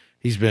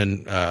he's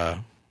been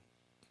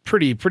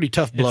pretty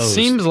tough blows. It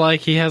seems like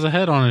he has a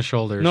head on his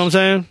shoulders. You know what I'm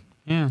saying?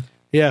 Yeah.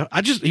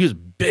 Yeah, he was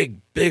big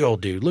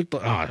old dude.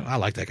 I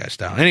like that guy's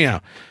style.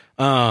 Anyhow,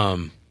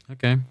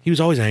 Okay. he was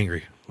always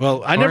angry.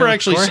 Well, I never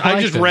actually. I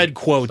just read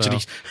quotes, so.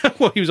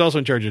 and he was also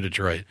in charge of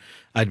Detroit.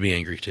 I'd be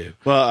angry too.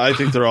 Well, I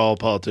think they're all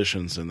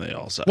politicians and they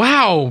all suck.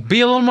 Wow,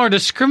 be a little more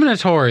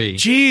discriminatory.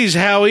 Jeez,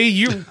 Howie,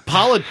 you're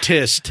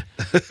politist.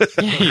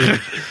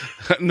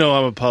 No,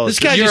 I'm a politician. This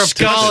guy You're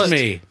disgusts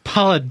me.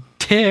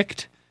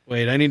 Politicked.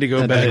 Wait, I need to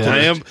go back.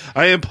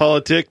 I am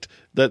politicked.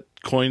 That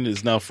coin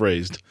is now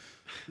phrased.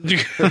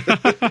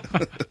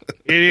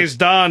 It is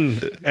done,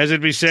 as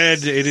it be said.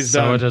 It is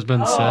So done. it has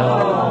been said.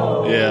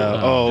 Yeah.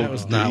 Oh, That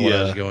was not what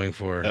I was going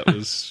for. That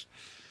was.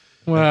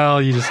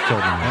 Well, you just killed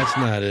me. That's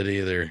not it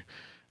either.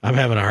 I'm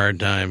having a hard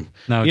time.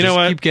 No, You just know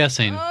what? keep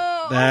guessing.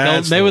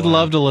 That's They the would one.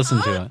 love to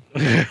listen to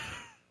it.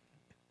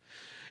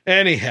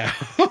 Anyhow,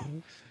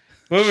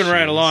 moving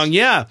right along.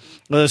 Yeah,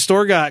 the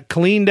store got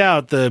cleaned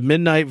out the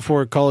midnight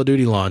before Call of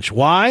Duty launch.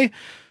 Why?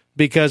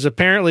 Because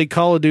apparently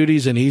Call of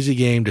Duty's an easy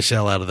game to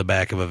sell out of the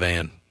back of a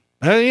van.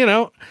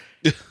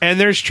 And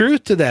there's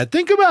truth to that.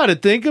 Think about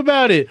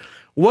it.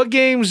 What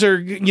games are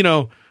going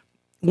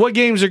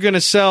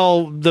to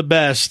sell the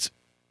best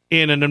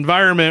in an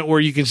environment where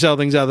you can sell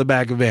things out of the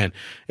back of a van?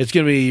 It's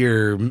going to be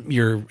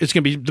it's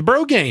going to be the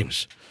bro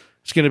games.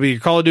 It's going to be your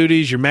Call of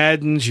Duties, your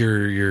Maddens,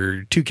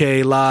 your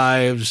 2K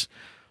Lives,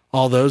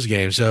 all those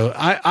games. So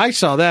I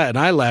saw that and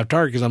I laughed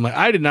hard because I'm like,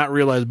 I did not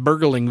realize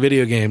burgling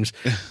video games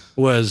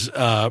was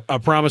a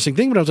promising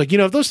thing. But I was like,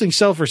 if those things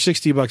sell for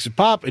 $60 a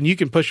pop and you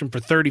can push them for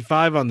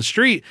 $35 on the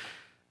street,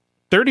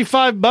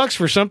 $35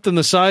 for something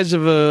the size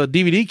of a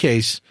DVD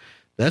case,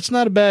 that's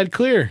not a bad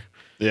clear.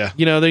 Yeah.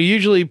 They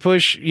usually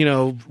push,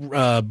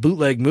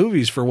 bootleg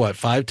movies for what,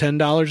 $5,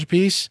 $10 a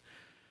piece.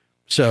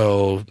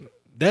 So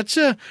that's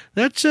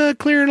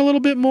clearing a little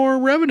bit more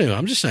revenue.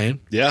 I'm just saying.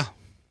 Yeah.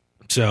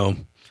 So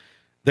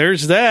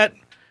there's that.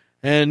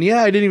 And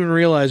yeah, I didn't even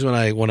realize when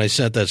I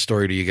sent that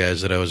story to you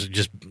guys that I was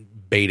just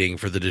baiting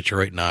for the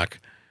Detroit knock.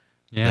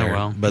 Yeah, There,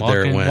 well, but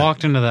there it went.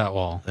 Walked into that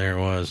wall. There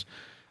it was.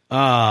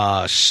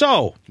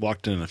 So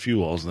Walked in a few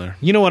walls there.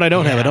 you know what I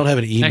don't have? I don't have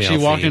an email.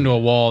 Actually, walked feed. into a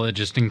wall that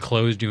just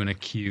enclosed you in a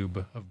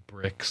cube of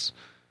bricks.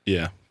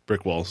 Yeah.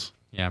 Brick walls.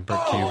 Yeah, brick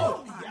cube.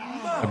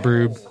 A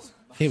broob.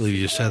 Can't believe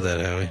you just said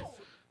that, Howie.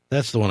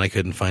 That's the one I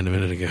couldn't find a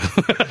minute ago.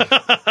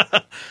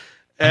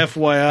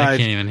 FYI. I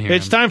can't even hear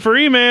It's him. time for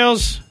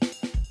emails.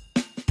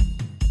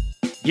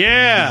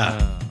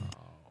 Yeah.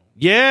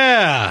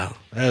 Yeah.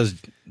 That was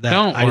that.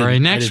 Don't I worry.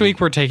 didn't- Next week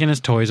we're taking his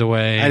toys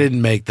away. I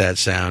didn't make that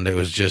sound. It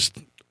was just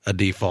a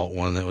default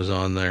one that was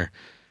on there.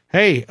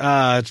 Hey,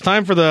 it's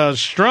time for the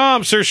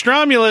Sir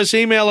Stromulus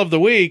email of the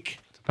week.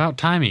 It's about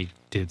time he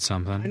did I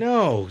something.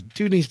 know.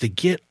 Dude needs to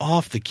get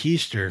off the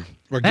keister.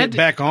 Or get That-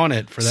 back on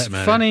it, for that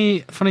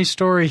matter. Funny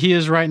story. He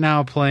is right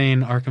now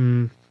playing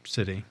Arkham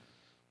City.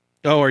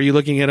 Oh, are you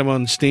looking at him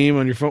on Steam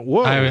on your phone?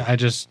 Whoa. I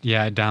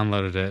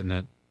downloaded it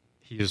and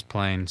he was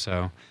playing.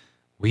 So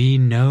we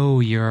know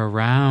you're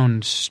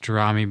around,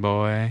 Strommy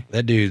boy.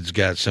 That dude's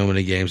got so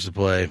many games to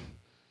play.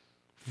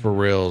 For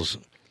reals.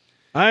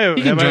 You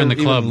can join the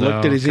club,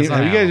 Looked though, at his 'cause email. I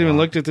Have you guys have a even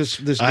lot. looked at this?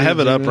 I have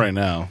it dude's up email? right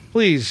now.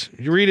 Please,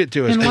 you read it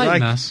to us. 'cause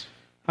Enlighten us.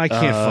 I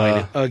can't find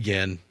it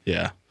again.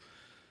 Yeah.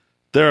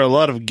 There are a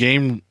lot of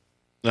game.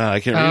 I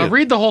can't read it.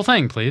 Read the whole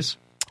thing, please.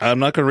 I'm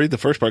not going to read the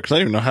first part because I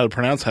don't even know how to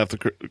pronounce half the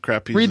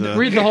crap he's... Read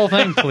the whole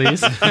thing,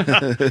 please.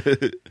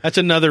 That's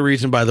another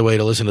reason, by the way,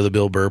 to listen to the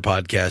Bill Burr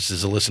podcast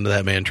is to listen to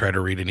that man try to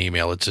read an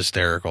email. It's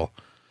hysterical.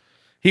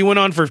 He went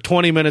on for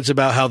 20 minutes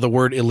about how the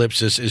word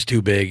ellipsis is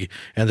too big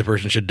and the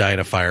person should die in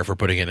a fire for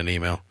putting in an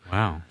email.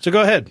 Wow. So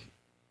go ahead.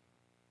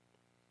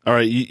 All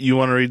right, you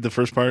want to read the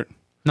first part?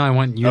 No, I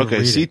want you to Okay,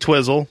 read see it.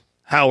 Twizzle,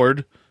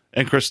 Howard,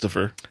 and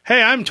Christopher.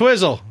 Hey, I'm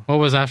Twizzle. What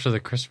was after the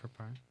Christopher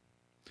part?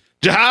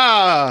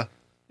 Jaha!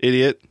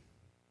 Idiot.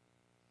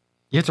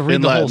 You have to read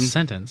In the whole Latin.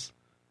 sentence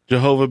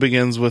Jehovah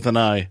begins with an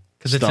I.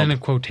 because it's Stump. in a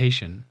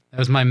quotation. That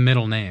was my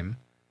middle name.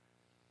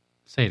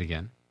 Say it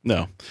again.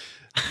 No.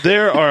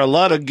 There are a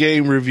lot of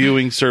game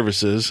reviewing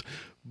services,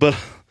 but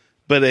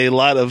a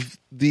lot of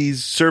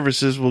these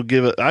services will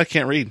give it... I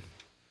can't read.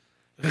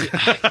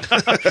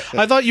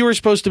 I thought you were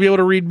supposed to be able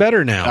to read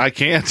better now. I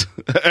can't.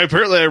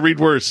 Apparently I read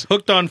worse.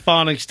 Hooked on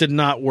Phonics did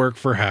not work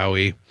for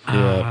Howie. Oh,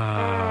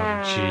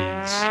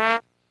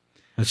 jeez.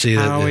 Let's see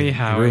that Howie,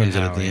 ruins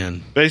it at the Howie.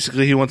 end.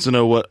 Basically, he wants to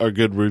know what are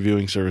good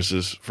reviewing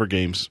services for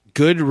games.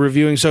 Good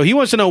reviewing. So he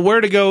wants to know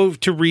where to go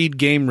to read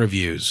game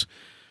reviews.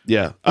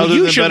 Yeah. Well, Other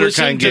you than should Better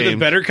listen Kind to the Game.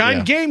 Better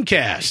Kind Yeah.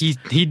 Gamecast,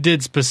 He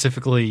did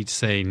specifically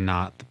say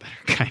not the better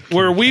kind.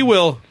 where we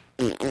will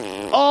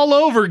all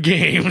over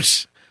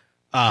games.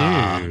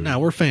 Dude. No,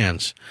 we're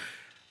fans.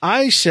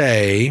 I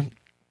say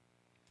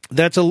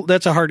that's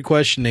a hard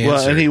question to answer.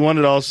 Well, and he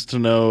wanted also to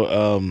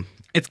know.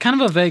 It's kind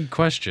of a vague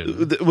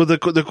question.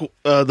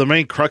 The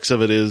main crux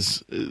of it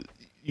is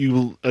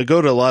you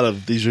go to a lot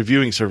of these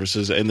reviewing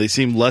services and they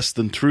seem less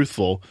than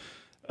truthful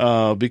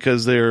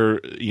because they're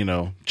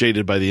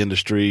jaded by the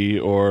industry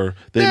or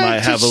they That,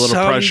 might to have a little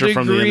some pressure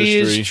from the degree,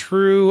 industry. Is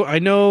true. I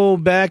know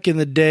back in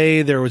the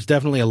day there was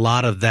definitely a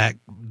lot of that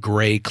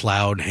gray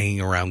cloud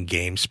hanging around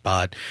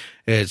GameSpot.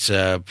 It's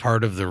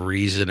part of the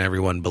reason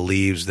everyone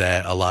believes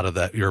that a lot of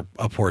that,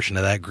 a portion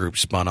of that group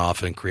spun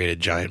off and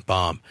created Giant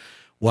Bomb.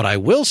 What I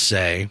will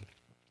say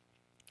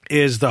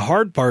is the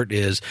hard part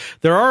is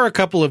there are a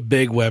couple of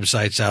big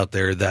websites out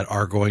there that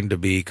are going to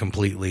be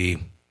completely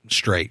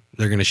straight.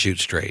 They're going to shoot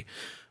straight.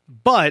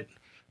 But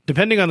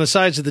depending on the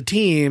size of the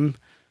team,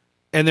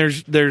 and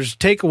there's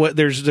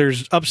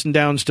ups and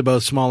downs to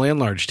both small and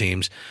large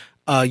teams,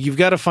 you've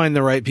got to find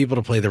the right people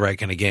to play the right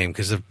kind of game.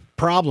 Because the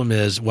problem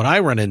is, what I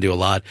run into a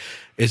lot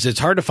is it's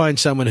hard to find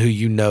someone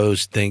who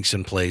thinks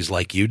and plays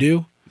like you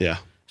do. Yeah.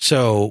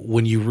 So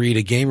when you read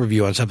a game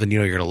review on something you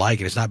know you're going to like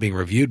and it's not being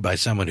reviewed by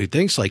someone who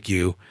thinks like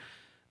you,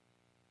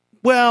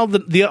 well,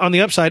 the on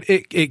the upside,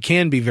 it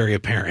can be very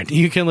apparent.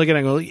 You can look at it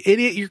and go,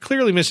 idiot, you're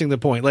clearly missing the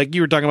point. Like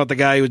you were talking about the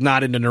guy who's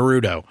not into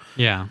Naruto.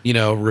 Yeah.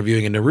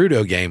 Reviewing a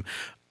Naruto game.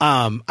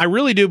 I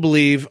really do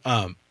believe,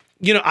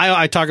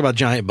 I talk about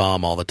Giant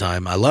Bomb all the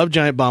time. I love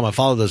Giant Bomb. I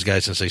followed those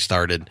guys since they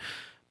started.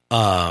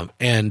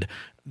 And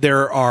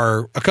there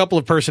are a couple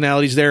of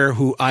personalities there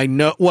who I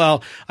know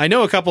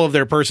a couple of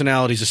their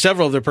personalities,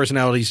 several of their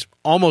personalities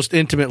almost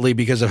intimately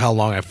because of how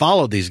long I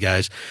followed these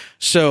guys.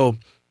 So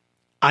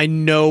I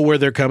know where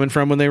they're coming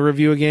from when they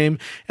review a game.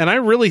 And I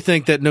really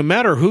think that no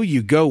matter who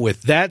you go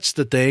with, that's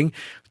the thing,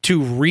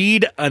 to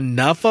read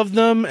enough of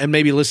them and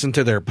maybe listen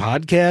to their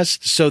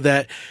podcast so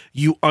that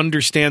you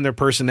understand their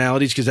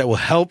personalities, because that will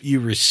help you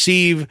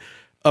receive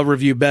a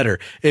review better.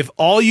 If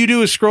all you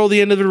do is scroll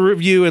the end of the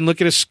review and look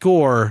at a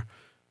score,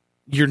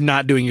 you're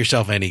not doing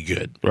yourself any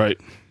good. Right.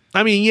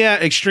 I mean, yeah,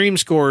 extreme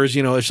scores,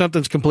 if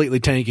something's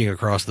completely tanking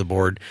across the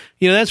board,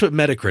 that's what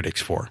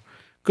Metacritic's for.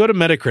 Go to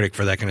Metacritic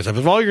for that kind of stuff.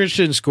 If all you're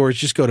interested in scores,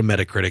 just go to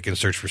Metacritic and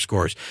search for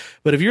scores.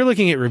 But if you're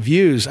looking at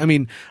reviews, I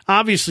mean,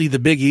 obviously the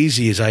big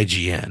easy is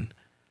IGN.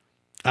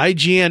 And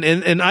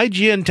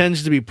IGN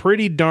tends to be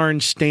pretty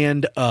darn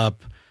stand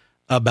up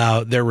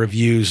about their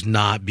reviews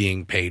not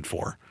being paid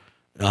for.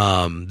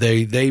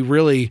 They're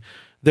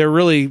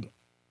really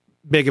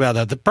big about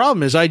that. The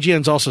problem is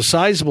IGN's also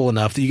sizable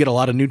enough that you get a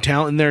lot of new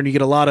talent in there, and you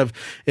get a lot of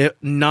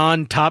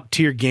non-top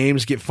tier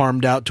games get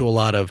farmed out to a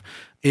lot of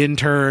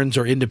interns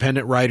or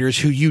independent writers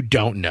who you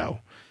don't know.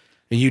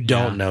 And you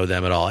don't know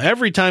them at all.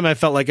 Every time I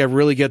felt like I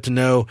really get to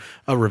know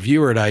a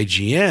reviewer at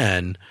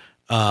IGN,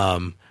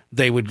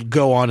 they would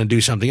go on and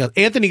do something else.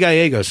 Anthony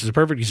Gallegos is a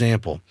perfect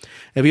example.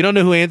 If you don't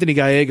know who Anthony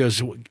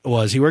Gallegos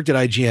was, he worked at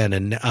IGN,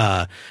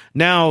 and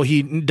now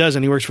he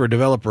doesn't. He works for a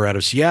developer out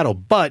of Seattle,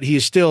 but he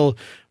is still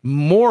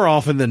more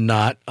often than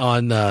not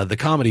on the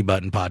Comedy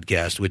Button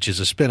podcast, which is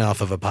a spinoff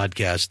of a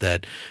podcast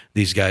that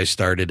these guys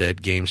started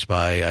at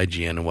GameSpy,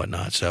 IGN, and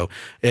whatnot. So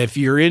if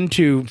you're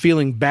into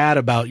feeling bad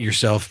about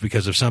yourself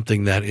because of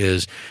something that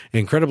is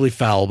incredibly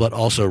foul but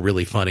also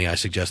really funny, I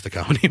suggest the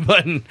Comedy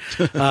Button.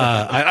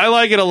 I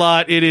like it a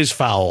lot. It is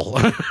foul,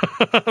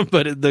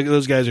 but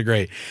those guys are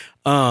great.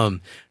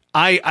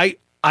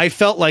 I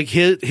felt like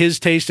his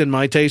taste and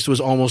my taste was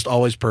almost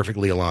always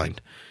perfectly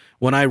aligned.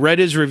 When I read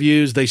his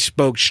reviews, they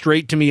spoke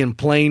straight to me in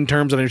plain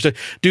terms. I understood.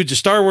 Dude's a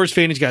Star Wars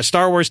fan. He's got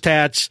Star Wars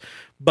tats,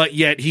 but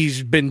yet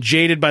he's been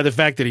jaded by the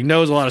fact that he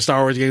knows a lot of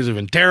Star Wars games have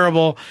been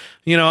terrible.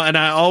 And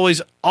I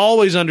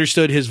always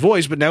understood his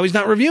voice, but now he's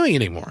not reviewing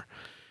anymore.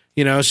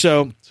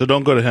 So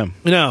don't go to him.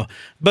 No,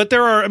 but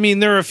there are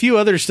a few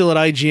others still at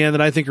IGN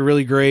that I think are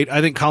really great. I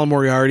think Colin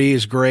Moriarty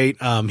is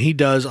great. He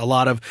does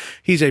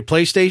he's a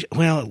PlayStation.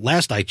 Well,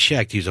 last I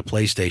checked, he's a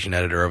PlayStation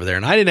editor over there,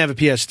 and I didn't have a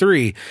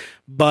PS3,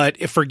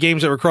 but for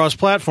games that were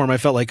cross-platform, I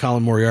felt like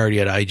Colin Moriarty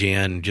at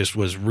IGN just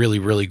was really,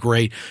 really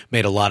great.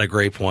 Made a lot of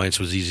great points,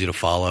 was easy to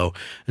follow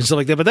and stuff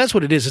like that. But that's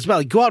what it is. It's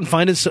about go out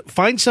and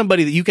find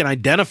somebody that you can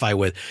identify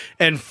with,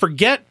 and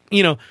forget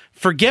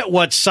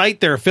what site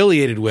they're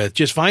affiliated with.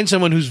 Just find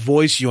someone whose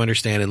voice you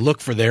understand and look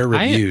for their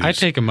reviews. I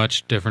take a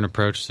much different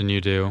approach than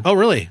you do. Oh,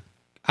 really?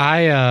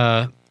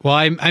 I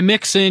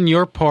mix in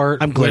your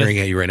part. I'm glaring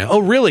at you right now. Oh,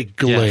 really?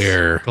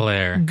 Glare.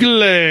 Yes,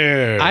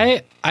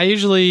 glare. I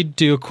usually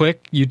do a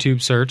quick YouTube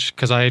search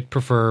because I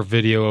prefer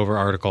video over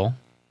article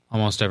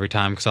almost every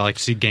time because I like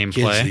to see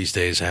gameplay. Kids these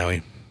days,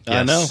 Howie.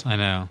 Yes, I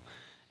know.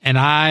 And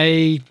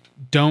I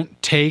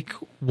don't take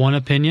one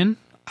opinion.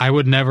 I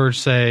would never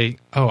say,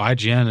 oh,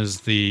 IGN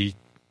is the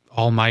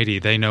almighty.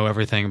 They know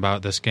everything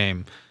about this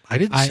game. I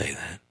didn't say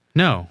that.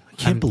 No. I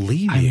can't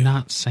believe you. I'm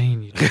not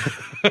saying you do.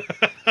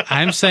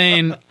 I'm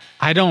saying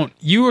I don't.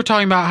 You were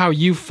talking about how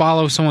you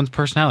follow someone's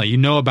personality. You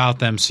know about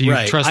them, so you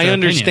trust their I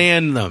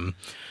understand them.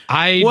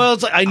 I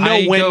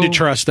know when to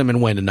trust them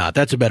and when to not.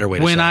 That's a better way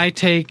to say it. When I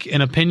take an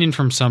opinion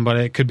from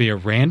somebody, it could be a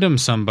random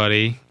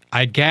somebody,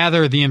 I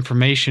gather the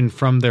information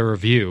from their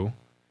review,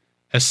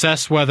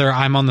 assess whether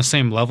I'm on the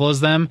same level as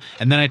them,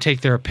 and then I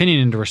take their opinion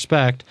into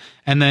respect,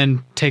 and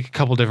then take a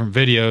couple different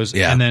videos,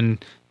 and then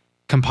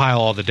compile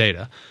all the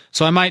data.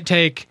 So I might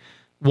take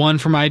one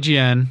from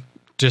IGN,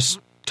 just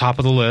top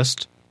of the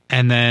list,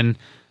 and then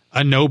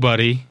a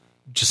nobody,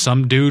 just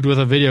some dude with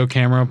a video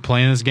camera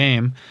playing this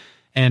game,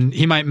 and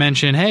he might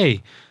mention,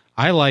 hey,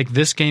 I like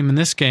this game and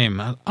this game.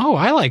 Oh,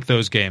 I like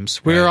those games.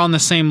 We're on the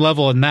same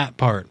level in that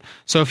part.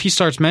 So if he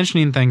starts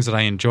mentioning things that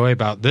I enjoy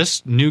about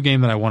this new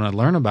game that I want to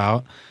learn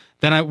about,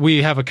 then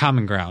we have a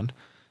common ground.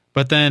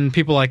 But then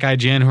people like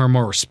IGN who are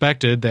more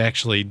respected, they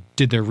actually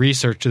did their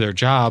research to their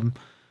job.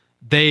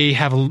 They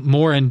have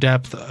more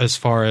in-depth as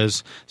far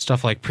as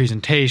stuff like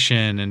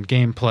presentation and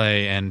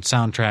gameplay and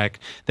soundtrack.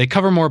 They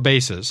cover more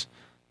bases.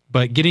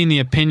 But getting the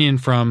opinion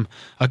from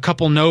a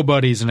couple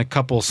nobodies and a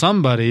couple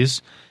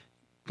somebodies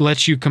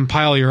lets you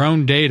compile your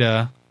own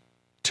data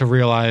to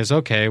realize,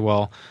 okay,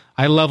 well,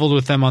 I leveled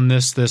with them on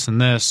this, this, and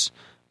this,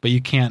 but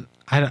you can't.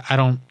 I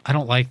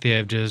don't like the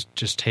idea of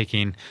just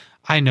taking.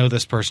 I know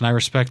this person. I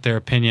respect their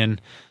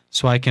opinion.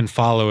 so I can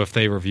follow if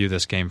they review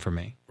this game for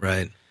me.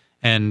 Right.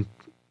 And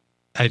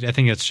I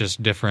think it's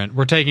just different.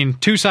 We're taking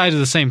two sides of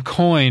the same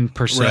coin,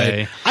 per se.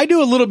 Right. I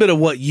do a little bit of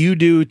what you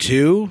do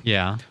too,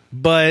 Yeah.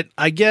 but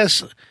I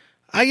guess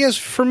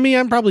for me,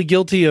 I'm probably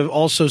guilty of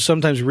also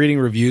sometimes reading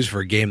reviews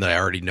for a game that I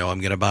already know I'm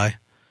going to buy,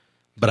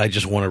 but I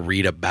just want to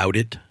read about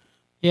it.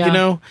 Yeah. You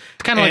know,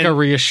 It's kind of like a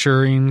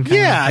reassuring kind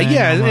yeah, of thing,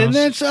 yeah, and almost.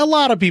 that's a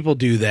lot of people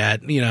do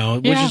that. You know,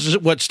 Yeah. which is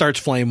what starts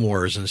flame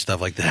wars and stuff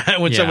like that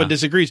when Yeah. someone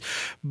disagrees.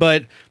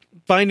 But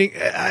finding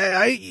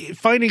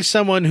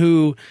someone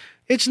who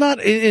it's not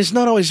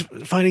always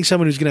finding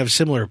someone who's going to have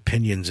similar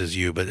opinions as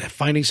you, but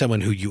finding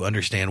someone who you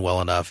understand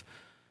well enough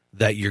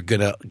that you're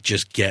going to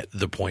just get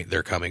the point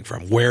they're coming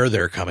from, where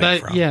they're coming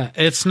from. Yeah,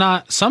 it's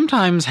not.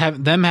 Sometimes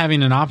them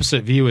having an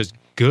opposite view is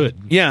good.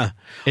 Yeah.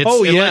 It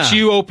yeah. lets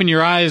you open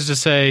your eyes to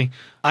say,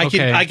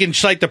 I can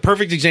cite the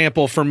perfect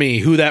example for me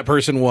who that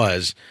person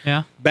was.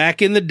 Yeah.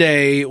 Back in the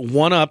day,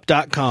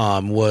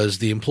 OneUp.com was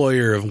the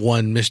employer of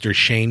one Mr.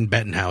 Shane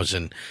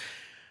Bettenhausen.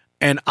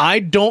 And I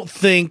don't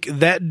think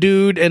that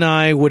dude and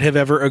I would have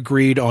ever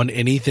agreed on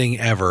anything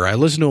ever. I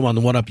listened to him on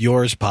the One Up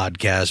Yours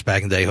podcast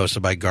back in the day,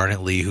 hosted by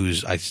Garnet Lee,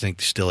 who's I think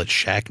still at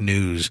Shack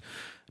News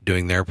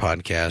doing their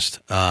podcast.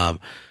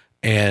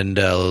 And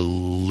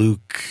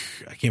Luke,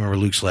 I can't remember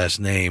Luke's last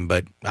name,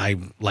 but I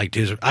liked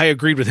his. I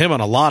agreed with him on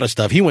a lot of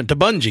stuff. He went to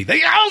Bungie.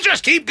 I'll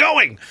just keep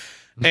going.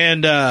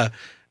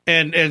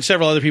 And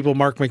several other people.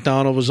 Mark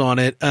McDonald was on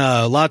it.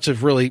 Lots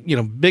of really,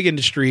 big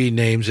industry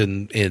names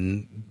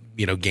in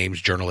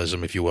games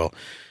journalism, if you will.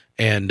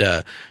 And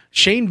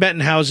Shane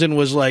Bettenhausen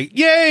was like,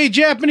 "Yay,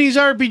 Japanese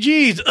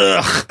RPGs,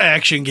 ugh,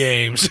 action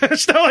games,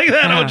 stuff like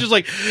that." I was just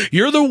like,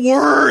 "You're the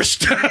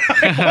worst."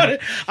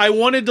 I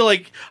wanted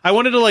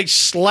to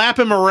slap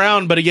him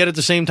around, but yet at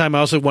the same time, I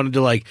also wanted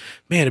to man,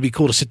 it'd be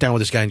cool to sit down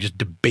with this guy and just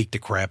debate the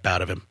crap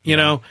out of him,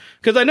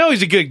 because I know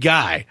he's a good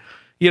guy.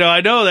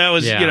 I know that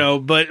was,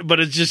 but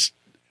it's just.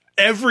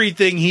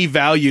 Everything he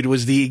valued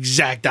was the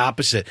exact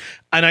opposite.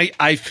 And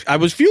I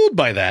was fueled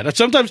by that.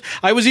 Sometimes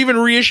I was even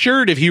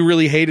reassured if he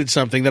really hated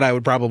something that I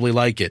would probably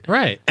like it.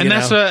 Right. And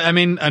that's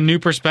a new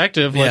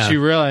perspective lets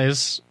you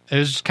realize. It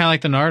was kind of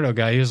like the Naruto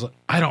guy. He was like,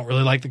 I don't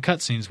really like the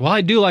cutscenes. Well,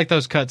 I do like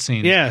those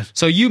cutscenes. Yeah.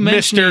 So you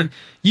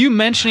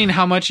mentioning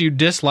how much you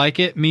dislike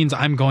it means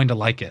I'm going to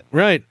like it.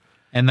 Right.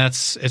 And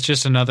it's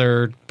just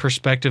another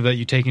perspective that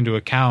you take into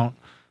account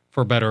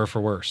for better or for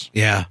worse.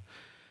 Yeah.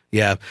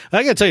 Yeah,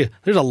 I got to tell you,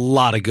 there's a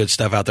lot of good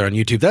stuff out there on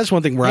YouTube. That's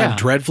one thing where I'm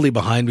dreadfully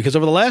behind because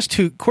over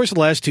the course of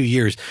the last 2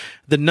 years,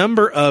 the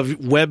number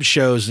of web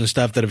shows and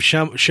stuff that have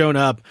shown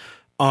up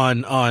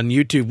on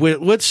YouTube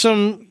with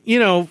some,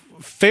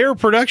 fair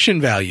production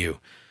value.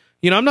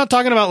 I'm not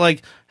talking about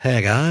like,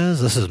 hey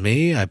guys, this is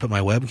me. I put my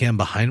webcam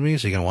behind me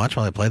so you can watch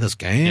while I play this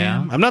game.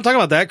 Yeah. I'm not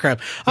talking about that crap.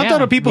 I'm talking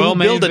about people who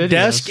build a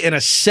desk and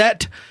a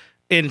set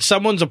in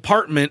someone's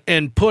apartment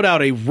and put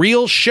out a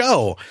real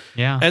show.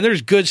 Yeah. And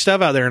there's good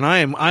stuff out there, and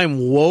I'm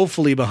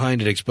woefully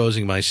behind at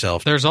exposing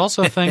myself. There's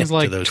also things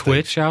like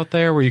Twitch out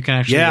there where you can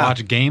actually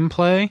watch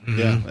gameplay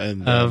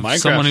and of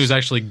someone who's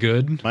actually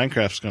good.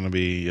 Minecraft's going to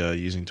be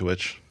using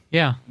Twitch.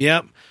 Yeah.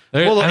 Yep.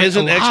 Well,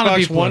 isn't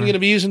Xbox One going to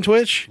be using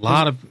Twitch?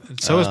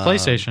 So is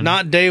PlayStation.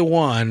 Not day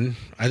one.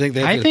 I think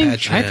they have to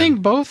patch it in. I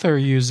think both are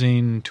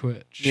using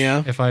Twitch.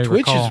 Yeah. If I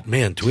recall.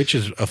 Twitch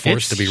is a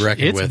force to be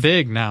reckoned with. It's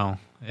big now.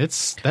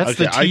 That's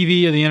the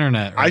TV of the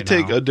internet right I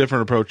take now. a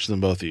different approach than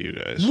both of you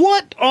guys.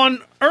 What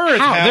on earth?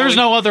 How? There's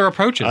no other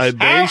approaches.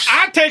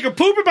 I take a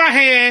poop in my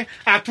hand,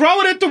 I throw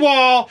it at the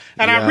wall,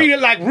 and I read it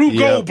like Rube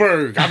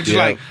Goldberg. I'm just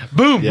like,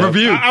 boom,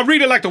 review. I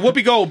read it like the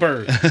Whoopi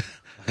Goldberg.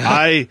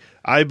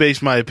 I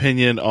base my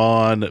opinion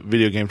on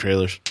video game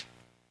trailers.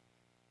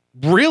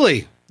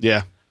 Really?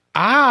 Yeah.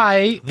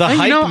 Hype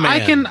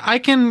man. I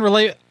can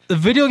relate. The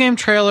video game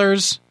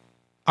trailers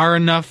are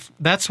enough.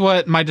 That's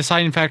what my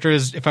deciding factor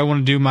is if I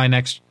want to do my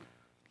next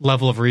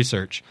level of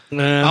research.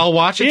 I'll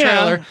watch a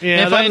trailer.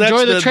 Yeah, if I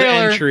enjoy the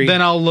trailer,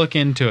 then I'll look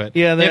into it.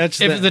 Yeah,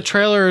 if the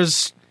trailer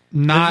is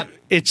not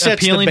it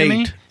sets appealing the to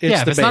me, bait.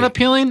 if it's not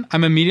appealing,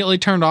 I'm immediately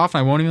turned off and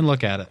I won't even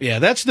look at it. Yeah,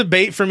 that's the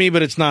bait for me,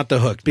 but it's not the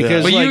hook.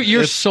 Because But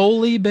you're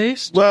solely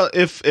based? Well,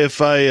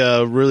 if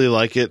I really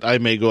like it, I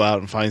may go out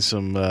and find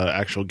some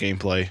actual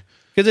gameplay.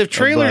 Because if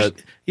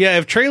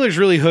trailers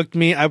really hooked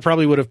me, I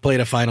probably would have played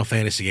a Final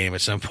Fantasy game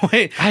at some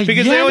point.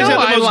 Because they always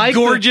have the most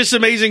gorgeous,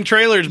 amazing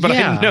trailers, but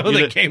I know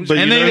the games.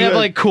 And they have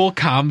like cool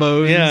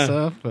combos and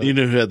stuff. But. You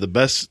know who had the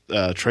best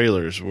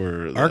trailers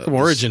were Arkham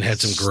Origin had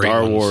some great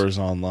Star ones. Wars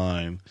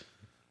Online.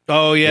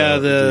 Oh yeah,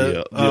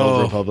 the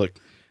Old Republic.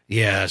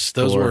 Yes,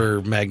 those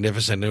were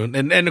magnificent.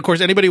 And of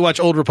course, anybody watch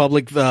Old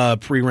Republic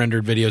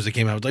pre-rendered videos that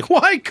came out was like,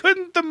 why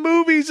couldn't the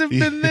movies have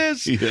been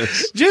this?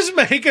 Yes. Just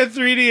make a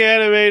 3D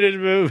animated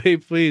movie,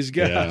 please,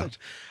 God. Yeah.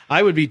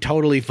 I would be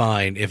totally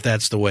fine if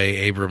that's the way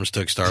Abrams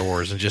took Star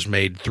Wars and just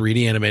made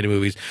 3D animated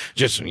movies.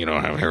 Just,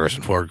 have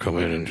Harrison Ford come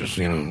in and just,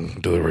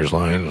 deliver his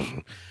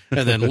lines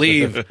and then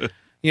leave.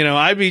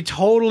 I'd be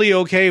totally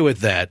okay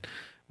with that.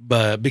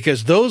 But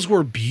because those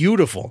were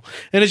beautiful,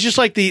 and it's just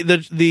like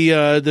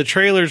the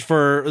trailers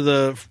for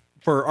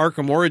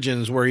Arkham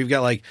Origins where you've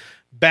got like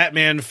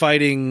Batman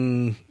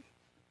fighting.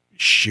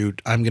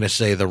 Shoot, I'm going to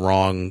say the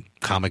wrong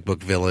comic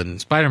book villain.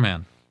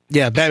 Spider-Man.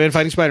 Yeah, Batman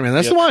fighting Spider-Man.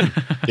 That's the one.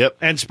 Yep.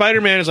 And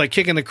Spider-Man is like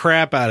kicking the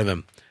crap out of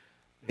him.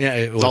 Yeah,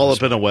 It's all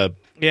up in a web.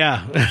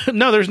 Yeah.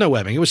 No, there's no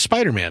webbing. It was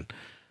Spider-Man.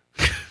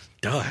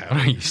 Duh.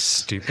 Are you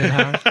stupid,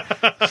 Howard?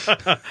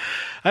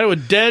 I know,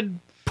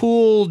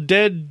 Deadpool,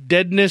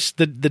 deadness,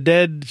 the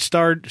dead,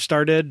 star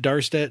dead,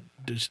 Darstead,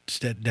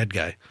 dead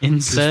guy.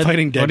 Instead,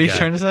 fighting dead what are you guy.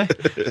 trying to say?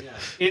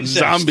 Incest.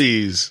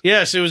 Zombies.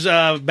 Yes, it was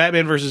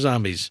Batman versus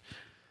Zombies,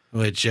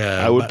 which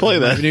I would play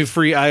that. new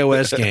free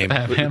iOS game.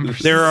 Batman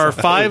versus There are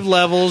 5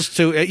 levels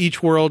to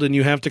each world, and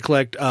you have to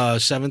collect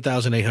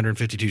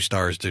 7,852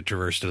 stars to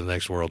traverse to the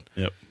next world.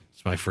 Yep.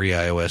 It's my free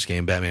iOS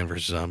game, Batman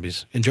versus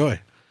Zombies. Enjoy.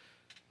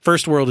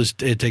 First world it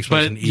takes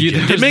place in But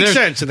Egypt. It makes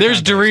sense. In the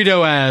There's context.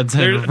 Dorito ads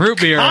and There's root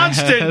beer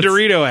constant ads.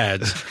 Dorito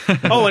ads.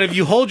 Oh, and if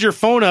you hold your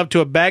phone up to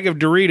a bag of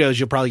Doritos,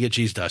 you'll probably get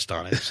cheese dust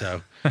on it.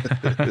 So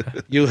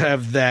you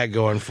have that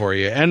going for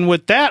you. And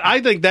with that, I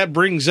think that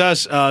brings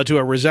us to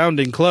a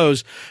resounding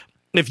close.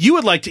 If you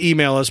would like to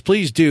email us,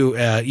 please do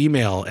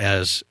email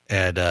us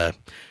at the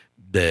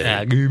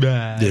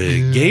Gamecast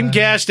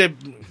at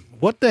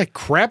what the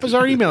crap is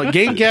our email?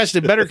 Gamecast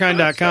at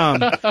betterkind.com.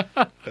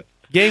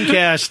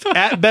 Gamecast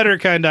at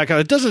betterkind.com.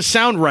 It doesn't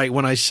sound right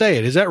when I say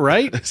it. Is that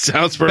right?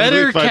 Sounds perfectly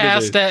Better fine to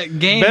cast me. at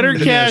game.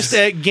 Bettercast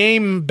at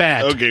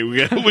GameBat. Okay,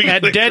 we At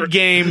gotta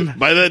deadgame.us.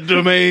 by that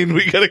domain.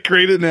 We got to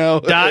create it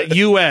now.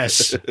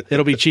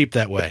 It'll be cheap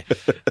that way.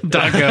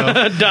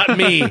 .go.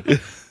 .me.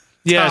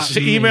 Yes,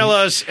 .me. email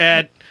us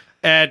at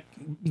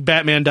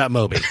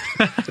batman.moby.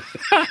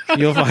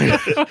 You'll find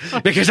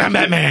it. Because I'm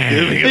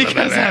Batman.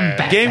 Because I'm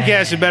Batman.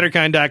 Gamecast at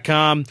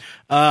betterkind.com.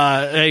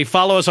 Hey,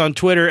 follow us on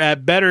Twitter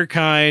at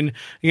betterkind.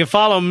 You can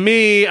follow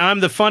me. I'm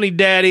the funny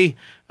daddy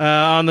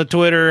on the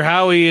Twitter.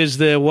 Howie is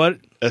the what?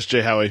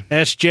 SJ Howie.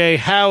 SJ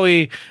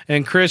Howie.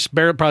 And Chris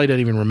Barrett probably doesn't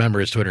even remember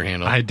his Twitter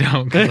handle. I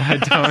don't, because I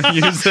don't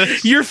use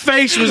it. Your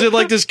face was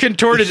like this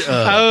contorted.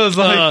 I was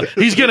like,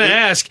 he's gonna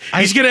ask.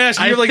 He's gonna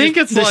ask. I You're like think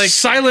this, it's this like-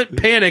 silent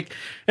panic.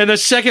 And the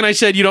second I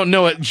said you don't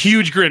know it,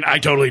 huge grin. I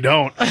totally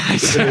don't. I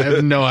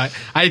have no idea.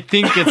 I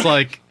think it's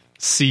like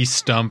C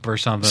Stump or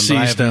something, but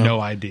I have no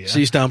idea.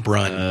 See Stump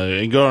run.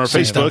 And go on our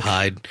See Stump Facebook.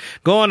 hide.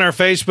 Go on our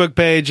Facebook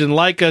page and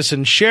like us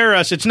and share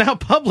us. It's now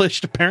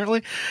published.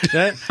 Apparently,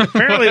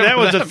 that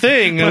was a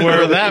thing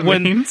where that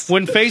when means.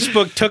 when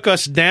Facebook took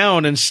us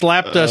down and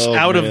slapped us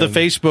out of the man.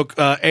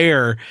 Facebook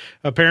air.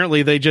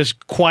 Apparently, they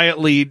just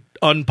quietly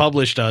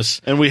unpublished us.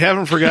 And we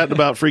haven't forgotten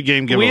about free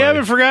game giveaway. We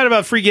haven't forgot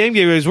about free game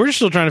giveaways. We're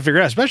still trying to figure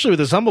out, especially with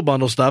this Humble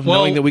Bundle stuff,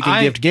 knowing that we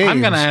can gift games.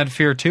 I'm going to add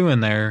Fear 2 in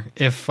there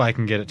if I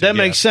can get it to That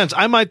makes sense.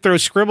 I might throw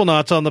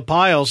Scribblenauts on the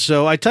pile.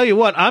 So I tell you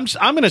what, I'm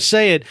going to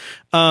say it.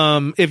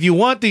 If you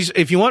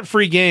want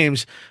free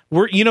games,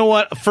 you know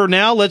what? For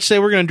now, let's say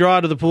we're going to draw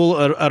out of the pool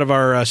out of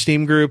our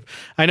Steam group.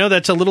 I know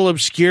that's a little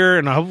obscure,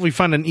 and I hope we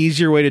find an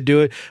easier way to do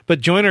it. But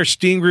join our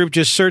Steam group.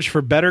 Just search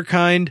for Better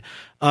Kind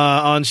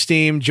on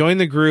Steam. Join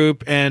the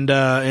group, and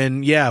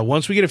yeah,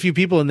 once we get a few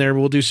people in there,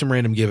 we'll do some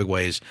random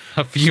giveaways.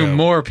 A few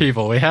more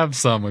people. We have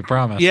some. We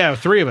promise. Yeah,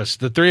 3 of us.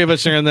 The 3 of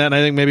us are in that, and I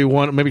think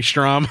maybe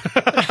Strom.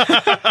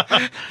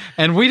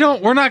 And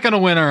we're not going to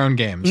win our own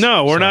games.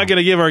 No, we're not going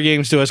to give our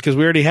games to us because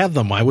we already have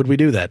them. Why would we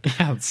do that?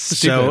 Yeah, it's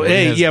stupid. So,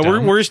 hey, It is yeah,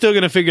 dumb. we're still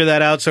going to figure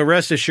that out. So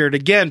rest assured.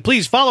 Again,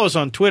 please follow us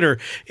on Twitter.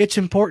 It's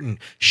important.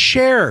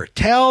 Share.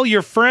 Tell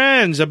your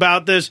friends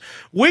about this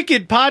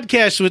wicked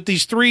podcast with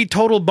these 3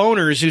 total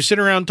boners who sit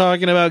around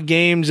talking about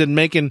games and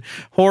making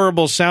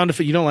horrible sound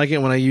effects. You don't like it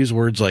when I use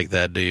words like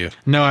that, do you?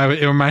 No,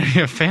 it reminded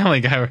me of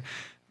Family Guy.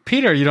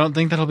 Peter, you don't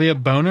think that'll be a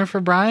boner for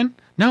Brian?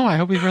 No, I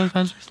hope he really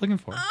finds what he's looking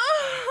for.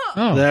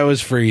 Oh, That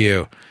was for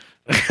you.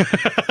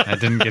 I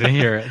didn't get to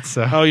hear it.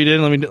 So Oh, you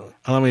didn't?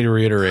 Allow me to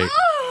reiterate.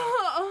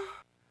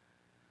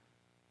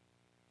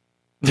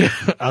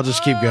 I'll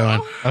just keep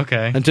going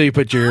okay. until you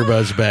put your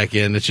earbuds back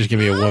in. It's just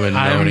going to be a woman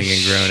I'm moaning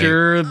and groaning.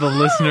 sure the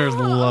listeners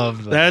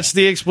love that. That's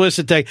the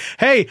explicit take.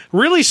 Hey,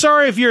 really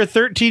sorry if you're a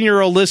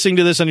 13-year-old listening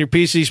to this on your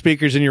PC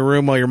speakers in your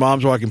room while your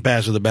mom's walking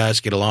past with a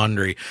basket of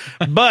laundry.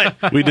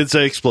 But We did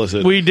say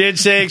explicit. we did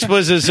say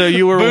explicit, so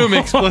you were Boom,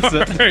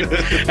 explicit.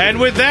 And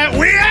with that,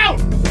 we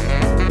out!